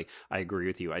is. Like, I agree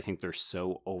with you. I think they're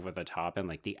so over the top, and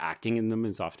like the acting in them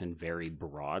is often very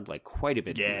broad, like quite a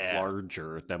bit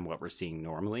larger than what we're seeing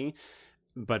normally.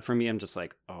 But for me, I'm just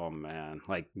like, oh man,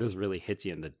 like this really hits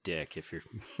you in the dick if you're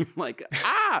like,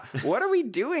 what are we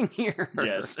doing here?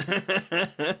 Yes.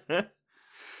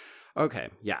 Okay,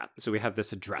 yeah. So we have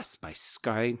this address by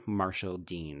Sky Marshal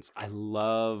Deans. I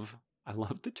love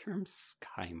the term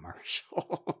Sky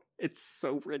Marshal. It's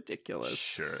so ridiculous.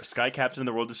 Sure. Sky Captain in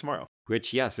the World of Tomorrow.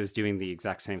 Which, yes, is doing the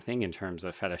exact same thing in terms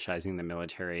of fetishizing the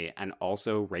military and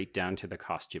also right down to the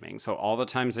costuming. So all the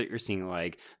times that you're seeing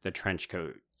like the trench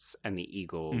coats and the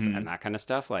eagles and that kind of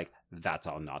stuff, like that's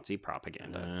all Nazi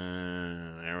propaganda.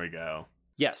 There we go.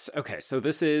 Yes, okay, so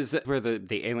this is where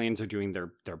the aliens are doing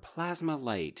their plasma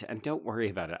light, and don't worry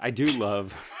about it. I do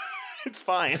love... It's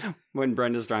fine. When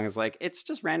Brenda Strong is like, it's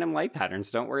just random light patterns,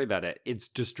 don't worry about it. It's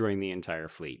destroying the entire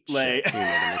fleet. Like... Shit, we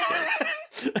made a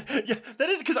mistake. Yeah, that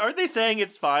is because aren't they saying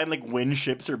it's fine like when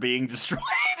ships are being destroyed?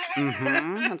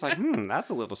 It's like, that's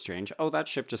a little strange. Oh, that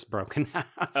ship just broke in half.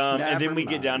 And then we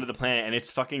get down to the planet and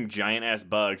it's fucking giant ass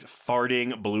bugs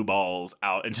farting blue balls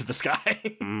out into the sky.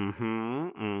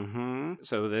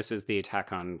 So this is the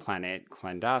attack on planet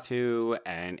Klendathu,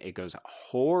 and it goes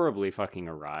horribly fucking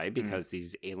awry because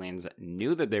these aliens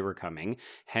knew that they were coming,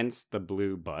 hence the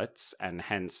blue butts, and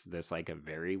hence this like a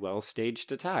very well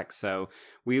staged attack. So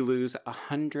we lose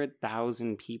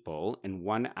 100,000 people in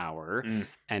 1 hour,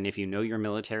 and if you know your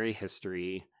military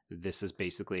history, this is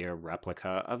basically a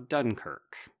replica of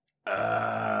Dunkirk.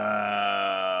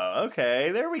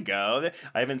 Okay, there we go.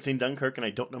 I haven't seen Dunkirk and I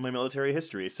don't know my military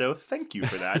history, so thank you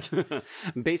for that.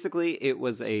 Basically, it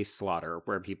was a slaughter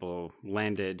where people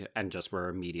landed and just were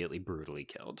immediately brutally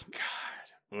killed. God.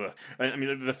 Ugh. I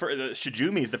mean, the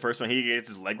Shijumi is the first one. He gets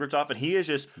his leg ripped off, and he is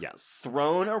just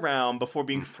thrown around before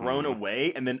being thrown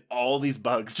away, and then all these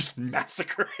bugs just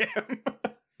massacre him.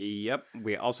 Yep.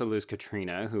 We also lose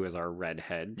Katrina, who is our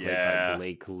redhead, played by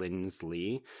Blake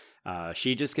Linsley.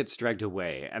 She just gets dragged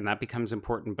away, and that becomes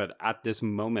important. But at this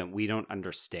moment, we don't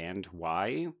understand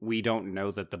why. We don't know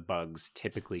that the bugs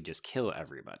typically just kill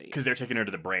everybody. Because they're taking her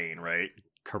to the brain, right?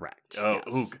 Correct. Oh,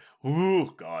 yes.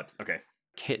 Ooh, God. Okay.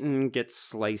 Kitten gets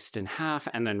sliced in half,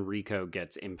 and then Rico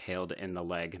gets impaled in the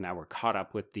leg. Now we're caught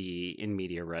up with the in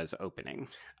media res opening.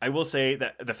 I will say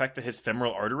that the fact that his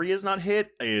femoral artery is not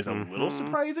hit is a little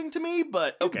surprising to me,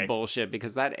 but okay. It's bullshit,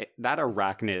 because that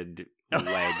arachnid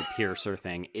leg piercer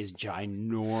thing is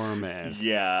ginormous.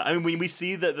 Yeah, I mean, when we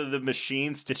see the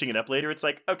machine stitching it up later, it's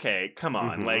like, okay, come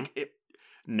on,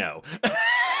 no.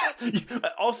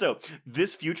 Also,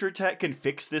 this future tech can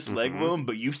fix this leg wound,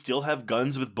 but you still have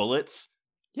guns with bullets?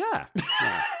 Yeah.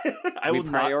 I will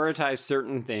prioritize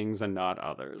certain things and not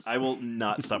others. I will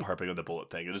not stop harping on the bullet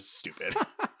thing. It is stupid.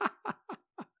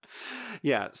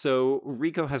 Yeah, so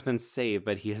Rico has been saved,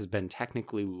 but he has been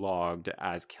technically logged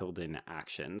as killed in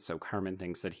action. So Carmen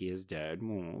thinks that he is dead.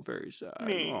 Oh, very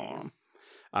sad.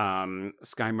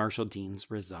 Sky Marshal Deans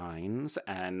resigns,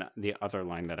 and the other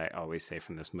line that I always say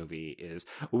from this movie is,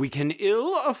 "We can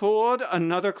ill afford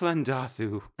another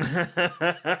Klendathu."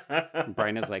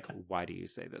 Brian is like, why do you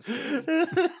say this to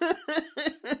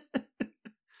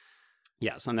me?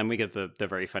 Yes, and then we get the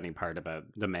very funny part about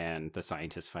the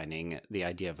scientist, finding the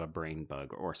idea of a brain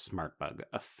bug or smart bug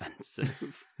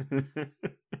offensive.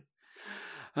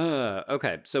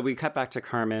 Okay, so we cut back to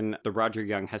Carmen. The Roger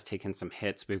Young has taken some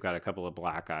hits. We've got a couple of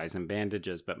black eyes and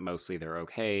bandages, but mostly they're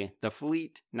okay. The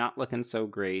fleet, not looking so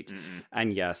great. Mm-mm.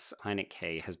 And yes, Planet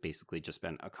K has basically just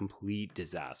been a complete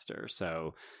disaster.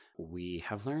 So we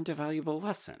have learned a valuable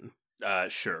lesson.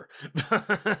 Sure.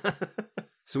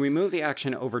 So we move the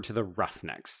action over to the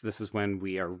Roughnecks. This is when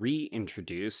we are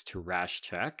reintroduced to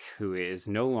Rashchek, who is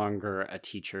no longer a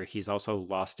teacher. He's also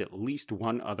lost at least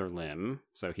one other limb,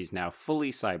 so he's now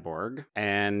fully cyborg.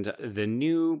 And the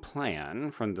new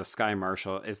plan from the Sky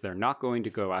Marshal is they're not going to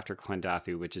go after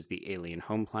Klendathu, which is the alien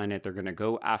home planet. They're going to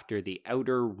go after the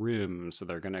Outer Rim, so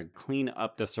they're going to clean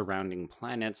up the surrounding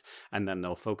planets, and then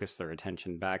they'll focus their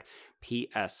attention back.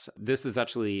 P.S. This is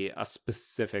actually a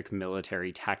specific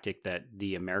military tactic that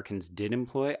the Americans did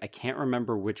employ. I can't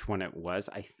remember which one it was.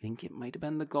 I think it might have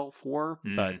been the Gulf War.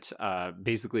 But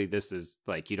basically, this is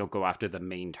like, you don't go after the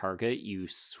main target. You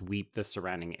sweep the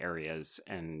surrounding areas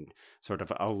and sort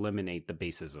of eliminate the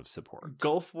bases of support.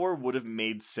 Gulf War would have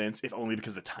made sense if only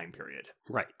because of the time period.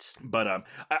 Right. But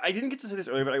I didn't get to say this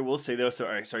earlier, but I will say though,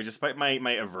 sorry, despite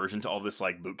my aversion to all this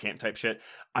like boot camp type shit,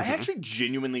 I actually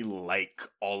genuinely like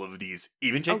all of these,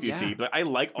 even Jake Busey, but I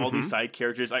like all these side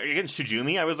characters. Again,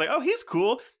 Shijumi, I was like, oh, he's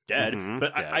cool. Dead.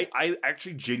 But dead. I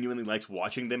actually genuinely liked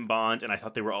watching them bond, and I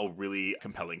thought they were all really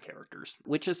compelling characters.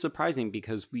 Which is surprising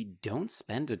because we don't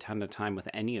spend a ton of time with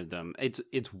any of them. It's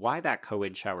why that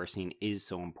co-ed shower scene is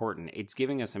so important. It's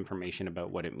giving us information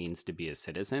about what it means to be a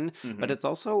citizen, but it's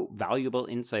also valuable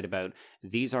insight about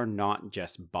these are not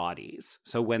just bodies.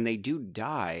 So when they do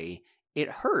die, it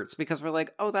hurts because we're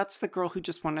like, oh, that's the girl who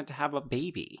just wanted to have a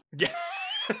baby. Yeah.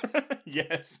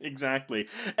 Yes, exactly.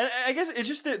 And I guess it's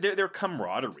just that their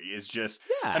camaraderie is just,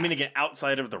 I mean, again,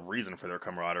 outside of the reason for their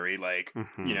camaraderie, like,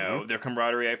 you know, their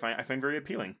camaraderie I find very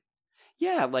appealing.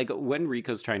 Yeah, like when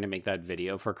Rico's trying to make that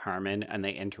video for Carmen and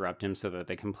they interrupt him so that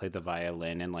they can play the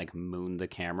violin and like moon the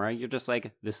camera, you're just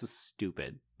like, this is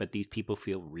stupid, but these people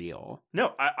feel real.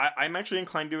 No, I'm actually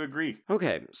inclined to agree.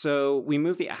 Okay, so we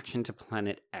move the action to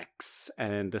Planet X,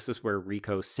 and this is where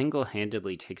Rico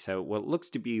single-handedly takes out what looks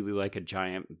to be like a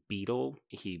giant beetle.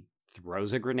 He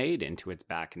throws a grenade into its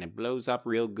back and it blows up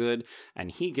real good, and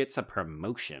he gets a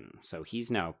promotion. So he's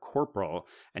now corporal,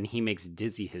 and he makes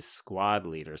Dizzy his squad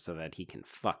leader so that he can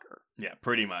fuck her. Yeah,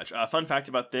 pretty much. Fun fact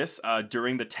about this,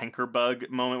 during the tanker bug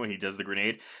moment when he does the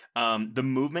grenade, the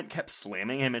movement kept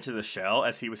slamming him into the shell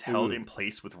as he was held in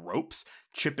place with ropes,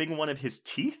 chipping one of his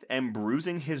teeth and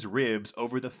bruising his ribs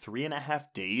over the 3.5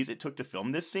 days it took to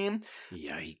film this scene.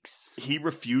 Yikes. He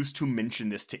refused to mention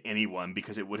this to anyone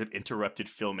because it would have interrupted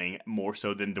filming more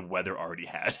so than the weather already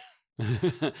had.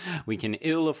 We can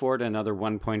ill afford another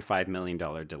 $1.5 million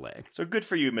delay. So good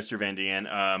for you, Mr. Van Dien.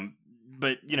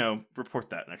 But, you know, report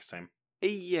that next time.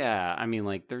 Yeah, I mean,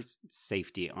 like, there's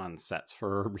safety on sets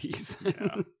for a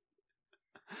reason.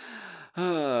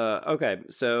 Yeah. Okay,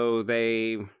 so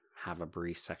they have a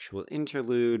brief sexual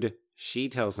interlude. She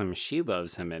tells him she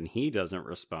loves him, and he doesn't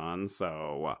respond,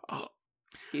 so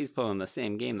he's pulling the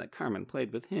same game that Carmen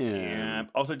played with him. Yeah.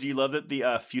 Also, do you love that the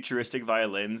futuristic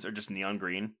violins are just neon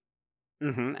green?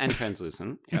 Mm-hmm, and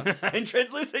translucent, yes. And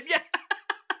translucent, yeah!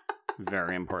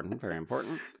 Very important, very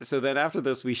important. So then after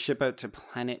this, we ship out to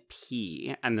Planet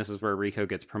P, and this is where Rico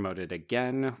gets promoted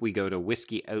again. We go to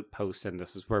Whiskey Outpost, and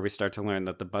this is where we start to learn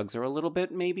that the bugs are a little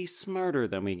bit maybe smarter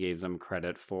than we gave them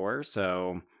credit for.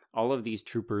 So all of these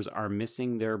troopers are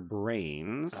missing their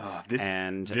brains,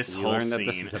 this we whole learn scene. that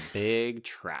this is a big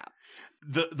trap.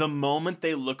 The moment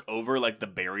they look over like the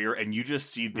barrier and you just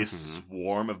see this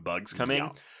swarm of bugs coming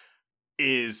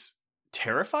is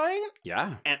terrifying.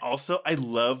 Yeah. And also, I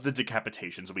love the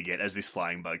decapitations we get as these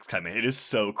flying bugs come in. It is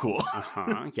so cool.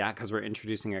 Yeah, because we're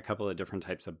introducing a couple of different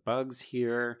types of bugs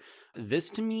here. This,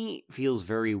 to me, feels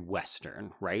very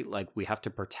Western, right? Like, we have to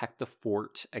protect the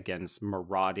fort against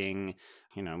marauding,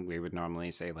 you know, we would normally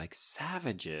say, like,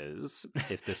 savages,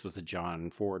 if this was a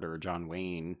John Ford or John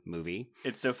Wayne movie.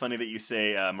 It's so funny that you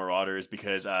say marauders,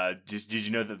 because did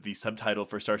you know that the subtitle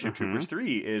for Starship Troopers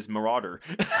 3 is Marauder?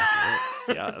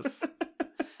 Yes.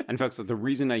 And folks, the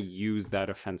reason I use that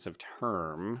offensive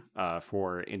term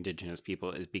for Indigenous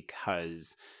people is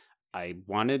because I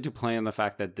wanted to play on the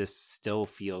fact that this still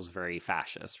feels very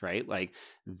fascist, right? Like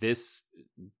this,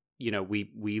 you know, we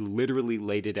literally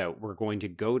laid it out. We're going to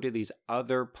go to these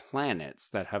other planets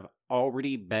that have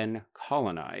already been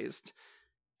colonized,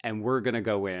 and we're going to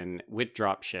go in with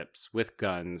dropships, with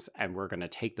guns, and we're going to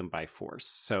take them by force.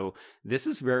 So this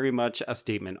is very much a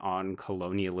statement on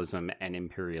colonialism and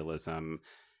imperialism.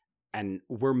 And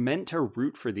we're meant to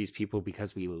root for these people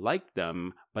because we like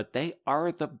them, but they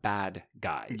are the bad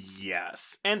guys.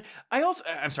 Yes. And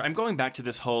I'm sorry, I'm going back to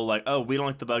this whole like, oh, we don't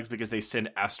like the bugs because they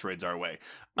send asteroids our way.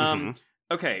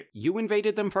 Okay. You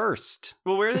invaded them first.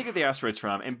 Well, where do they get the asteroids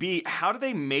from? And B, how do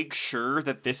they make sure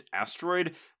that this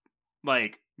asteroid,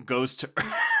 like, goes to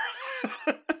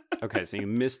Earth? Okay, so you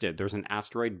missed it. There's an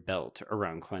asteroid belt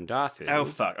around Klendathu. Oh,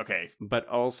 fuck. Okay. But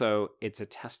also, it's a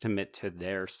testament to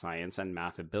their science and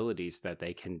math abilities that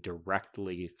they can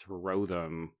directly throw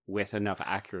them with enough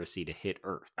accuracy to hit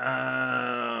Earth.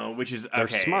 Which is, okay. They're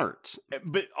smart.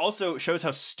 But also shows how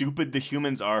stupid the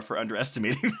humans are for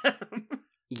underestimating them.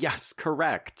 Yes,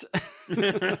 correct.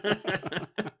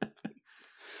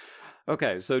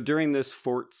 Okay, so during this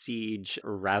fort siege,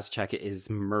 Razchek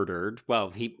is murdered.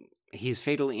 Well, he's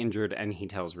fatally injured, and he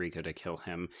tells Rico to kill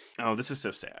him. Oh, this is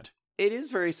so sad. It is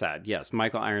very sad, yes.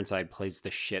 Michael Ironside plays the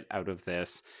shit out of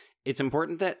this. It's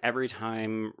important that every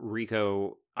time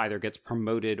Rico either gets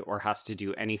promoted or has to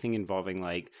do anything involving,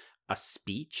 like, a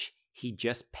speech, he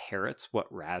just parrots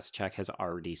what Razchek has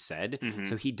already said. Mm-hmm.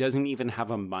 So he doesn't even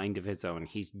have a mind of his own.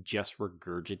 He's just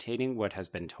regurgitating what has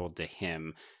been told to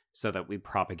him, so that we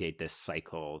propagate this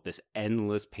cycle, this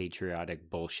endless patriotic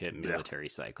bullshit military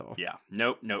cycle. Yeah.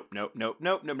 Nope.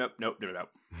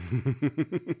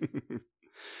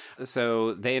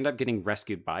 So they end up getting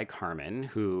rescued by Carmen,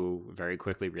 who very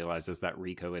quickly realizes that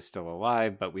Rico is still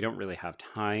alive, but we don't really have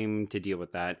time to deal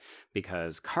with that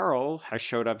because Carl has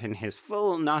showed up in his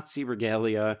full Nazi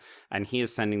regalia, and he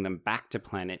is sending them back to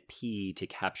Planet P to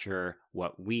capture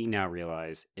what we now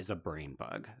realize is a brain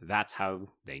bug. That's how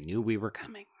they knew we were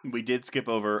coming. We did skip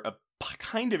over a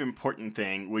kind of important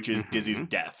thing, which is Dizzy's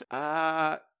death.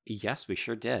 Yes, we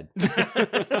sure did.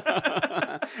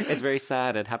 It's very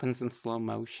sad. It happens in slow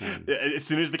motion. As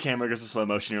soon as the camera goes to slow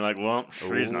motion, you're like, well,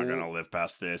 she's not going to live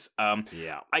past this.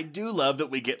 Yeah. I do love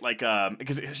that we get like,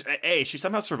 because A, she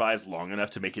somehow survives long enough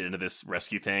to make it into this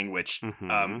rescue thing, which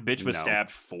bitch was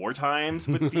stabbed 4 times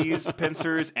with these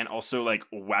pincers and also like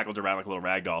waggled around like a little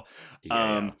rag doll.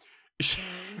 Yeah.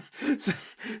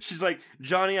 She's like,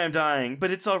 Johnny, I'm dying, but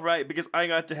it's all right because I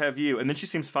got to have you. And then she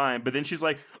seems fine, but then she's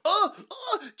like, oh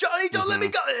Johnny, don't let me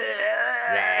go.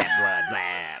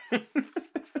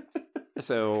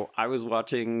 So I was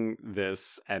watching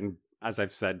this, and as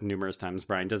I've said numerous times,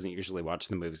 Brian doesn't usually watch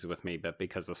the movies with me, but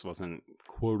because this wasn't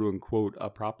quote unquote a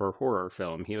proper horror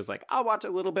film, he was like, I'll watch a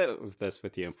little bit of this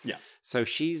with you. Yeah. So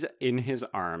she's in his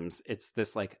arms. It's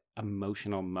this like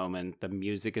emotional moment. The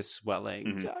music is swelling.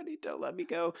 Mm-hmm. Johnny, don't let me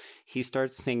go. He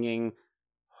starts singing,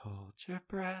 hold your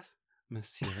breath,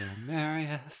 Monsieur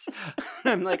Marius.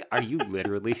 I'm like, are you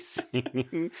literally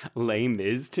singing Les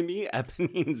Mis to me?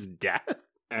 Eponine's death?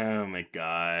 Oh my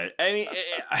God. I mean,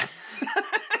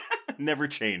 never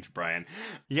change, Brian.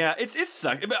 Yeah, it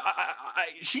sucks. But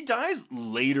she dies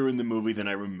later in the movie than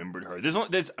I remembered her. There's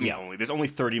only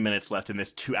 30 minutes left in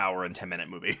this 2 hour and 10 minute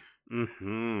movie.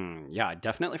 Mm-hmm. Yeah, I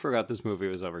definitely forgot this movie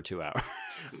was over 2 hours.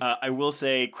 I will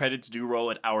say credits do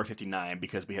roll at hour 59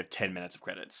 because we have 10 minutes of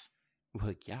credits.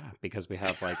 Well, yeah, because we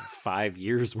have like 5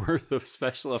 years worth of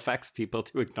special effects people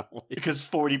to acknowledge. Because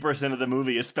 40% of the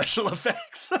movie is special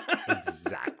effects.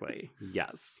 Exactly.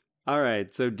 Yes. All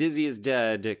right, so Dizzy is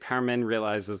dead. Carmen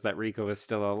realizes that Rico is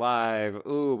still alive.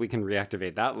 Ooh, we can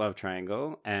reactivate that love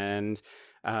triangle. And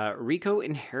Rico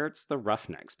inherits the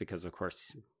Roughnecks because, of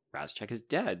course, Razchek is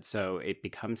dead, so it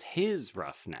becomes his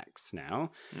Roughnecks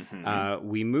now. Mm-hmm.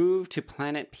 We move to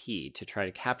Planet P to try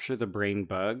to capture the brain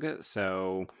bug,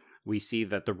 so we see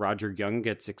that the Roger Young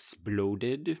gets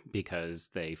exploded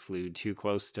because they flew too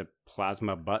close to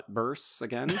plasma butt bursts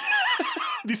again.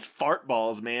 These fart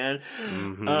balls, man.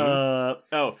 Mm-hmm.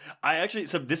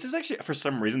 So this is actually, for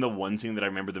some reason, the one scene that I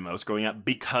remember the most growing up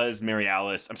because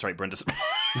Brenda...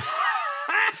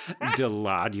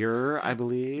 Deladier, I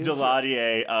believe.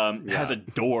 Deladier has a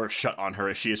door shut on her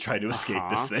as she is trying to escape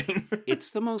this thing. It's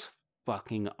the most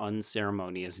fucking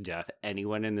unceremonious death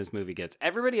anyone in this movie gets.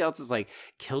 Everybody else is like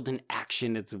killed in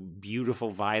action. It's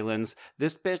beautiful violence.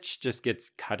 This bitch just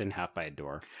gets cut in half by a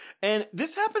door. And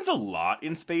this happens a lot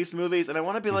in space movies, and I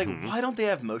want to be like, why don't they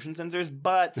have motion sensors?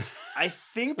 But I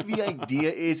think the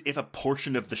idea is if a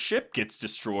portion of the ship gets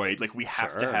destroyed, like we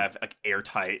have to have like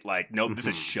airtight, like, nope, this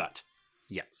is shut.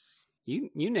 Yes. You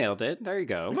nailed it. There you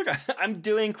go. Look, I'm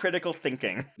doing critical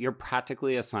thinking. You're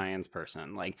practically a science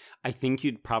person. Like, I think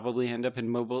you'd probably end up in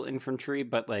mobile infantry,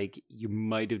 but, like, you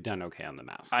might have done okay on the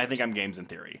mouse. I think I'm games in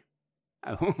theory.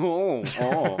 Oh,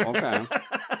 okay.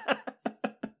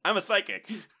 I'm a psychic.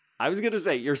 I was going to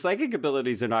say, your psychic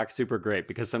abilities are not super great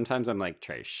because sometimes I'm like,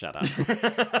 Trey, shut up.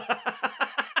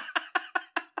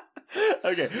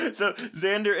 Okay, so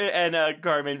Xander and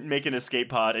Carmen make an escape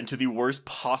pod into the worst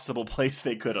possible place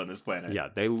they could on this planet. Yeah,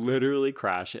 they literally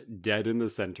crash dead in the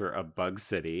center of Bug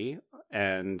City.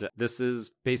 And this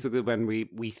is basically when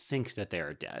we think that they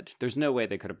are dead. There's no way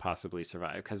they could have possibly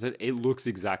survived because it looks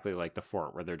exactly like the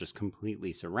fort where they're just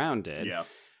completely surrounded. Yeah.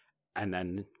 And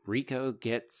then Rico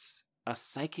gets a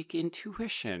psychic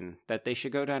intuition that they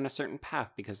should go down a certain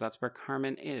path because that's where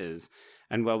Carmen is.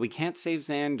 And while we can't save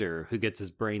Xander, who gets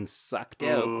his brain sucked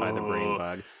out by the brain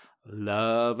bug,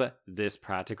 love this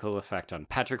practical effect on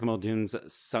Patrick Muldoon's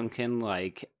sunken,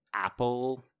 like,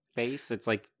 apple face. It's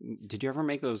like, did you ever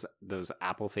make those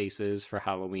apple faces for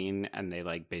Halloween and they,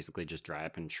 like, basically just dry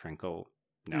up and shrinkle?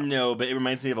 No, but it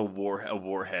reminds me of a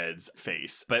Warhead's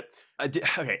face. But,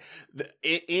 okay,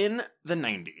 in the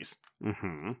 90s,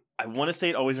 I want to say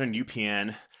it always on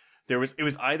UPN, it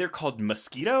was either called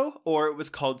Mosquito or it was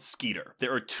called Skeeter.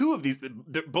 There are two of these,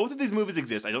 both of these movies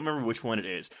exist. I don't remember which one it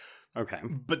is. Okay.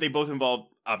 But they both involve,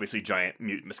 obviously, giant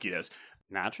mutant mosquitoes.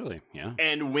 Naturally, yeah.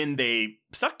 And when they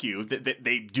suck you,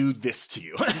 they do this to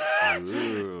you.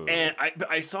 And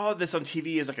I saw this on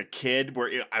TV as like a kid where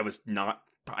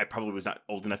I probably was not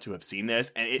old enough to have seen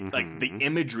this. And it like the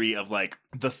imagery of like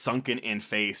the sunken in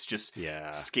face just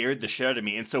scared the shit out of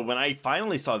me. And so when I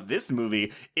finally saw this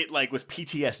movie, it like was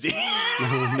PTSD.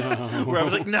 Oh, no. Where I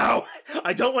was like, no,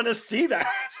 I don't want to see that.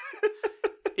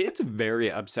 It's very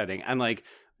upsetting. And like,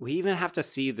 we even have to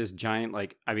see this giant,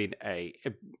 like, I mean,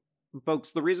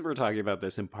 folks, the reason we're talking about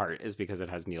this in part is because it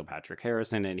has Neil Patrick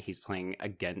Harris in it. He's playing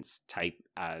against type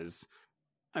as,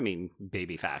 I mean,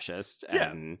 baby fascist.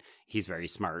 And he's very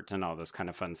smart and all this kind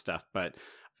of fun stuff. But,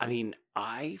 I mean,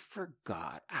 I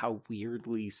forgot how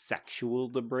weirdly sexual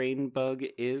the brain bug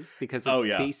is because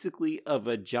it's basically a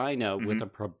vagina with a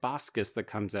proboscis that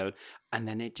comes out and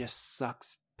then it just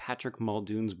sucks Patrick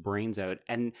Muldoon's brains out,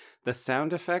 and the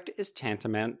sound effect is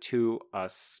tantamount to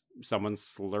someone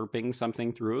slurping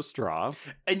something through a straw,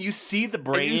 and you see the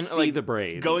brain, the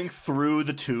brains going through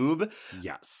the tube.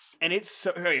 Yes, and it's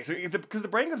so because the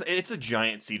brain comes. It's a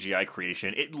giant CGI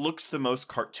creation. It looks the most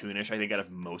cartoonish, I think, out of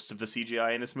most of the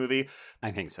CGI in this movie. I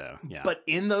think so. Yeah, but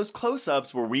in those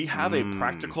close-ups where we have a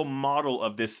practical model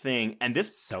of this thing, and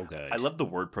this so good. I love the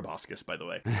word proboscis, by the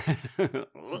way.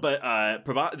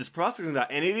 But this proboscis is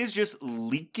about, and it is just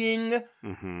leaking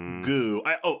goo.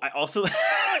 I also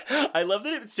I love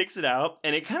that it sticks it out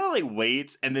and it kind of like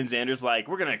waits, and then Xander's like,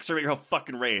 we're gonna exterminate your whole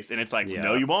fucking race, and it's like,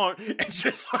 no you won't, and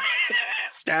just like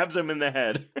stabs him in the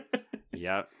head.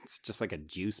 Yeah, it's just like a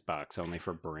juice box only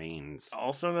for brains.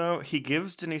 Also though, he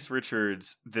gives Denise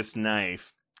Richards this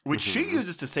knife which she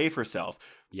uses to save herself.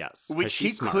 Yes, which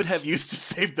he could have used to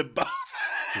save them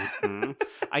both.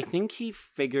 I think he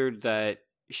figured that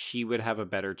she would have a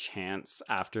better chance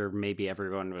after maybe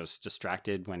everyone was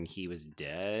distracted when he was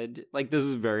dead. Like, this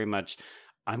is very much,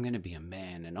 I'm going to be a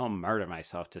man and I'll murder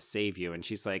myself to save you. And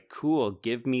she's like, cool,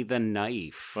 give me the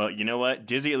knife. Well, you know what?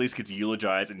 Dizzy at least gets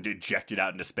eulogized and ejected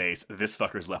out into space. This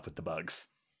fucker's left with the bugs.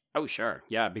 Oh, sure.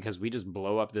 Yeah, because we just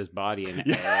blow up this body in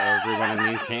every one of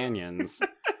these canyons.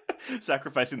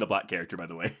 Sacrificing the black character, by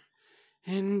the way.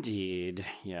 Indeed,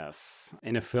 yes.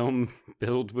 In a film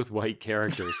filled with white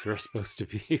characters who are supposed to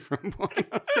be from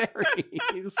Buenos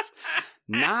Aires.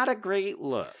 Not a great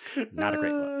look. Not a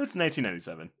great look. It's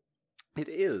 1997. It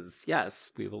is,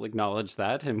 yes. We will acknowledge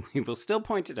that, and we will still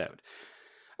point it out.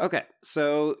 Okay,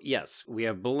 so yes, we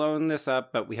have blown this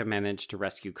up, but we have managed to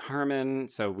rescue Carmen.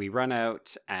 So we run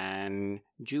out and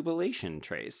jubilation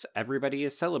trace. Everybody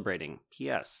is celebrating.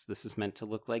 P.S. This is meant to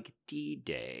look like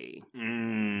D-Day.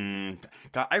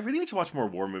 God, I really need to watch more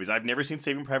war movies. I've never seen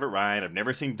Saving Private Ryan. I've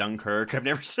never seen Dunkirk. I've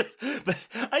never seen... But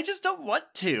I just don't want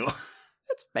to.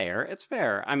 It's fair. It's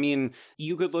fair. I mean,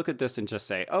 you could look at this and just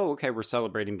say, oh, okay, we're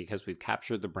celebrating because we've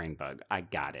captured the brain bug. I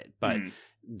got it. But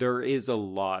there is a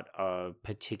lot of,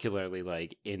 particularly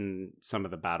like in some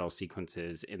of the battle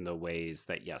sequences, in the ways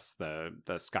that, yes, the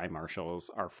Sky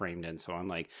Marshals are framed and so on.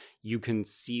 Like, you can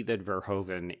see that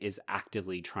Verhoeven is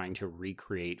actively trying to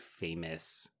recreate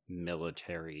famous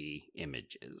military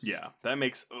images. Yeah, that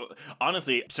makes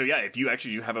honestly. So yeah, if you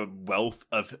actually do have a wealth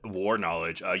of war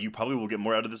knowledge, you probably will get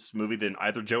more out of this movie than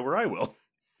either Joe or I will.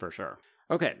 For sure.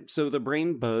 Okay, so the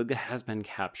brain bug has been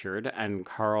captured, and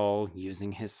Carl,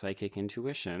 using his psychic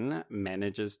intuition,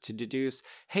 manages to deduce,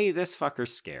 hey, this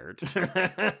fucker's scared.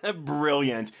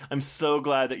 Brilliant. I'm so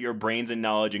glad that your brains and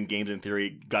knowledge and games and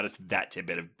theory got us that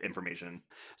tidbit of information.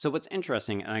 So what's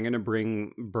interesting, and I'm going to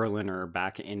bring Berliner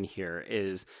back in here,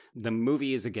 is the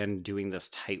movie is again doing this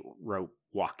tightrope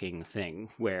walking thing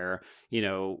where,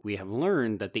 we have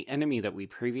learned that the enemy that we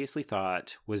previously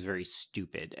thought was very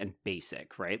stupid and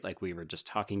basic, right? Like we were just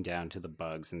talking down to the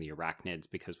bugs and the arachnids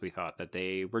because we thought that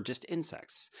they were just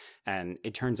insects. And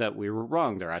it turns out we were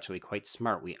wrong. They're actually quite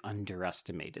smart. We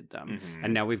underestimated them.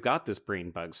 And now we've got this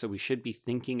brain bug. So we should be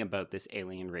thinking about this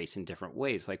alien race in different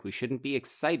ways. Like we shouldn't be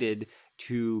excited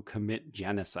to commit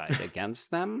genocide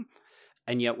against them.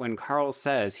 And yet when Carl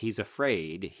says he's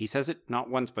afraid, he says it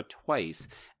not once but twice,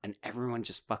 and everyone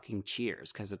just fucking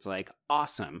cheers because it's like,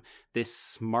 awesome. This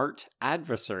smart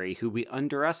adversary who we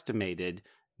underestimated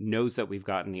knows that we've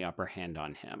gotten the upper hand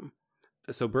on him.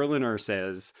 So Berliner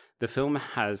says the film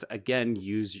has again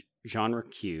used genre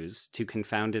cues to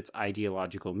confound its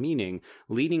ideological meaning,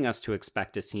 leading us to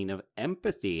expect a scene of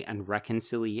empathy and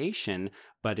reconciliation,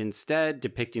 but instead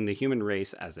depicting the human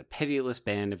race as a pitiless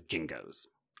band of jingos.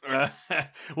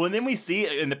 Well, and then we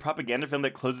see in the propaganda film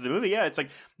that closes the movie, it's like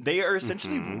they are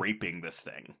essentially raping this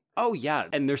thing. Oh, yeah.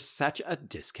 And there's such a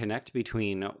disconnect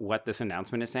between what this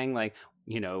announcement is saying, like,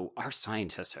 our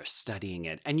scientists are studying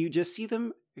it. And you just see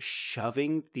them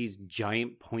shoving these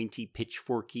giant pointy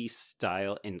pitchforky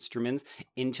style instruments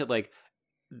into like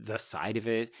the side of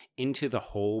it, into the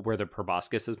hole where the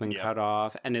proboscis has been cut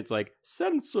off. And it's like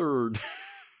censored.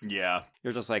 Yeah.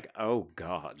 You're just like, oh,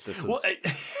 God, this is...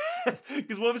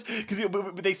 Well, because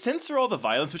they censor all the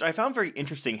violence, which I found very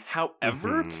interesting.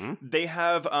 However, they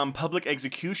have public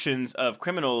executions of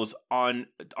criminals on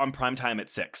prime time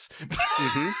at 6.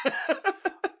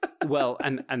 Well,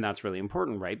 and that's really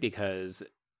important, right? Because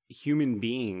human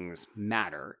beings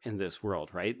matter in this world,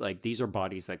 right? Like these are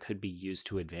bodies that could be used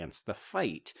to advance the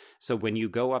fight. So when you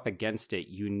go up against it,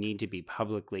 you need to be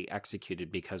publicly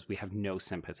executed because we have no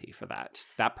sympathy for that.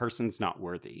 That person's not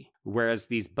worthy. Whereas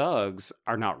these bugs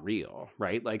are not real,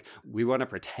 right? Like we want to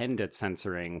pretend it's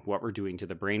censoring what we're doing to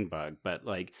the brain bug, but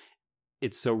like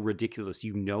it's so ridiculous.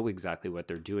 You know exactly what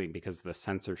they're doing because the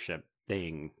censorship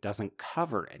thing doesn't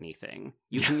cover anything.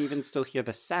 You can even still hear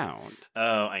the sound.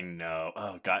 Oh, I know.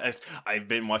 Oh, God. I've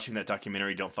been watching that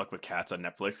documentary, Don't Fuck With Cats, on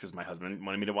Netflix because my husband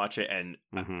wanted me to watch it. And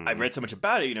I've read so much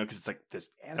about it, because it's like this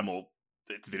animal,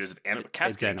 it's videos of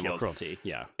cats getting animal killed. Cruelty,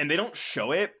 yeah. And they don't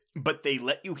show it, but they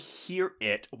let you hear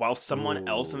it while someone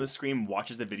else on the screen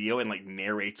watches the video and like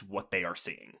narrates what they are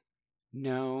seeing.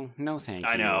 No, thank you.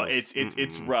 I know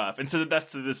it's rough, and so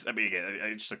that's this. I mean, again,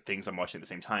 it's just like things I'm watching at the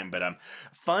same time. But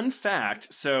fun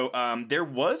fact: so there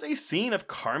was a scene of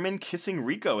Carmen kissing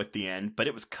Rico at the end, but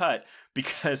it was cut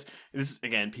because this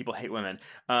again, people hate women.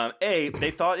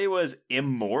 They thought it was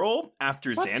immoral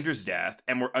after Xander's death,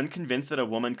 and were unconvinced that a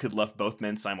woman could love both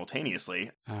men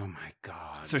simultaneously. Oh my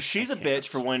God! So she's a bitch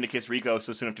for wanting to kiss Rico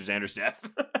so soon after Xander's death.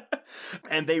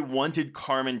 And they wanted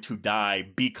Carmen to die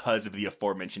because of the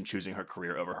aforementioned choosing her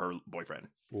career over her boyfriend.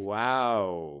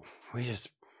 Wow. We just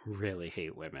really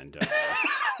hate women, don't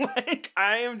we? Like,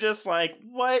 I am just like,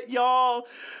 what, y'all?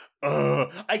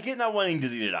 I get not wanting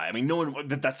Dizzy to die. I mean, no one,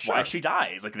 that's why she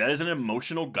dies. Like, that is an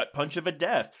emotional gut punch of a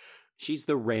death. She's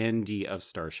the Randy of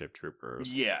Starship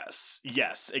Troopers. Yes,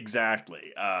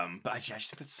 exactly. But I just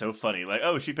think that's so funny. Like,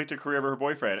 oh, she picked a career over her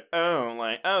boyfriend.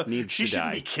 Oh, she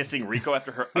shouldn't be kissing Rico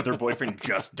after her other boyfriend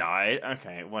just died.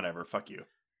 Okay, whatever. Fuck you.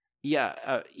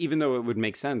 Yeah, even though it would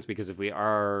make sense because if we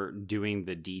are doing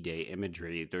the D-Day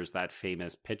imagery, there's that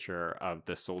famous picture of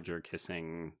the soldier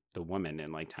kissing the woman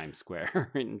in like Times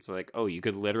Square. And it's like, oh, you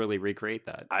could literally recreate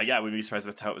that. Yeah, I wouldn't be surprised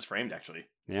that's how it was framed, actually.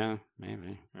 Yeah,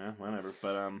 maybe. Yeah, whatever.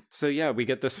 But so yeah, we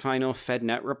get this final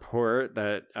FedNet report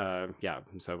that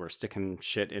so we're sticking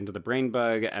shit into the brain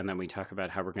bug, and then we talk about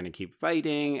how we're going to keep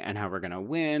fighting and how we're going to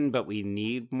win, but we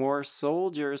need more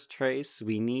soldiers, Trace.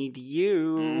 We need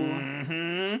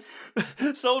you.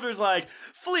 Soldiers like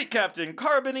Fleet Captain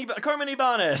Carmen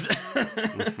Ibanez.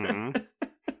 Oh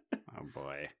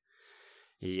boy.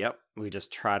 Yep, we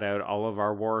just trot out all of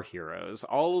our war heroes.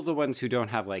 All of the ones who don't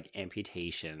have, like,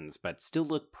 amputations, but still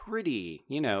look pretty,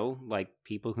 like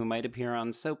people who might appear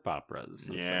on soap operas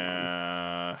and so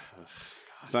on.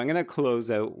 So I'm going to close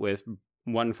out with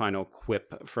one final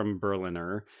quip from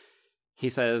Berliner. He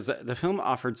says, the film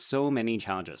offered so many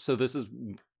challenges. So this is...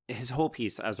 His whole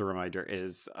piece, as a reminder,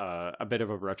 is a bit of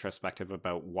a retrospective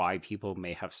about why people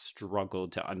may have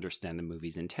struggled to understand the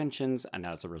movie's intentions, and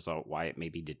as a result, why it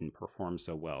maybe didn't perform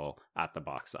so well at the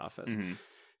box office. Mm-hmm.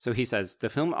 So he says, the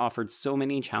film offered so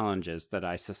many challenges that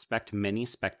I suspect many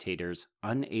spectators,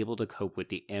 unable to cope with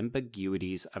the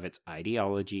ambiguities of its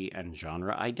ideology and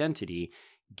genre identity,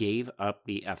 gave up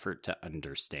the effort to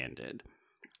understand it.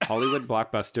 Hollywood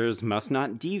blockbusters must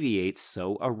not deviate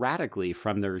so erratically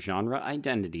from their genre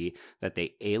identity that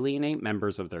they alienate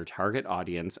members of their target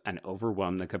audience and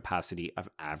overwhelm the capacity of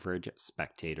average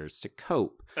spectators to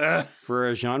cope. For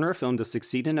a genre film to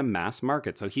succeed in a mass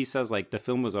market, so he says, like, the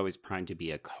film was always primed to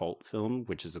be a cult film,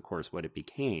 which is, of course, what it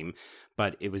became,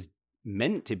 but it was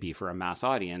meant to be for a mass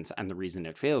audience, and the reason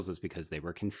it fails is because they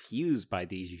were confused by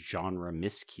these genre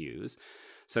miscues.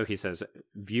 So he says,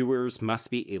 viewers must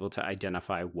be able to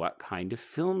identify what kind of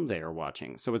film they are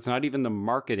watching. So it's not even the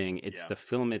marketing, it's the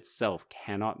film itself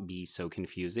cannot be so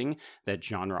confusing that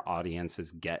genre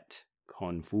audiences get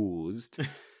confused.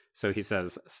 So he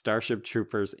says, Starship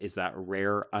Troopers is that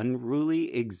rare,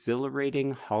 unruly,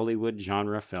 exhilarating Hollywood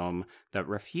genre film that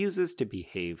refuses to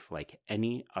behave like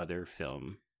any other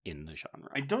film in the genre.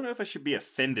 I don't know if I should be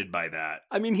offended by that.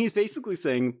 I mean, he's basically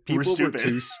saying people were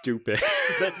too stupid.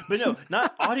 but no,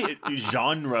 not audience.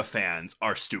 Genre fans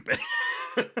are stupid.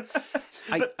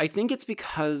 I think it's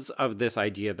because of this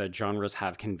idea that genres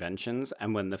have conventions,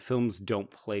 and when the films don't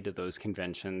play to those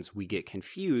conventions, we get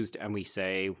confused and we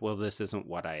say, well, this isn't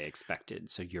what I expected,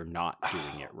 so you're not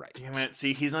doing it right. Damn it.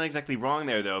 See, he's not exactly wrong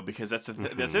there, though, because that's the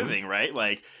thing, right?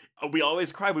 Like, we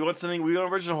always cry, we want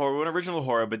original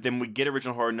horror, but then we get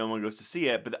original horror, no one goes to see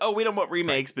it. But, we don't want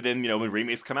remakes, but then, when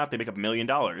remakes come out, they make $1 million.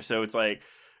 So it's like...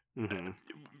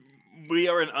 We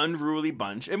are an unruly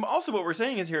bunch. And also what we're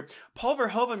saying is here, Paul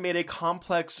Verhoeven made a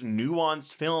complex,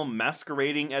 nuanced film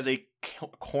masquerading as a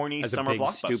corny as summer a big,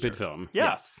 blockbuster. Stupid film.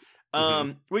 Yes.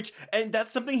 And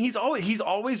that's something he's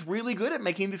always really good at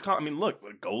making these. I mean,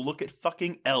 go look at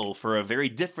fucking Elle for a very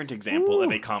different example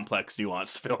of a complex,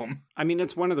 nuanced film. I mean,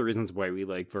 it's one of the reasons why we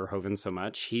like Verhoeven so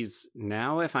much. He's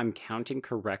now, if I'm counting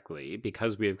correctly,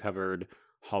 because we have covered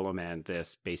Hollow Man,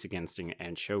 this, Basic Instinct,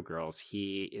 and Showgirls,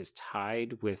 he is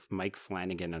tied with Mike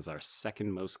Flanagan as our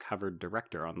second most covered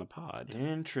director on the pod.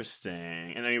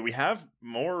 Interesting. And I mean, we have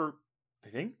more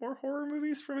horror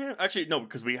movies from him. Actually, no,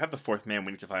 because we have The Fourth Man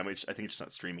we need to find, which I think it's just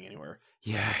not streaming anywhere.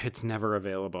 Yeah, it's never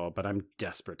available, but I'm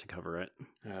desperate to cover it.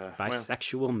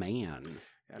 Bisexual Man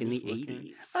in the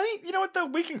 80s. I mean, you know what, though?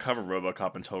 We can cover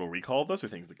RoboCop and Total Recall. Those are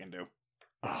things we can do.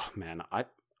 Oh, man,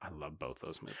 I love both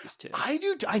those movies, too. I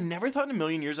do. I never thought in a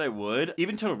million years I would.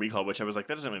 Even Total Recall, which I was like,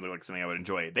 that doesn't really look like something I would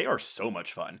enjoy. They are so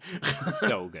much fun.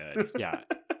 So good. Yeah.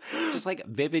 Just like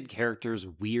vivid characters,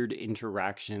 weird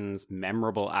interactions,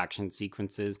 memorable action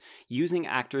sequences, using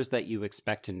actors that you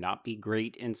expect to not be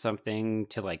great in something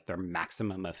to like their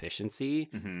maximum efficiency.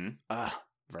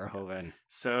 Verhoeven.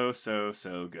 So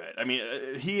good. I mean,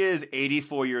 he is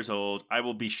 84 years old. I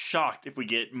will be shocked if we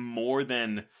get more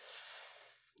than...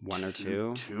 One or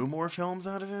two more films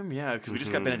out of him. Yeah, because we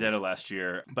just got Benedetto last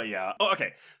year. But yeah. Oh,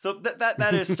 okay. So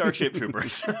that is Starship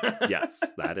Troopers. Yes,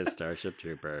 that is Starship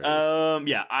Troopers.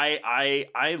 Yeah,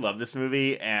 I love this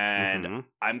movie, and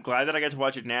I'm glad that I got to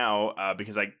watch it now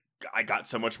because I got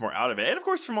so much more out of it, and of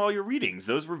course from all your readings,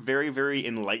 those were very, very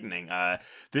enlightening.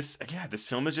 This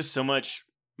film is just so much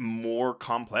more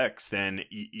complex than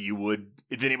it would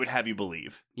have you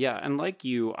believe. Yeah, and like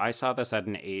you, I saw this at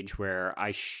an age where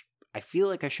I feel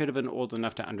like I should have been old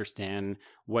enough to understand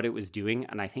what it was doing,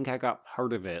 and I think I got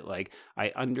part of it. Like,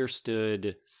 I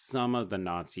understood some of the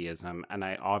Nazism, and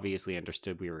I obviously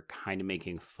understood we were kind of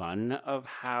making fun of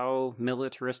how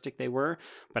militaristic they were,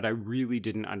 but I really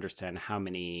didn't understand how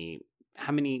many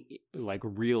like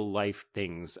real life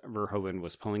things Verhoeven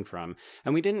was pulling from.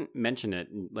 And we didn't mention it,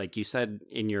 like you said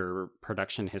in your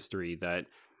production history, that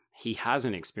he has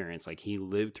an experience, like he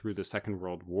lived through the Second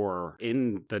World War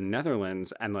in the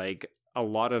Netherlands, and like a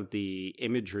lot of the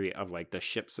imagery of like the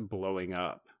ships blowing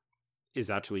up is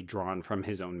actually drawn from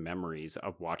his own memories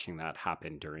of watching that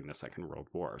happen during the Second World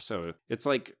War. So it's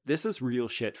like, this is real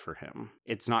shit for him.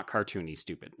 It's not cartoony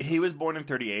stupid. He was born in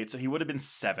 1938, so he would have been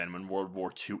 7 when World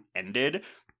War II ended.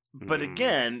 But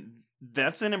again,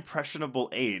 that's an impressionable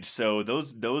age, so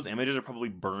those images are probably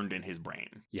burned in his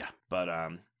brain. Yeah. But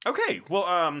okay,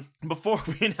 well, before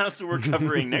we announce what we're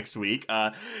covering next week,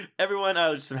 everyone,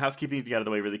 just some housekeeping to get out of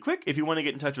the way really quick. If you want to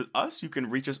get in touch with us, you can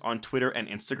reach us on Twitter and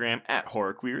Instagram at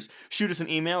HorrorQueers. Shoot us an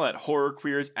email at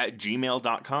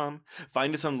horrorqueers@gmail.com.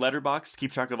 Find us on Letterboxd to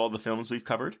keep track of all the films we've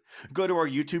covered. Go to our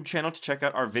YouTube channel to check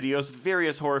out our videos with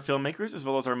various horror filmmakers, as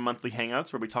well as our monthly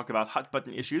hangouts where we talk about hot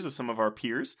button issues with some of our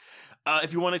peers.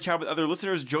 If you want to chat with other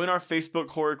listeners, join our Facebook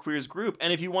Horror Queers group.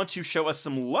 And if you want to show us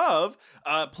some love,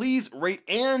 please rate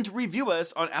and review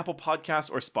us on Apple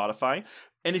Podcasts or Spotify.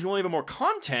 And if you want even more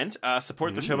content,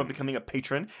 support the show by becoming a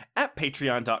patron at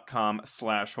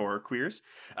patreon.com/horrorqueers.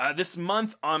 This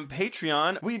month on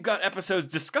Patreon, we've got episodes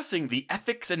discussing the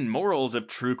ethics and morals of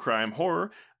true crime horror.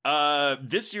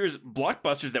 This year's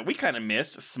blockbusters that we kind of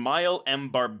missed, Smile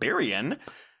and Barbarian,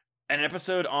 an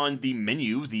episode on The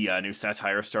Menu, the new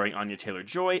satire starring Anya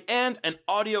Taylor-Joy, and an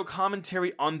audio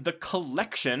commentary on The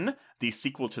Collection, the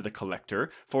sequel to The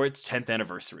Collector, for its 10th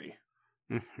anniversary.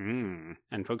 Mm-hmm.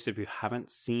 And folks, if you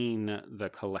haven't seen The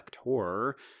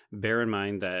Collector, bear in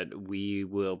mind that we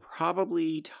will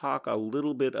probably talk a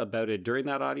little bit about it during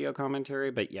that audio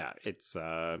commentary, but yeah, it's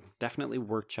definitely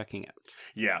worth checking out.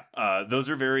 Yeah, those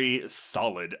are very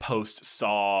solid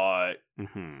post-Saw.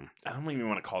 Mm-hmm. I don't even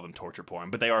want to call them torture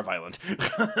porn, but they are violent.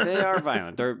 They are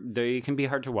violent. They can be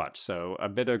hard to watch, so a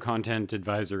bit of content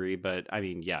advisory, but I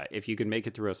mean, yeah, if you can make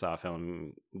it through a Saw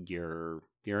film, you're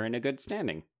in a good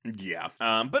standing. Yeah.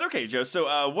 But okay, Joe,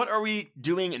 so what are we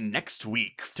doing next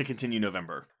week to continue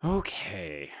November?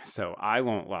 Okay, so I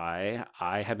won't lie.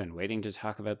 I have been waiting to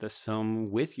talk about this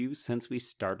film with you since we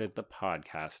started the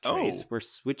podcast, Trace. Oh. We're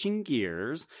switching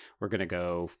gears. We're going to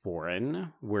go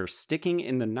foreign. We're sticking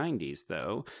in the 90s,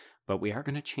 though, but we are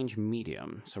going to change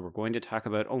medium. So we're going to talk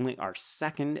about only our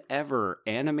second ever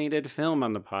animated film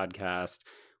on the podcast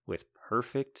with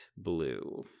Perfect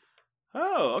Blue.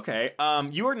 Oh, okay.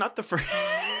 You are not the first.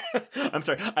 I'm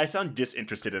sorry. I sound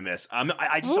disinterested in this.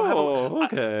 I just don't have.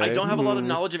 Okay. I don't have a lot of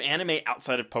knowledge of anime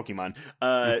outside of Pokemon.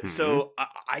 So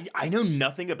I know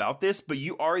nothing about this. But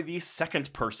you are the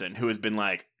second person who has been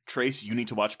like, Trace, you need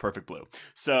to watch Perfect Blue.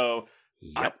 So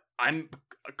Yep. I'm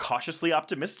cautiously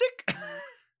optimistic.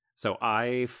 So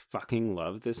I fucking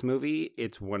love this movie.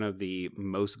 It's one of the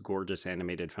most gorgeous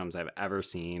animated films I've ever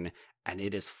seen, and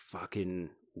it is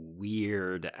fucking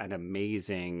weird and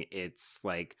amazing. It's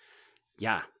like,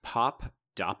 yeah, pop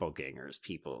doppelgangers,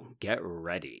 people. Get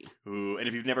ready. Ooh, and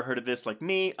if you've never heard of this like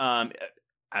me,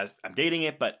 as I'm dating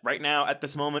it, but right now at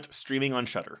this moment, streaming on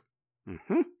Shudder.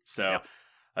 Mm-hmm. So Yep.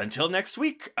 Until next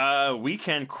week, we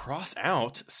can cross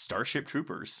out Starship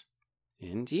Troopers.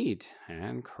 Indeed.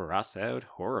 And cross out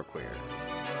horror queers.